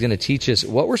 and he's going to teach us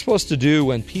what we're supposed to do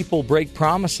when people break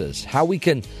promises, how we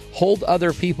can hold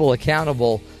other people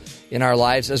accountable in our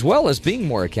lives, as well as being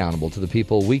more accountable to the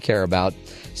people we care about.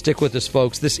 Stick with us,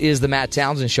 folks. This is the Matt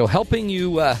Townsend Show, helping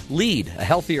you lead a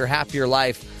healthier, happier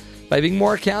life by being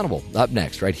more accountable. Up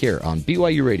next, right here on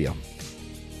BYU Radio.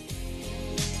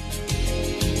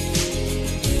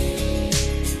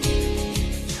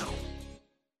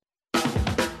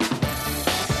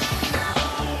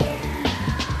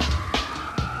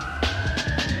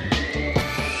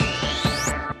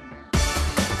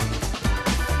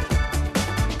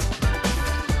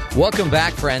 Welcome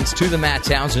back, friends, to the Matt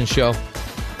Townsend Show.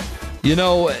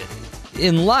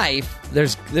 In life,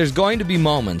 there's going to be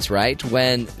moments, right,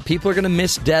 when people are going to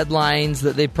miss deadlines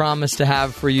that they promised to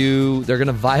have for you. They're going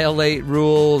to violate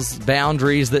rules,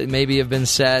 boundaries that maybe have been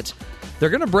set.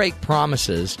 They're going to break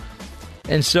promises.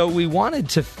 And so we wanted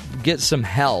to get some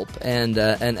help and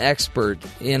an expert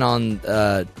in on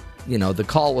the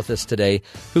call with us today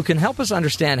who can help us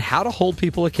understand how to hold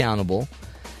people accountable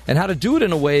and how to do it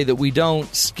in a way that we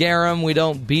don't scare them, we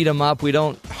don't beat them up, we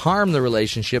don't harm the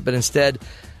relationship, but instead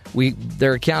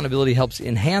their accountability helps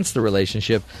enhance the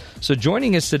relationship. So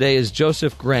joining us today is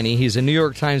Joseph Grenny. He's a New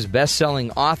York Times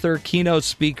bestselling author, keynote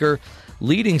speaker,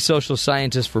 leading social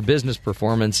scientist for business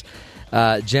performance,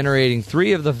 generating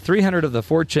 300 of the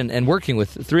Fortune and working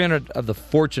with 300 of the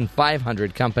Fortune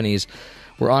 500 companies.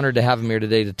 We're honored to have him here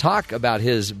today to talk about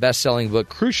his best-selling book,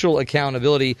 Crucial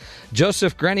Accountability.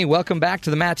 Joseph Grenny, welcome back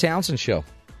to the Matt Townsend Show.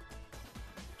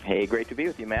 Hey, great to be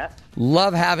with you, Matt.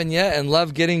 Love having you and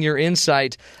love getting your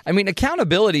insight. I mean,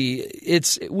 accountability,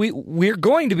 we're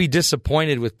going to be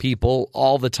disappointed with people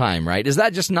all the time, right? Is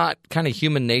that just not kind of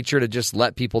human nature to just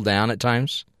let people down at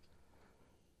times?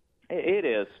 It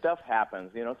is. Stuff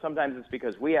happens. Sometimes it's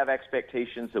because we have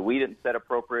expectations that we didn't set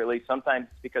appropriately. Sometimes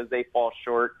it's because they fall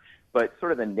short. But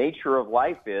sort of the nature of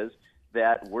life is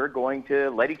that we're going to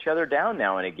let each other down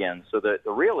now and again. So the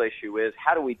real issue is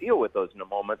how do we deal with those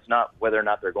moments, not whether or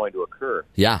not they're going to occur.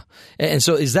 Yeah. And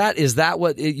so is that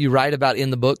what you write about in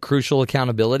the book, Crucial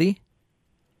Accountability?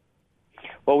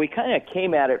 Well, we kind of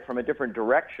came at it from a different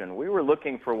direction. We were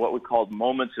looking for what we called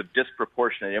moments of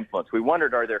disproportionate influence. We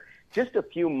wondered, are there just a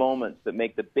few moments that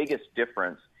make the biggest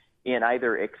difference in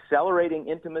either accelerating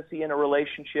intimacy in a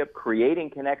relationship, creating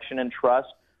connection and trust,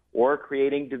 or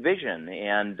creating division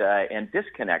and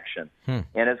disconnection.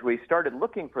 And as we started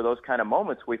looking for those kind of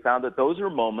moments, we found that those are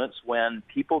moments when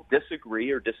people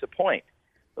disagree or disappoint.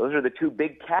 Those are the two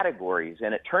big categories.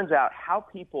 And it turns out how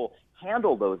people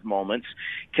handle those moments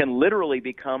can literally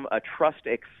become a trust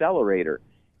accelerator.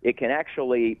 It can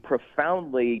actually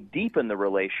profoundly deepen the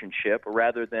relationship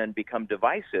rather than become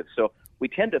divisive. So we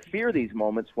tend to fear these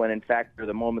moments when, in fact, they're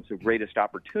the moments of greatest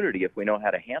opportunity if we know how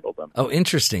to handle them. Oh,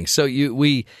 interesting. So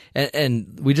we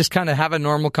just kind of have a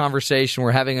normal conversation.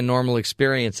 We're having a normal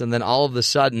experience, and then all of a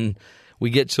sudden we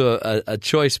get to a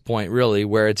choice point, really,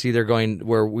 where it's either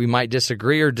where we might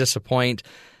disagree or disappoint.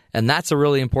 And that's a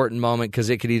really important moment because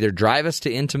it could either drive us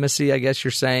to intimacy, I guess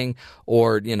you're saying,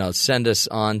 or, send us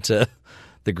on to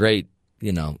the great,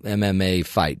 MMA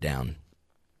fight down.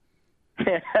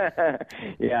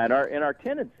 Yeah, and our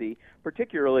tendency,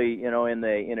 particularly in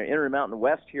the Intermountain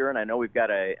West here, and I know we've got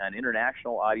an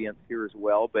international audience here as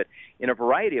well, but in a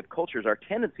variety of cultures, our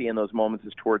tendency in those moments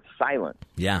is towards silence.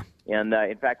 Yeah. And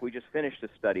in fact, we just finished a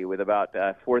study with about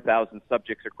 4,000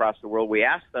 subjects across the world. We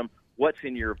asked them, "What's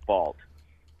in your vault?"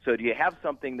 So do you have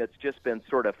something that's just been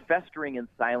sort of festering in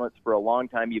silence for a long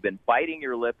time? You've been biting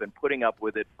your lip and putting up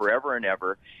with it forever and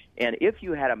ever. And if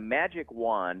you had a magic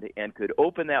wand and could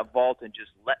open that vault and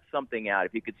just let something out,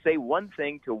 if you could say one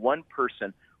thing to one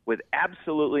person with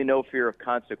absolutely no fear of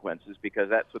consequences, because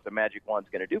that's what the magic wand's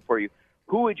going to do for you,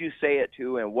 who would you say it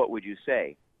to and what would you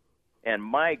say? And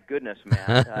my goodness,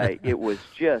 Matt, it was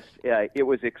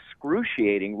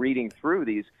excruciating reading through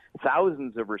these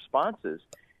thousands of responses.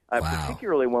 Wow.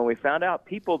 Particularly when we found out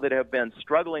people that have been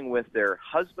struggling with their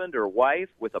husband or wife,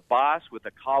 with a boss, with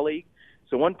a colleague.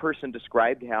 So one person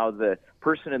described how the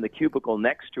person in the cubicle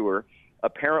next to her,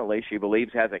 apparently she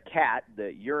believes has a cat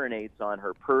that urinates on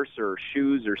her purse or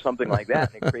shoes or something like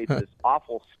that, and it creates this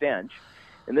awful stench.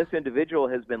 And this individual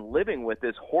has been living with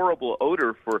this horrible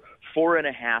odor for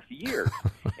 4.5 years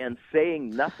and saying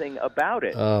nothing about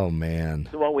it. Oh, man.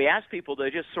 So when we asked people to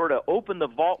just sort of open the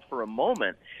vault for a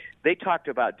moment, they talked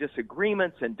about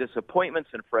disagreements and disappointments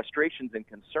and frustrations and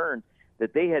concerns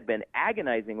that they had been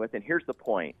agonizing with. And here's the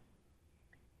point.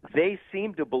 They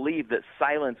seem to believe that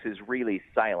silence is really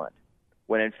silent,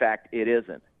 when in fact it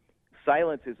isn't.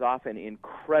 Silence is often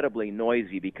incredibly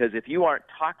noisy because if you aren't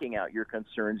talking out your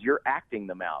concerns, you're acting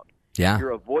them out. Yeah.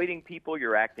 You're avoiding people,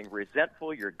 you're acting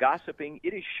resentful, you're gossiping.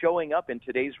 It is showing up in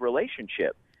today's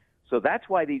relationship. So that's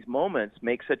why these moments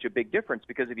make such a big difference,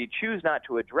 because if you choose not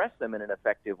to address them in an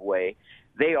effective way,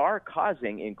 they are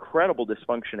causing incredible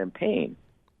dysfunction and pain.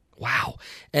 Wow.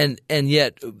 And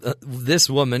yet this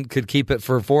woman could keep it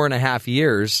for 4.5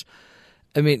 years.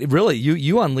 I mean, really,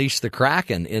 you unleashed the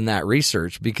Kraken in that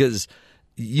research, because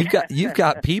you've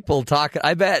got people talking.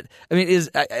 I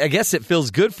guess it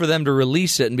feels good for them to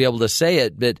release it and be able to say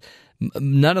it, but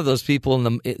none of those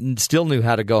people still knew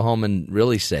how to go home and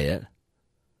really say it.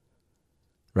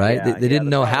 Right? Yeah, they didn't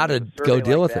know how to go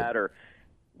deal with it.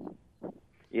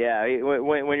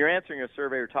 When you're answering a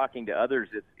survey or talking to others,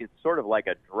 it's sort of like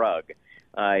a drug.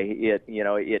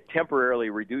 It temporarily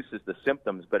reduces the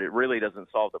symptoms, but it really doesn't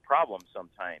solve the problem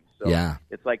sometimes. So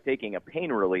It's like taking a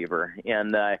pain reliever,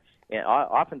 and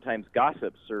oftentimes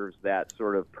gossip serves that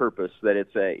sort of purpose. That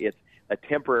it's a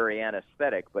temporary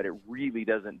anesthetic, but it really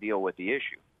doesn't deal with the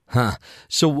issue. Huh.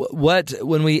 So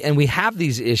when we have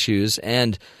these issues,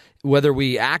 and whether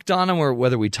we act on them or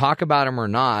whether we talk about them or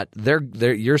not,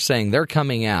 you're saying they're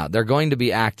coming out. They're going to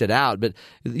be acted out. But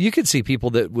you could see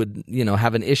people that would,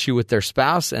 have an issue with their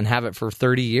spouse and have it for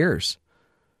 30 years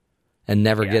and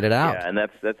never get it out. Yeah, and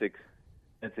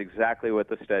that's exactly what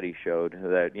the study showed.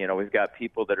 That we've got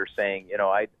people that are saying,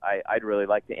 I'd really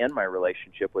like to end my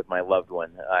relationship with my loved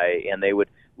one, and they would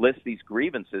list these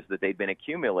grievances that they'd been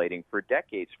accumulating for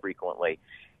decades frequently.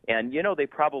 And, they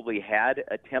probably had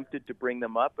attempted to bring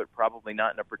them up, but probably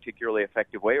not in a particularly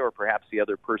effective way, or perhaps the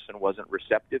other person wasn't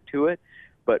receptive to it.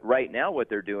 But right now what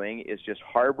they're doing is just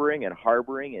harboring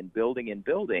and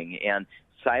building, and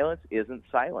silence isn't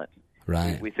silent.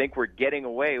 Right. We think we're getting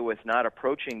away with not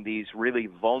approaching these really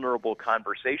vulnerable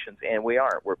conversations, and we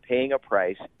aren't. We're paying a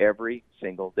price every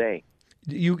single day.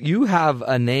 You have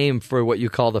a name for what you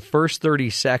call the first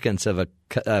 30 seconds of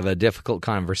a difficult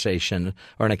conversation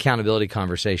or an accountability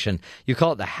conversation. You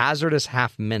call it the hazardous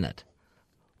half minute.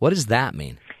 What does that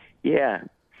mean? Yeah.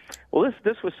 Well,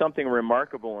 this was something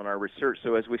remarkable in our research.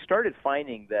 So as we started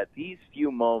finding that these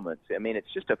few moments,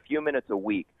 it's just a few minutes a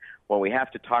week when we have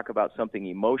to talk about something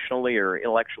emotionally or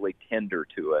intellectually tender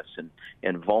to us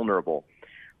and vulnerable.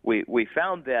 We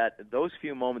found that those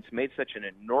few moments made such an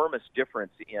enormous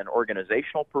difference in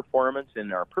organizational performance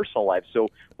in our personal lives. So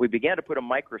we began to put a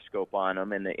microscope on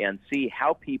them and see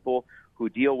how people who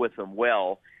deal with them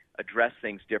well address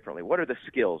things differently. What are the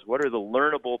skills? What are the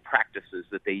learnable practices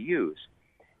that they use?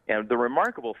 And the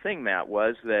remarkable thing, Matt,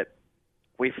 was that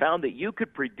we found that you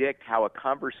could predict how a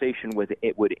conversation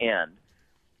would end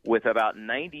with about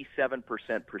 97%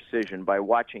 precision by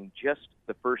watching just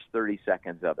the first 30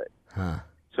 seconds of it. Huh.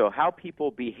 So how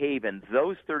people behave in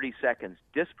those 30 seconds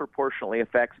disproportionately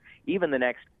affects even the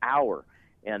next hour,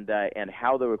 and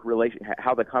how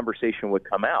the conversation would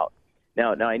come out.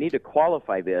 Now I need to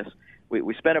qualify this.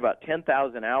 We spent about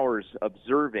 10,000 hours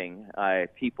observing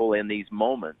people in these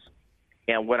moments.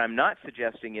 And what I'm not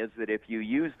suggesting is that if you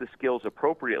use the skills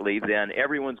appropriately, then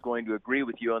everyone's going to agree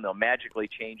with you and they'll magically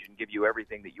change and give you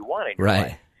everything that you want in your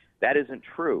life. That isn't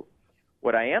true.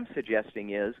 What I am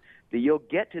suggesting is that you'll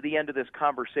get to the end of this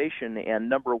conversation, and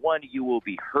number one, you will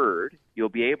be heard. You'll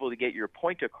be able to get your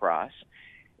point across.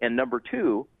 And number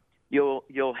two,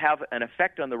 you'll have an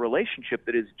effect on the relationship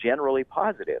that is generally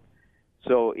positive.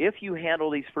 So if you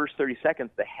handle these first 30 seconds,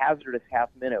 the hazardous half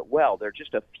minute, well, there are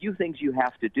just a few things you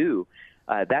have to do.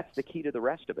 That's the key to the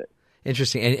rest of it.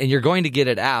 Interesting. And you're going to get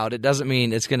it out. It doesn't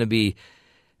mean it's going to be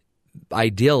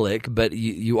idyllic, but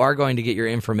you are going to get your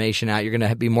information out. You're going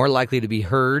to be more likely to be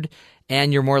heard,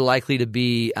 and you're more likely to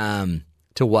be,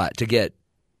 to get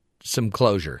some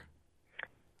closure.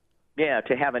 Yeah,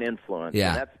 to have an influence.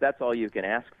 Yeah. And that's all you can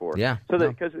ask for. Yeah. So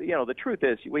because the truth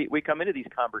is, we come into these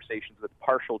conversations with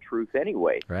partial truth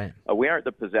anyway. Right. We aren't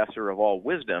the possessor of all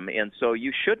wisdom, and so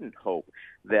you shouldn't hope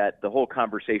that the whole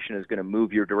conversation is going to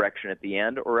move your direction at the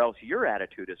end, or else your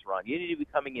attitude is wrong. You need to be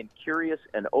coming in curious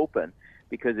and open,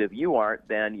 because if you aren't,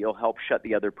 then you'll help shut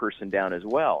the other person down as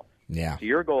well. Yeah. So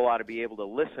your goal ought to be able to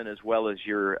listen as well as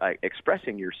you're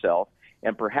expressing yourself,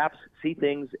 and perhaps see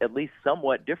things at least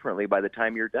somewhat differently by the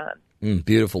time you're done.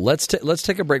 Beautiful. Let's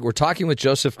take a break. We're talking with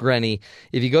Joseph Grenny.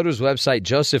 If you go to his website,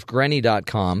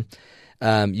 josephgrenny.com,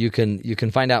 you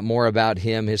can find out more about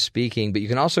him, his speaking, but you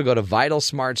can also go to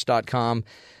vitalsmarts.com,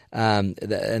 and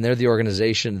they're the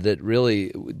organization that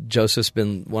really Joseph's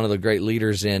been one of the great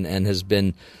leaders in, and has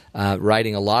been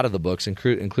writing a lot of the books,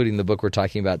 including the book we're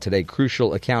talking about today,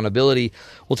 Crucial Accountability.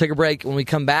 We'll take a break. When we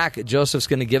come back, Joseph's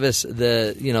going to give us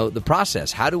the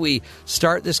process. How do we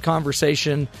start this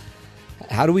conversation?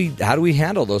 How do we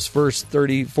handle those first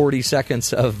 30, 40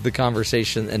 seconds of the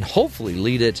conversation and hopefully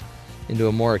lead it into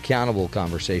a more accountable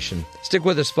conversation? Stick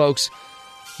with us, folks.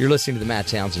 You're listening to The Matt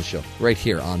Townsend Show right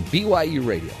here on BYU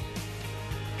Radio.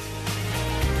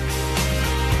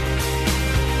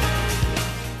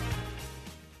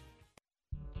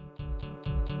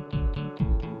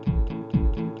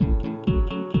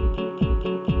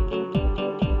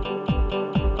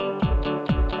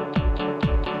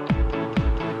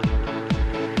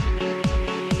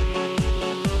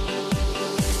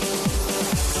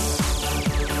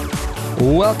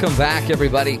 Welcome back,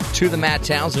 everybody, to the Matt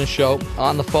Townsend Show.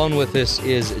 On the phone with us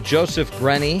is Joseph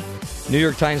Grenny, New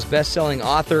York Times bestselling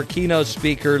author, keynote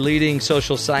speaker, leading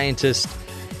social scientist,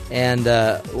 and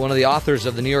one of the authors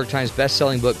of the New York Times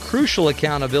bestselling book, Crucial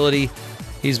Accountability.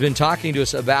 He's been talking to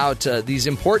us about these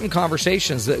important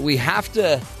conversations that we have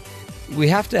to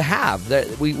have.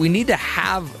 That we need to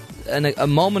have a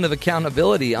moment of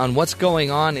accountability on what's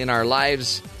going on in our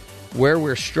lives, where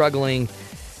we're struggling.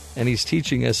 And he's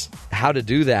teaching us how to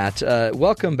do that.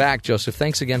 Welcome back, Joseph.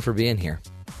 Thanks again for being here.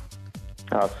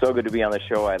 So good to be on the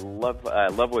show. I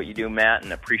love what you do, Matt,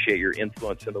 and appreciate your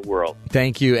influence in the world.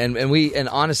 Thank you. And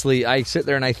honestly, I sit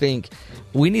there and I think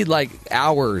we need like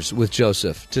hours with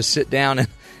Joseph to sit down, and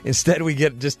instead we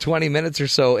get just 20 minutes or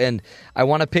so. And I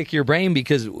want to pick your brain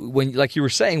because when, like you were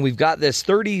saying, we've got this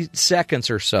 30 seconds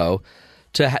or so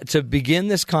to begin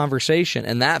this conversation,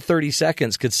 and that 30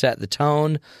 seconds could set the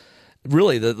tone.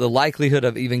 Really, the likelihood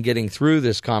of even getting through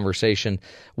this conversation.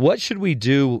 What should we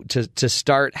do to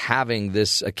start having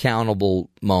this accountable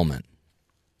moment?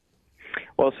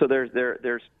 Well, so there's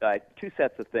two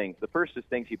sets of things. The first is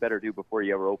things you better do before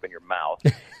you ever open your mouth,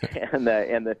 and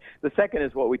the second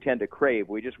is what we tend to crave.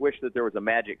 We just wish that there was a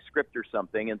magic script or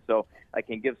something, and so I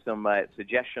can give some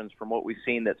suggestions from what we've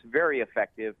seen that's very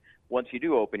effective once you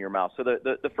do open your mouth. So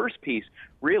the first piece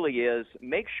really is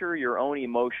make sure your own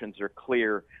emotions are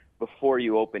clear before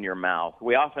you open your mouth.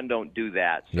 We often don't do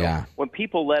that. So when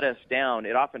people let us down,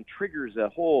 it often triggers a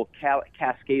whole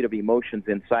cascade of emotions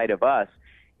inside of us.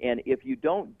 And if you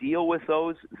don't deal with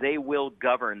those, they will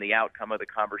govern the outcome of the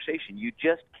conversation. You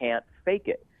just can't fake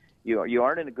it. You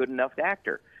aren't a good enough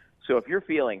actor. So if you're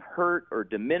feeling hurt or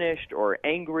diminished or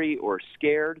angry or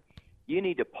scared, you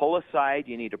need to pull aside.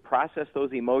 You need to process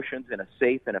those emotions in a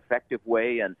safe and effective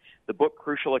way. And the book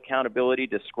Crucial Accountability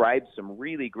describes some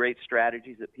really great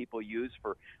strategies that people use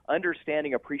for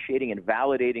understanding, appreciating, and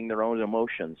validating their own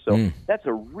emotions. So that's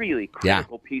a really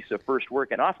critical piece of first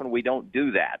work, and often we don't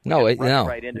do that. We run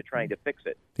right into trying to fix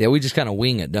it. Yeah, we just kind of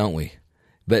wing it, don't we?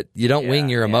 But you don't wing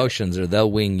your emotions, or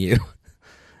they'll wing you.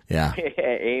 Yeah.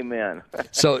 Amen.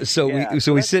 So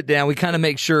we sit down. We kind of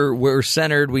make sure we're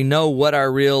centered. We know what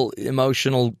our real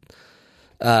emotional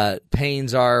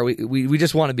pains are. We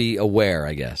just want to be aware,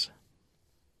 I guess.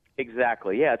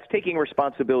 Exactly. Yeah, it's taking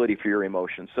responsibility for your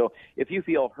emotions. So if you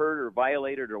feel hurt or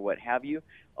violated or what have you,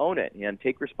 own it and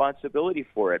take responsibility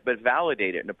for it, but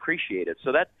validate it and appreciate it.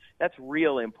 So that's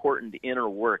real important inner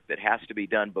work that has to be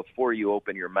done before you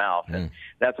open your mouth, and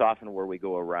that's often where we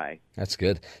go awry. That's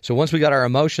good. So once we got our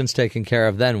emotions taken care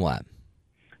of, then what?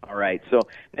 All right, so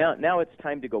now it's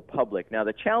time to go public. Now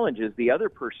the challenge is the other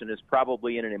person is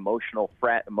probably in an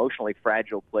emotionally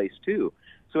fragile place too.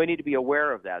 So we need to be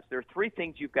aware of that. So there are three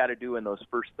things you've got to do in those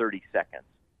first 30 seconds.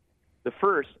 The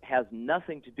first has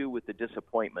nothing to do with the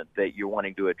disappointment that you're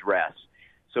wanting to address.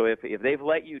 So if they've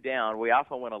let you down, we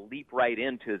often want to leap right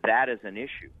into that as an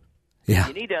issue. Yeah.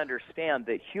 You need to understand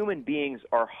that human beings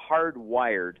are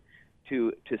hardwired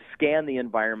to scan the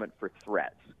environment for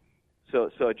threats. So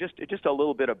just a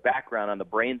little bit of background on the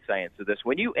brain science of this.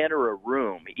 When you enter a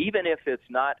room, even if it's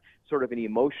not sort of an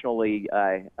emotionally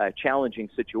challenging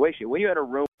situation, when you enter a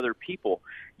room with other people,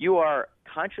 you are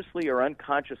consciously or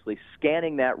unconsciously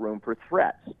scanning that room for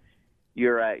threats.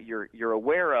 You're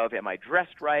aware of, am I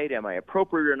dressed right? Am I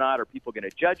appropriate or not? Are people going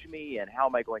to judge me? And how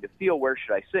am I going to feel? Where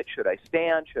should I sit? Should I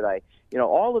stand? Should I,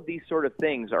 all of these sort of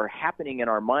things are happening in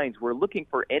our minds. We're looking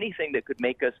for anything that could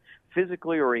make us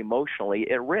physically or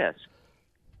emotionally at risk.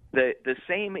 The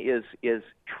same is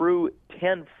true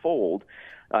tenfold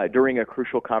during a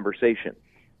crucial conversation.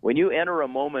 When you enter a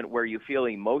moment where you feel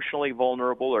emotionally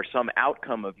vulnerable or some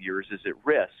outcome of yours is at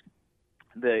risk,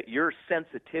 your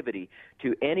sensitivity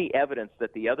to any evidence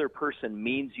that the other person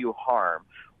means you harm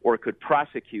or could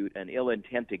prosecute an ill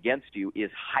intent against you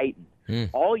is heightened.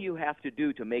 All you have to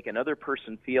do to make another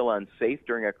person feel unsafe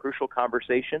during a crucial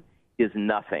conversation is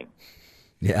nothing.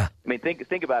 Yeah. I mean,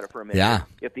 think about it for a minute. Yeah.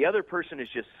 If the other person is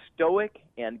just stoic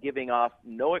and giving off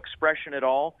no expression at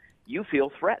all, you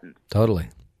feel threatened. Totally.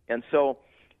 And so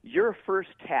your first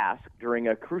task during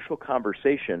a crucial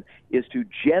conversation is to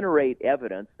generate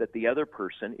evidence that the other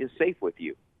person is safe with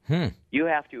you. You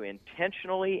have to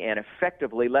intentionally and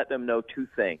effectively let them know two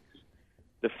things.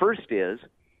 The first is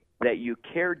that you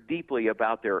care deeply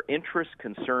about their interests,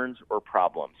 concerns, or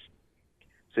problems.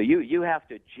 So you have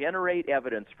to generate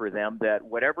evidence for them that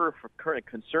whatever current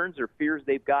concerns or fears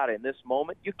they've got in this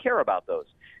moment, you care about those.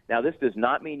 Now, this does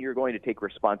not mean you're going to take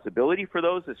responsibility for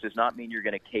those. This does not mean you're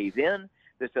going to cave in.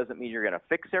 This doesn't mean you're going to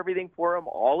fix everything for them.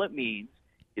 All it means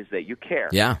is that you care.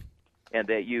 Yeah. And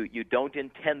that you don't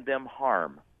intend them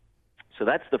harm. So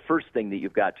that's the first thing that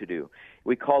you've got to do.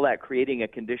 We call that creating a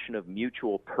condition of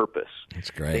mutual purpose.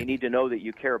 That's great. They need to know that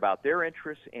you care about their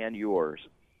interests and yours.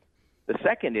 The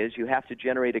second is you have to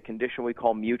generate a condition we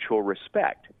call mutual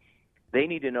respect. They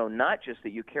need to know not just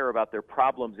that you care about their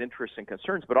problems, interests, and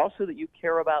concerns, but also that you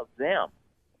care about them.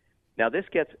 Now, this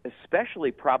gets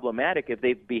especially problematic if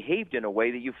they've behaved in a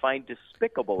way that you find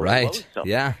despicable or loathsome.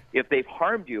 Yeah. If they've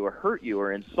harmed you or hurt you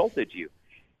or insulted you.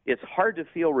 It's hard to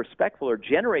feel respectful or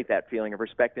generate that feeling of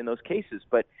respect in those cases.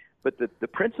 But the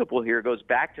principle here goes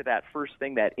back to that first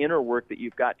thing, that inner work that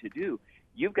you've got to do.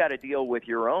 You've got to deal with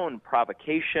your own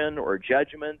provocation or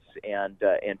judgments and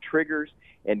triggers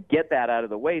and get that out of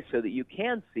the way so that you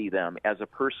can see them as a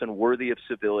person worthy of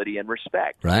civility and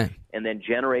respect. Right. And then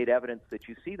generate evidence that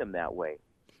you see them that way.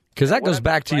 Because that goes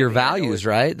back to your values,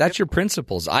 right? That's your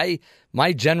principles.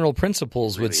 My general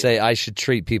principles would say I should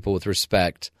treat people with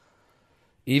respect,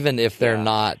 even if they're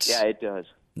not. Yeah, it does.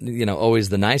 Always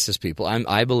the nicest people.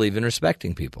 I believe in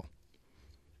respecting people.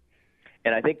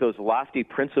 And I think those lofty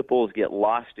principles get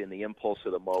lost in the impulse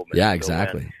of the moment. Yeah,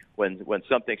 exactly. So when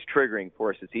something's triggering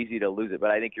for us, it's easy to lose it.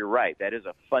 But I think you're right. That is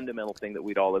a fundamental thing that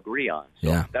we'd all agree on.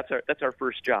 So that's our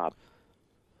first job.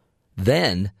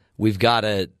 Then we've got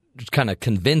to kind of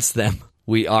convince them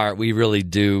we really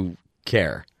do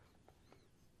care.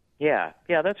 Yeah,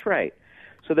 that's right.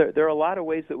 So there are a lot of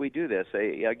ways that we do this.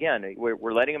 Again,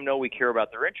 we're letting them know we care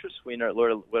about their interests.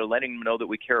 We're letting them know that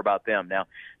we care about them.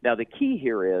 Now the key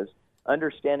here is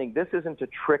understanding this isn't a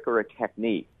trick or a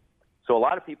technique. So a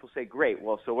lot of people say, great,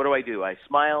 well, so what do? I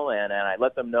smile and I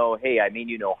let them know, hey, I mean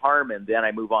you no harm, and then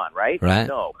I move on, right? Right.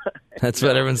 No. That's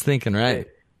what everyone's thinking, right?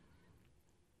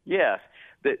 Yes.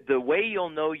 The way you'll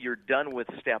know you're done with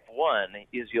step one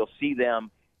is you'll see them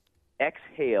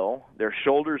exhale, their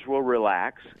shoulders will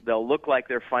relax, they'll look like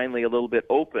they're finally a little bit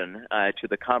open to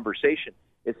the conversation.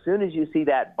 As soon as you see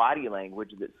that body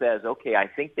language that says, okay, I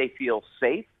think they feel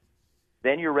safe,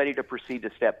 then you're ready to proceed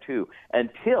to step two.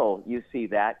 Until you see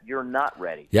that, you're not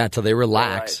ready. Yeah, until they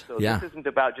relax. Right? So this isn't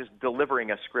about just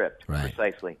delivering a script. Right.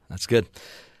 Precisely. That's good.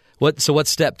 So what's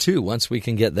step two once we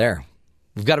can get there?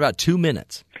 We've got about 2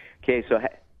 minutes. Okay, so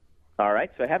All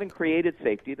right. So having created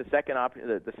safety, the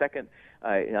second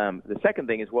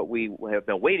thing is what we have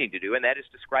been waiting to do, and that is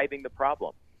describing the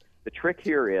problem. The trick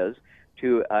here is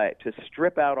to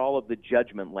strip out all of the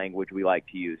judgment language we like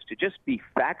to use, to just be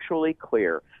factually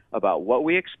clear about what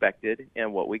we expected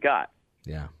and what we got.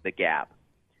 Yeah. The gap.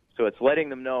 So it's letting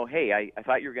them know, hey, I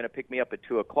thought you were going to pick me up at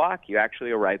 2 o'clock. You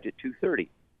actually arrived at 2:30.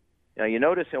 Now, you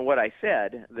notice in what I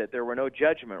said that there were no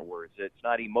judgment words. It's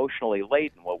not emotionally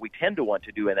laden. What we tend to want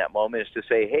to do in that moment is to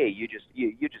say, hey, you just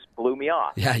blew me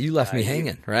off. Yeah, you left me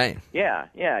hanging, right? Yeah,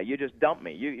 you just dumped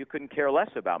me. You couldn't care less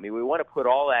about me. We want to put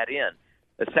all that in.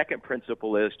 The second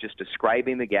principle is just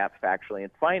describing the gap factually.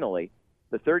 And finally,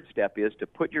 the third step is to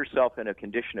put yourself in a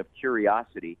condition of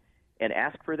curiosity and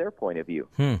ask for their point of view.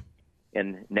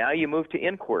 And now you move to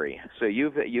inquiry. So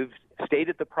you've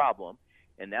stated the problem,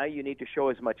 and now you need to show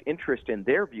as much interest in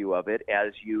their view of it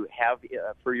as you have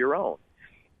for your own.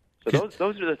 So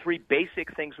those are the three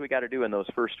basic things we got to do in those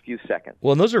first few seconds.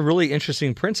 Well, and those are really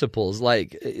interesting principles.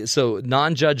 So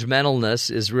non-judgmentalness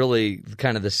is really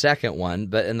kind of the second one,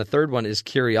 and the third one is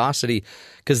curiosity,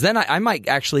 because then I might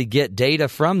actually get data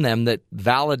from them that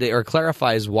validate or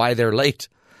clarifies why they're late.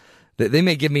 They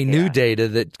may give me new data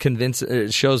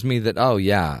that shows me that,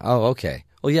 okay.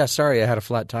 Well, yeah, sorry, I had a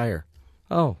flat tire.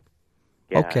 Oh,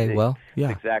 okay, well, yeah.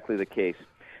 That's exactly the case.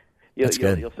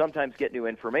 You'll sometimes get new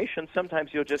information.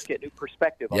 Sometimes you'll just get new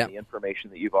perspective on the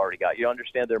information that you've already got. You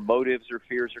understand their motives or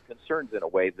fears or concerns in a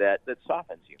way that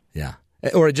softens you. Yeah.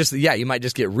 Or you might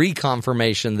just get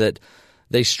reconfirmation that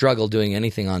they struggle doing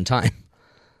anything on time.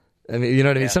 I mean, you know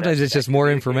what I mean? Sometimes it's just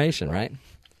more information, right?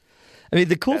 I mean,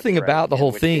 the cool thing about the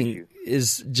whole thing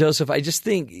is, Joseph, I just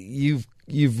think you've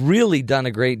really done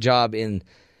a great job in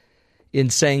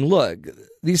saying, look,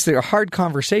 these are hard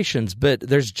conversations, but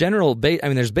there's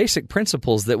there's basic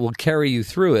principles that will carry you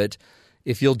through it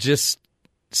if you'll just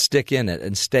stick in it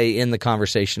and stay in the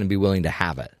conversation and be willing to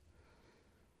have it.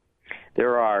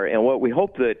 There are, and what we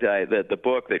hope that the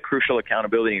book, that Crucial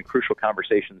Accountability and Crucial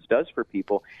Conversations does for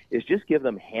people is just give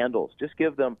them handles, just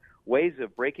give them ways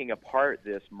of breaking apart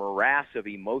this morass of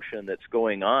emotion that's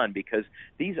going on, because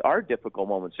these are difficult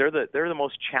moments. They're the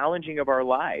most challenging of our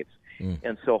lives.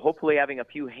 And so hopefully having a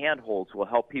few handholds will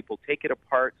help people take it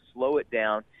apart, slow it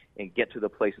down, and get to the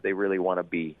place they really want to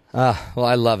be. Well,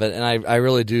 I love it, and I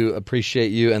really do appreciate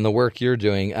you and the work you're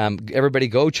doing. Everybody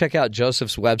go check out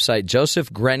Joseph's website,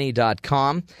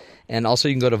 josephgrenny.com, and also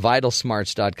you can go to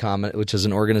vitalsmarts.com, which is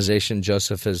an organization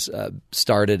Joseph has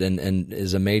started and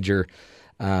is a major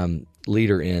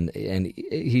leader in. And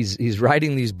he's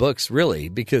writing these books really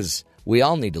because we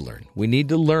all need to learn. We need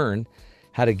to learn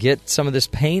how to get some of this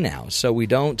pain out so we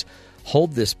don't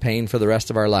hold this pain for the rest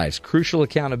of our lives. Crucial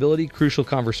Accountability, Crucial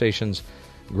Conversations,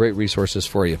 great resources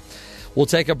for you. We'll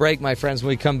take a break, my friends. When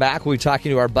we come back, we'll be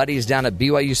talking to our buddies down at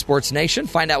BYU Sports Nation,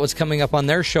 find out what's coming up on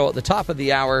their show at the top of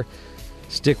the hour.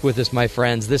 Stick with us, my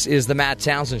friends. This is the Matt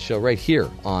Townsend Show right here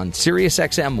on Sirius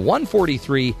XM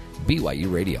 143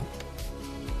 BYU Radio.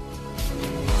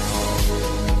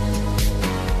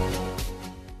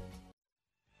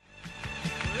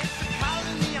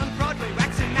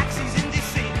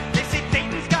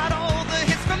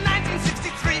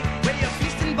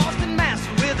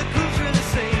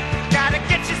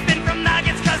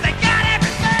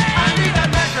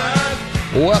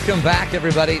 Welcome back,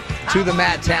 everybody, to the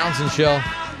Matt Townsend Show.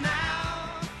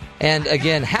 And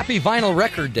again, happy Vinyl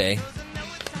Record Day.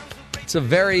 It's a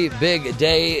very big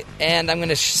day, and I'm going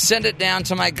to send it down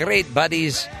to my great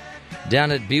buddies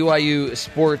down at BYU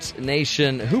Sports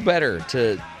Nation. Who better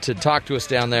to talk to us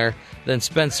down there than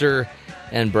Spencer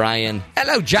and Brian?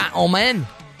 Hello, gentlemen.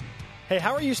 Hey,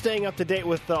 how are you staying up to date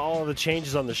with all the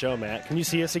changes on the show, Matt? Can you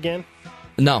see us again?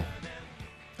 No.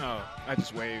 Oh, I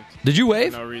just waved. Did you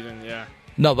wave? For no reason, yeah.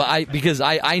 No, but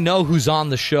I know who's on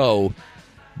the show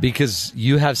because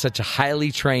you have such a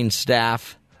highly trained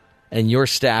staff, and your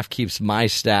staff keeps my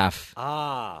staff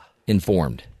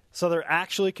informed. So they're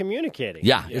actually communicating.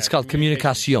 Yeah, it's called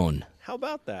communicación. How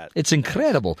about that? It's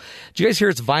incredible. Did you guys hear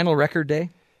it's Vinyl Record Day?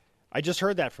 I just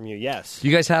heard that from you. Yes. Do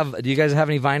you guys have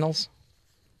any vinyls?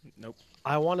 Nope.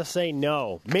 I want to say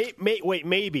no. Wait,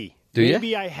 maybe. Do you?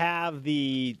 Maybe I have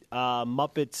the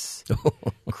Muppets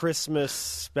Christmas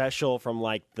special from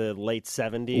like the late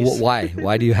 70s. Why?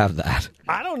 Why do you have that?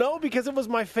 I don't know, because it was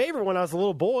my favorite when I was a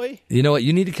little boy. You know what?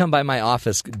 You need to come by my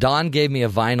office. Don gave me a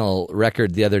vinyl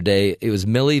record the other day. It was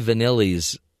Milli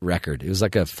Vanilli's record. It was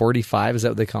like a 45, is that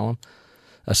what they call them?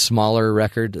 A smaller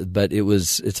record, but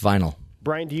it's vinyl.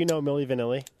 Brian, do you know Milli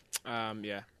Vanilli?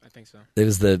 Yeah, I think so. It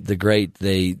was the great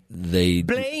they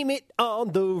Blame it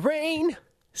on the rain.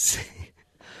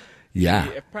 Yeah.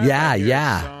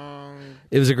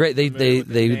 It was a great. They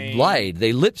name. lied.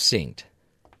 They lip synced.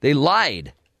 They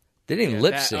lied. They didn't even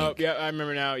lip sync. Oh, yeah, I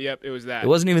remember now. Yep, it was that. It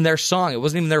wasn't even their song. It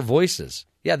wasn't even their voices.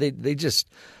 Yeah, they just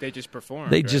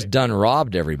performed. They just done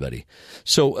robbed everybody.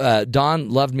 So Don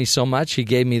loved me so much, he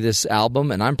gave me this album,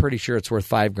 and I'm pretty sure it's worth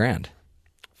 $5,000.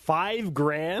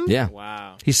 $5,000? Yeah.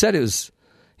 Wow. He said it's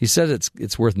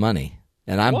worth money,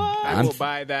 and I will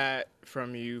buy that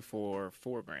from you for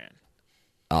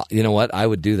 $4,000. You know what? I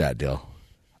would do that deal.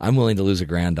 I'm willing to lose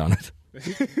 $1,000 on it.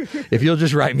 If you'll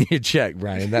just write me a check,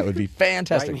 Brian, that would be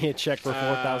fantastic. Write me a check for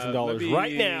 $4,000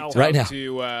 right now. Right now.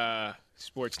 To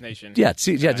Sports Nation. Yeah,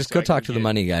 just go talk to the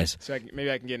money guys. So maybe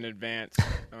I can get an advance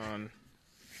on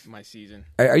my season.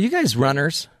 Are you guys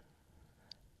runners?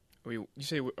 Are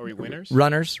we winners?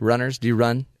 Runners. Do you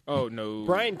run? Oh, no.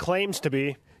 Brian claims to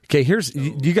be. Okay,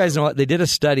 do you guys know what? They did a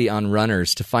study on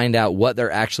runners to find out what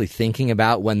they're actually thinking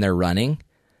about when they're running.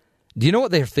 Do you know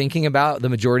what they're thinking about the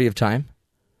majority of time?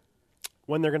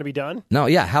 When they're going to be done? No,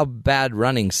 yeah, how bad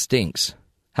running stinks.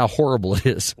 How horrible it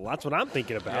is. Well, that's what I'm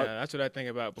thinking about. Yeah, that's what I think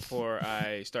about before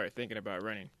I start thinking about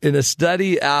running. In a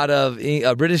study out of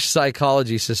a British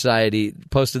Psychology Society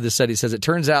posted this study, says it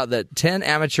turns out that 10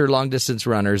 amateur long-distance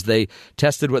runners, they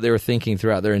tested what they were thinking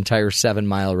throughout their entire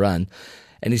 7-mile run.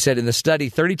 And he said in the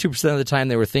study, 32% of the time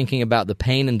they were thinking about the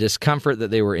pain and discomfort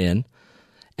that they were in,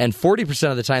 and 40%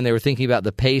 of the time they were thinking about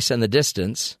the pace and the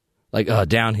distance. Like, oh,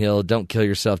 downhill, don't kill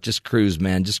yourself, just cruise,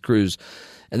 man, just cruise.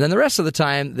 And then the rest of the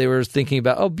time, they were thinking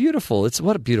about, oh, beautiful,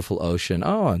 what a beautiful ocean.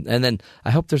 Oh, and then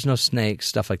I hope there's no snakes,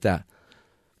 stuff like that.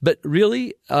 But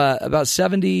really, about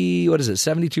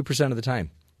 72% of the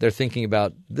time, they're thinking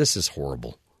about, this is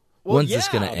horrible. Well, When's this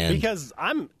going to end? Because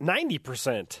I'm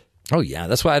 90%. Oh, yeah,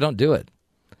 that's why I don't do it.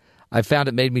 I found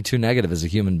it made me too negative as a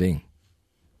human being.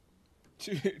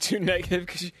 Too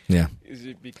negative? Yeah. Is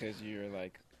it because you're,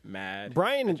 like, mad?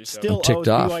 Brian still owes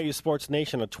BYU Sports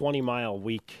Nation a 20-mile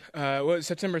week.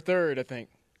 September 3rd, I think.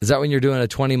 Is that when you're doing a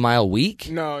 20-mile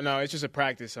week? No, it's just a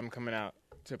practice. I'm coming out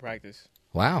to practice.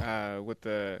 Wow. With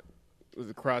the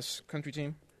cross-country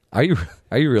team. Are you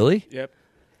really? Yep.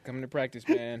 Coming to practice,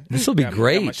 man. This will be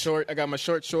great. I got my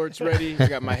short shorts ready. I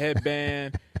got my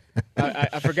headband.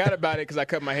 I forgot about it because I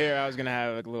cut my hair. I was going to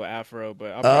have like a little afro,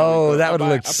 but that would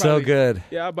look so good.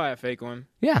 Yeah, I'll buy a fake one.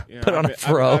 Yeah, put on a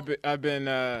fro. I've been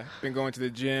going to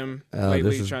the gym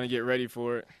lately, trying to get ready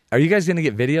for it. Are you guys going to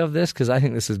get video of this? Because I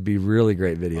think this would be really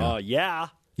great video. Yeah.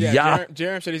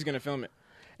 Jerem said he's going to film it.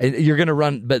 And you're going to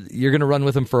run, but you're going to run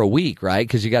with him for a week, right?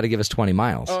 Because you got to give us 20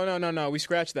 miles. Oh, no. We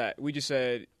scratched that. We just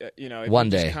said, if one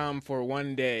you day. Just come for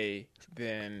one day,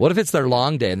 then... What if it's their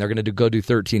long day and they're going to go do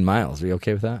 13 miles? Are you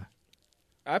okay with that?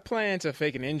 I plan to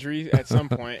fake an injury at some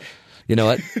point. You know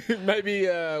what? Maybe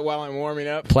while I'm warming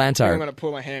up. Plantar. I'm going to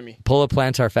pull a hammy. Pull a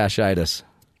plantar fasciitis.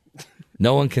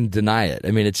 No one can deny it.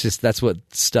 I mean, it's just, that's what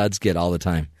studs get all the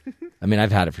time. I mean,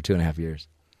 I've had it for 2.5 years.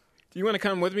 Do you want to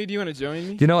come with me? Do you want to join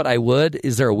me? Do you know what I would?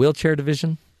 Is there a wheelchair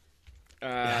division?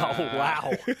 Oh,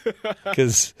 wow.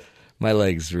 Because my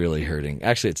leg's really hurting.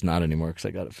 Actually, it's not anymore because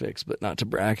I got it fixed, but not to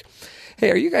brag. Hey,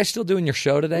 are you guys still doing your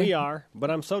show today? We are, but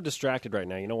I'm so distracted right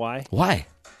now. You know why? Why?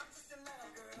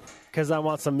 Because I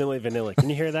want some Milli Vanilli. Can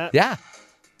you hear that? Yeah.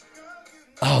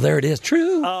 Oh, there it is.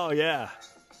 True. Oh, yeah.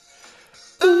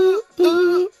 Ooh,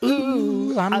 ooh,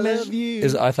 ooh. I love you.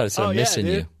 I thought it said missing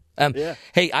you. Yeah.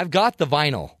 Hey, I've got the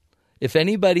vinyl. If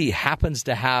anybody happens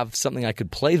to have something I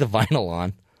could play the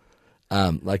vinyl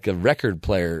on, like a record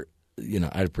player,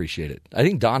 I'd appreciate it. I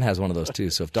think Don has one of those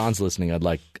too. So if Don's listening, I'd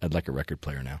like a record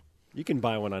player now. You can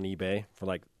buy one on eBay for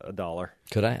like $1.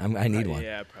 Could I? I need one.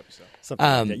 Yeah, probably so. Something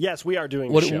like that. Yes, we are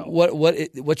doing a show.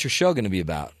 What's your show going to be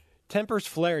about? Tempers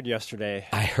flared yesterday.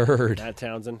 I heard. At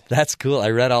Townsend. That's cool.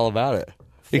 I read all about it.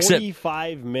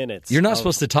 45 minutes. You're not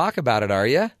supposed to talk about it, are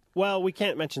you? Well, we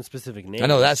can't mention specific names. I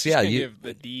know that's you give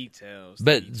the details.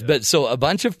 But so a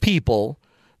bunch of people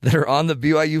that are on the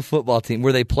BYU football team,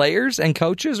 were they players and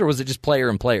coaches, or was it just player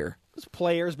and player? It was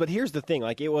players, but here's the thing: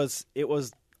 like it was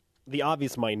the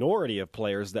obvious minority of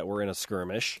players that were in a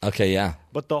skirmish. Okay, yeah.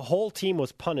 But the whole team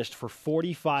was punished for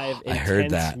 45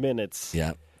 intense minutes.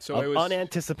 Yeah. So it was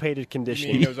unanticipated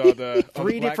conditioning. It was all the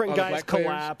three different guys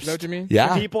collapsed. Is that what you mean?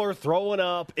 Yeah. People are throwing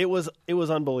up. It was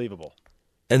unbelievable.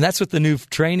 And that's with the new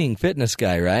training fitness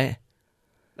guy, right?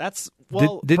 That's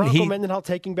didn't Bronco Mendenhall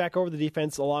taking back over the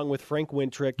defense along with Frank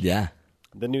Wintrick. Yeah.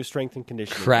 The new strength and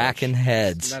conditioning. Cracking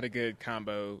heads. Not a good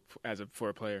combo for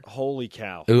a player. Holy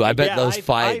cow. Ooh, I bet those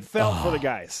five. I felt for the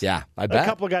guys. Yeah, I bet. A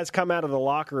couple of guys come out of the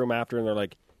locker room after and they're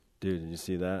like, dude, did you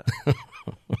see that?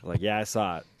 Like, yeah, I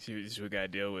saw it. See, this is what we got to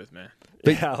deal with, man.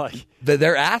 But, but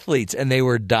they're athletes and they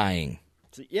were dying.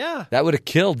 Yeah. That would have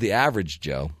killed the average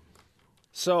Joe.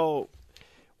 So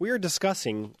we are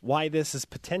discussing why this is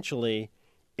potentially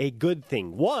a good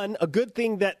thing. One, a good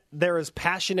thing that there is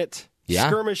passionate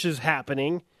skirmishes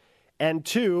happening, and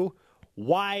two,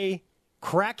 why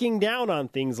cracking down on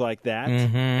things like that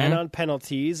and on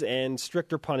penalties and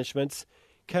stricter punishments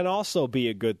can also be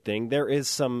a good thing. There is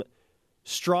some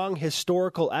strong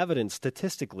historical evidence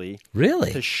statistically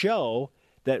to show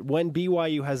that when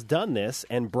BYU has done this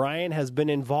and Brian has been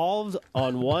involved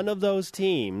on one of those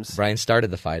teams. Brian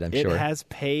started the fight, I'm sure. It has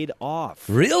paid off.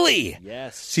 Really?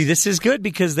 Yes. See, this is good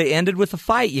because they ended with a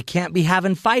fight. You can't be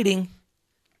having fighting.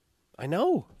 I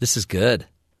know. This is good.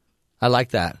 I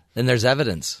like that. And there's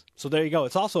evidence. So there you go.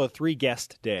 It's also a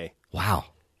 3-guest day. Wow.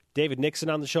 David Nixon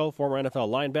on the show, former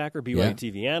NFL linebacker, BYU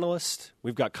TV analyst.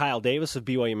 We've got Kyle Davis of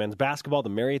BYU men's basketball. The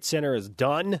Marriott Center is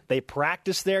done. They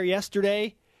practiced there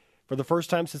yesterday for the first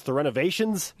time since the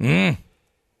renovations. And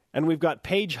we've got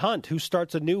Paige Hunt, who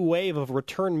starts a new wave of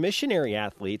return missionary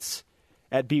athletes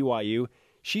at BYU.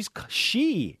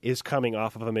 She is coming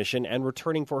off of a mission and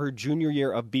returning for her junior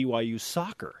year of BYU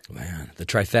soccer. Man, the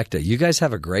trifecta. You guys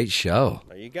have a great show.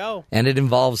 There you go. And it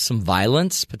involves some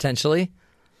violence, potentially.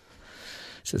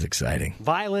 This is exciting.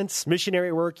 Violence,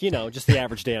 missionary work, just the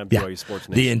average day on BYU Sports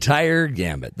Nation. The entire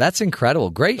gambit. That's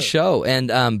incredible. Great show.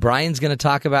 And Brian's going to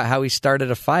talk about how he started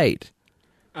a fight.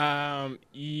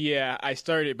 Yeah, I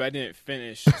started, but I didn't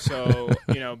finish. So,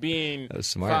 being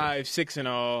 5'6" and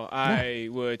all, I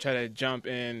would try to jump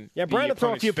in. Yeah, Brian would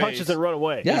throw a few punches and run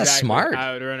away. Yeah, exactly. Smart.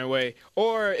 I would run away.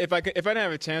 Or if I didn't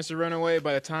have a chance to run away,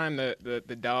 by the time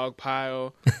the dog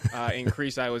pile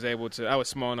increased, I was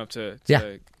small enough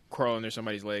to crawl under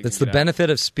somebody's legs. That's the benefit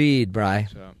of speed, Bri.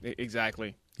 So,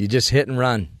 exactly. You just hit and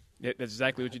run. That's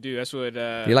exactly what you do. That's what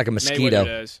you're like a mosquito. Mayweather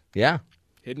does. Yeah.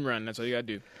 Hit and run. That's all you got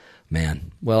to do.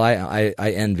 Man, well, I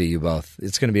envy you both.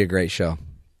 It's going to be a great show.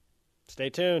 Stay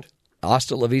tuned.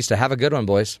 Hasta la vista. Have a good one,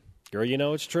 boys. Girl, you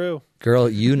know it's true. Girl,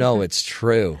 you know it's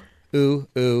true. Ooh,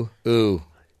 ooh, ooh.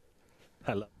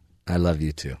 I love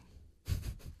you, too.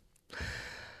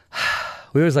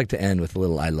 We always like to end with a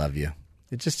little I love you.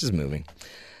 It just is moving.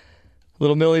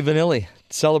 Little Milli Vanilli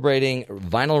celebrating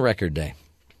Vinyl Record Day.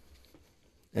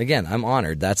 Again, I'm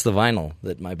honored. That's the vinyl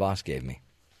that my boss gave me.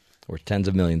 Worth tens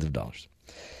of millions of dollars.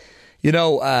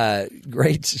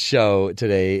 Great show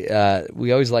today.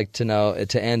 We always like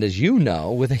to end, as you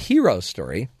know, with a hero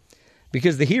story.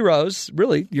 Because the heroes,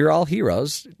 really, you're all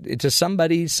heroes. To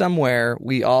somebody, somewhere,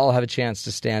 we all have a chance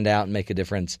to stand out and make a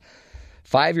difference.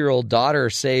 5-year-old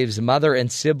daughter saves mother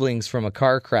and siblings from a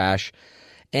car crash.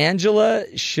 Angela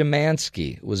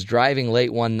Szymanski was driving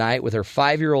late one night with her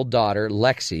 5-year-old daughter,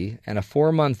 Lexi, and a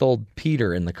 4-month-old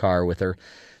Peter in the car with her.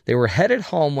 They were headed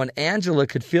home when Angela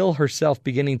could feel herself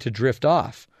beginning to drift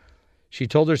off. She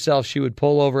told herself she would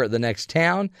pull over at the next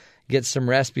town, get some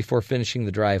rest before finishing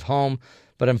the drive home,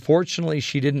 but unfortunately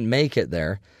she didn't make it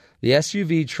there. The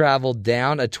SUV traveled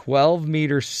down a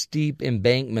 12-meter steep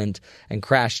embankment and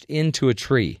crashed into a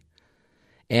tree.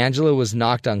 Angela was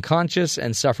knocked unconscious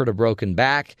and suffered a broken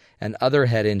back and other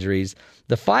head injuries.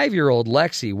 The 5-year-old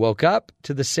Lexi woke up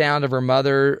to the sound of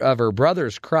her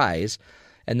brother's cries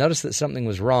and noticed that something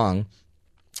was wrong.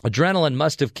 Adrenaline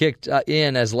must have kicked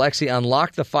in as Lexi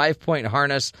unlocked the 5-point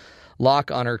harness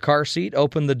lock on her car seat,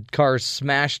 opened the car's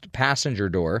smashed passenger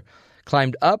door,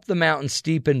 climbed up the mountain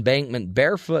steep embankment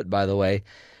barefoot, by the way,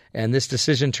 and this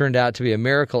decision turned out to be a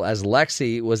miracle as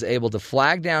Lexi was able to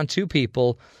flag down 2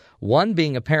 people, one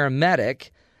being a paramedic,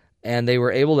 and they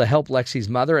were able to help Lexi's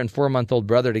mother and 4-month-old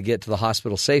brother to get to the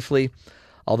hospital safely.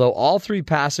 Although all 3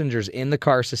 passengers in the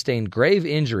car sustained grave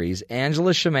injuries,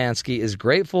 Angela Szymanski is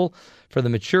grateful for the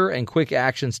mature and quick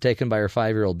actions taken by her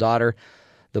 5-year-old daughter.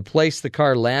 The place the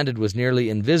car landed was nearly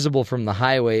invisible from the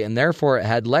highway, and therefore,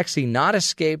 had Lexi not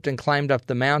escaped and climbed up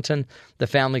the mountain, the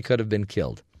family could have been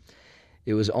killed.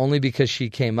 It was only because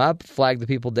she came up, flagged the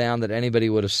people down, that anybody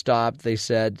would have stopped. She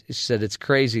said, it's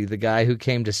crazy. The guy who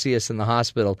came to see us in the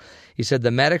hospital, he said the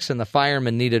medics and the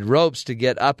firemen needed ropes to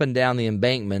get up and down the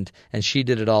embankment, and she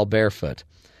did it all barefoot.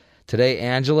 Today,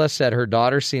 Angela said her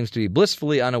daughter seems to be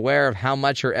blissfully unaware of how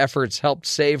much her efforts helped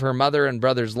save her mother and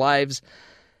brother's lives.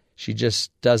 She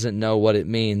just doesn't know what it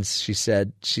means. She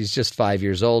said she's just 5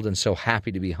 years old and so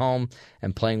happy to be home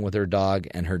and playing with her dog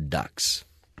and her ducks.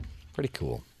 Pretty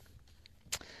cool.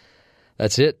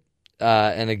 That's it.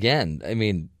 And again,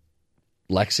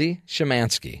 Lexi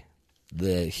Szymanski,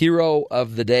 the hero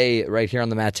of the day right here on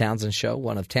the Matt Townsend Show,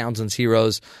 one of Townsend's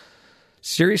heroes.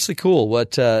 Seriously cool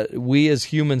what we as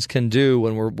humans can do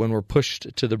when we're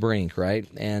pushed to the brink, right?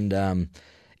 And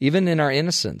even in our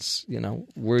innocence,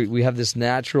 we have this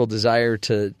natural desire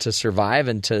to survive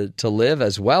and to live,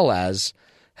 as well as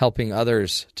helping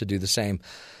others to do the same.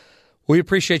 We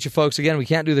appreciate you, folks. Again, we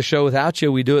can't do the show without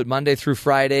you. We do it Monday through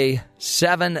Friday,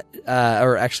 9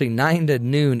 to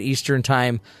noon Eastern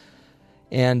Time.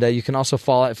 And you can also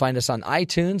find us on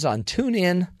iTunes, on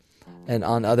TuneIn, and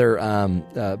on other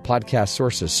podcast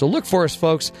sources. So look for us,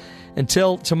 folks.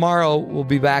 Until tomorrow, we'll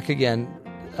be back again.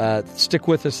 Stick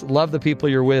with us. Love the people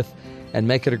you're with, and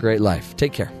make it a great life.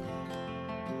 Take care.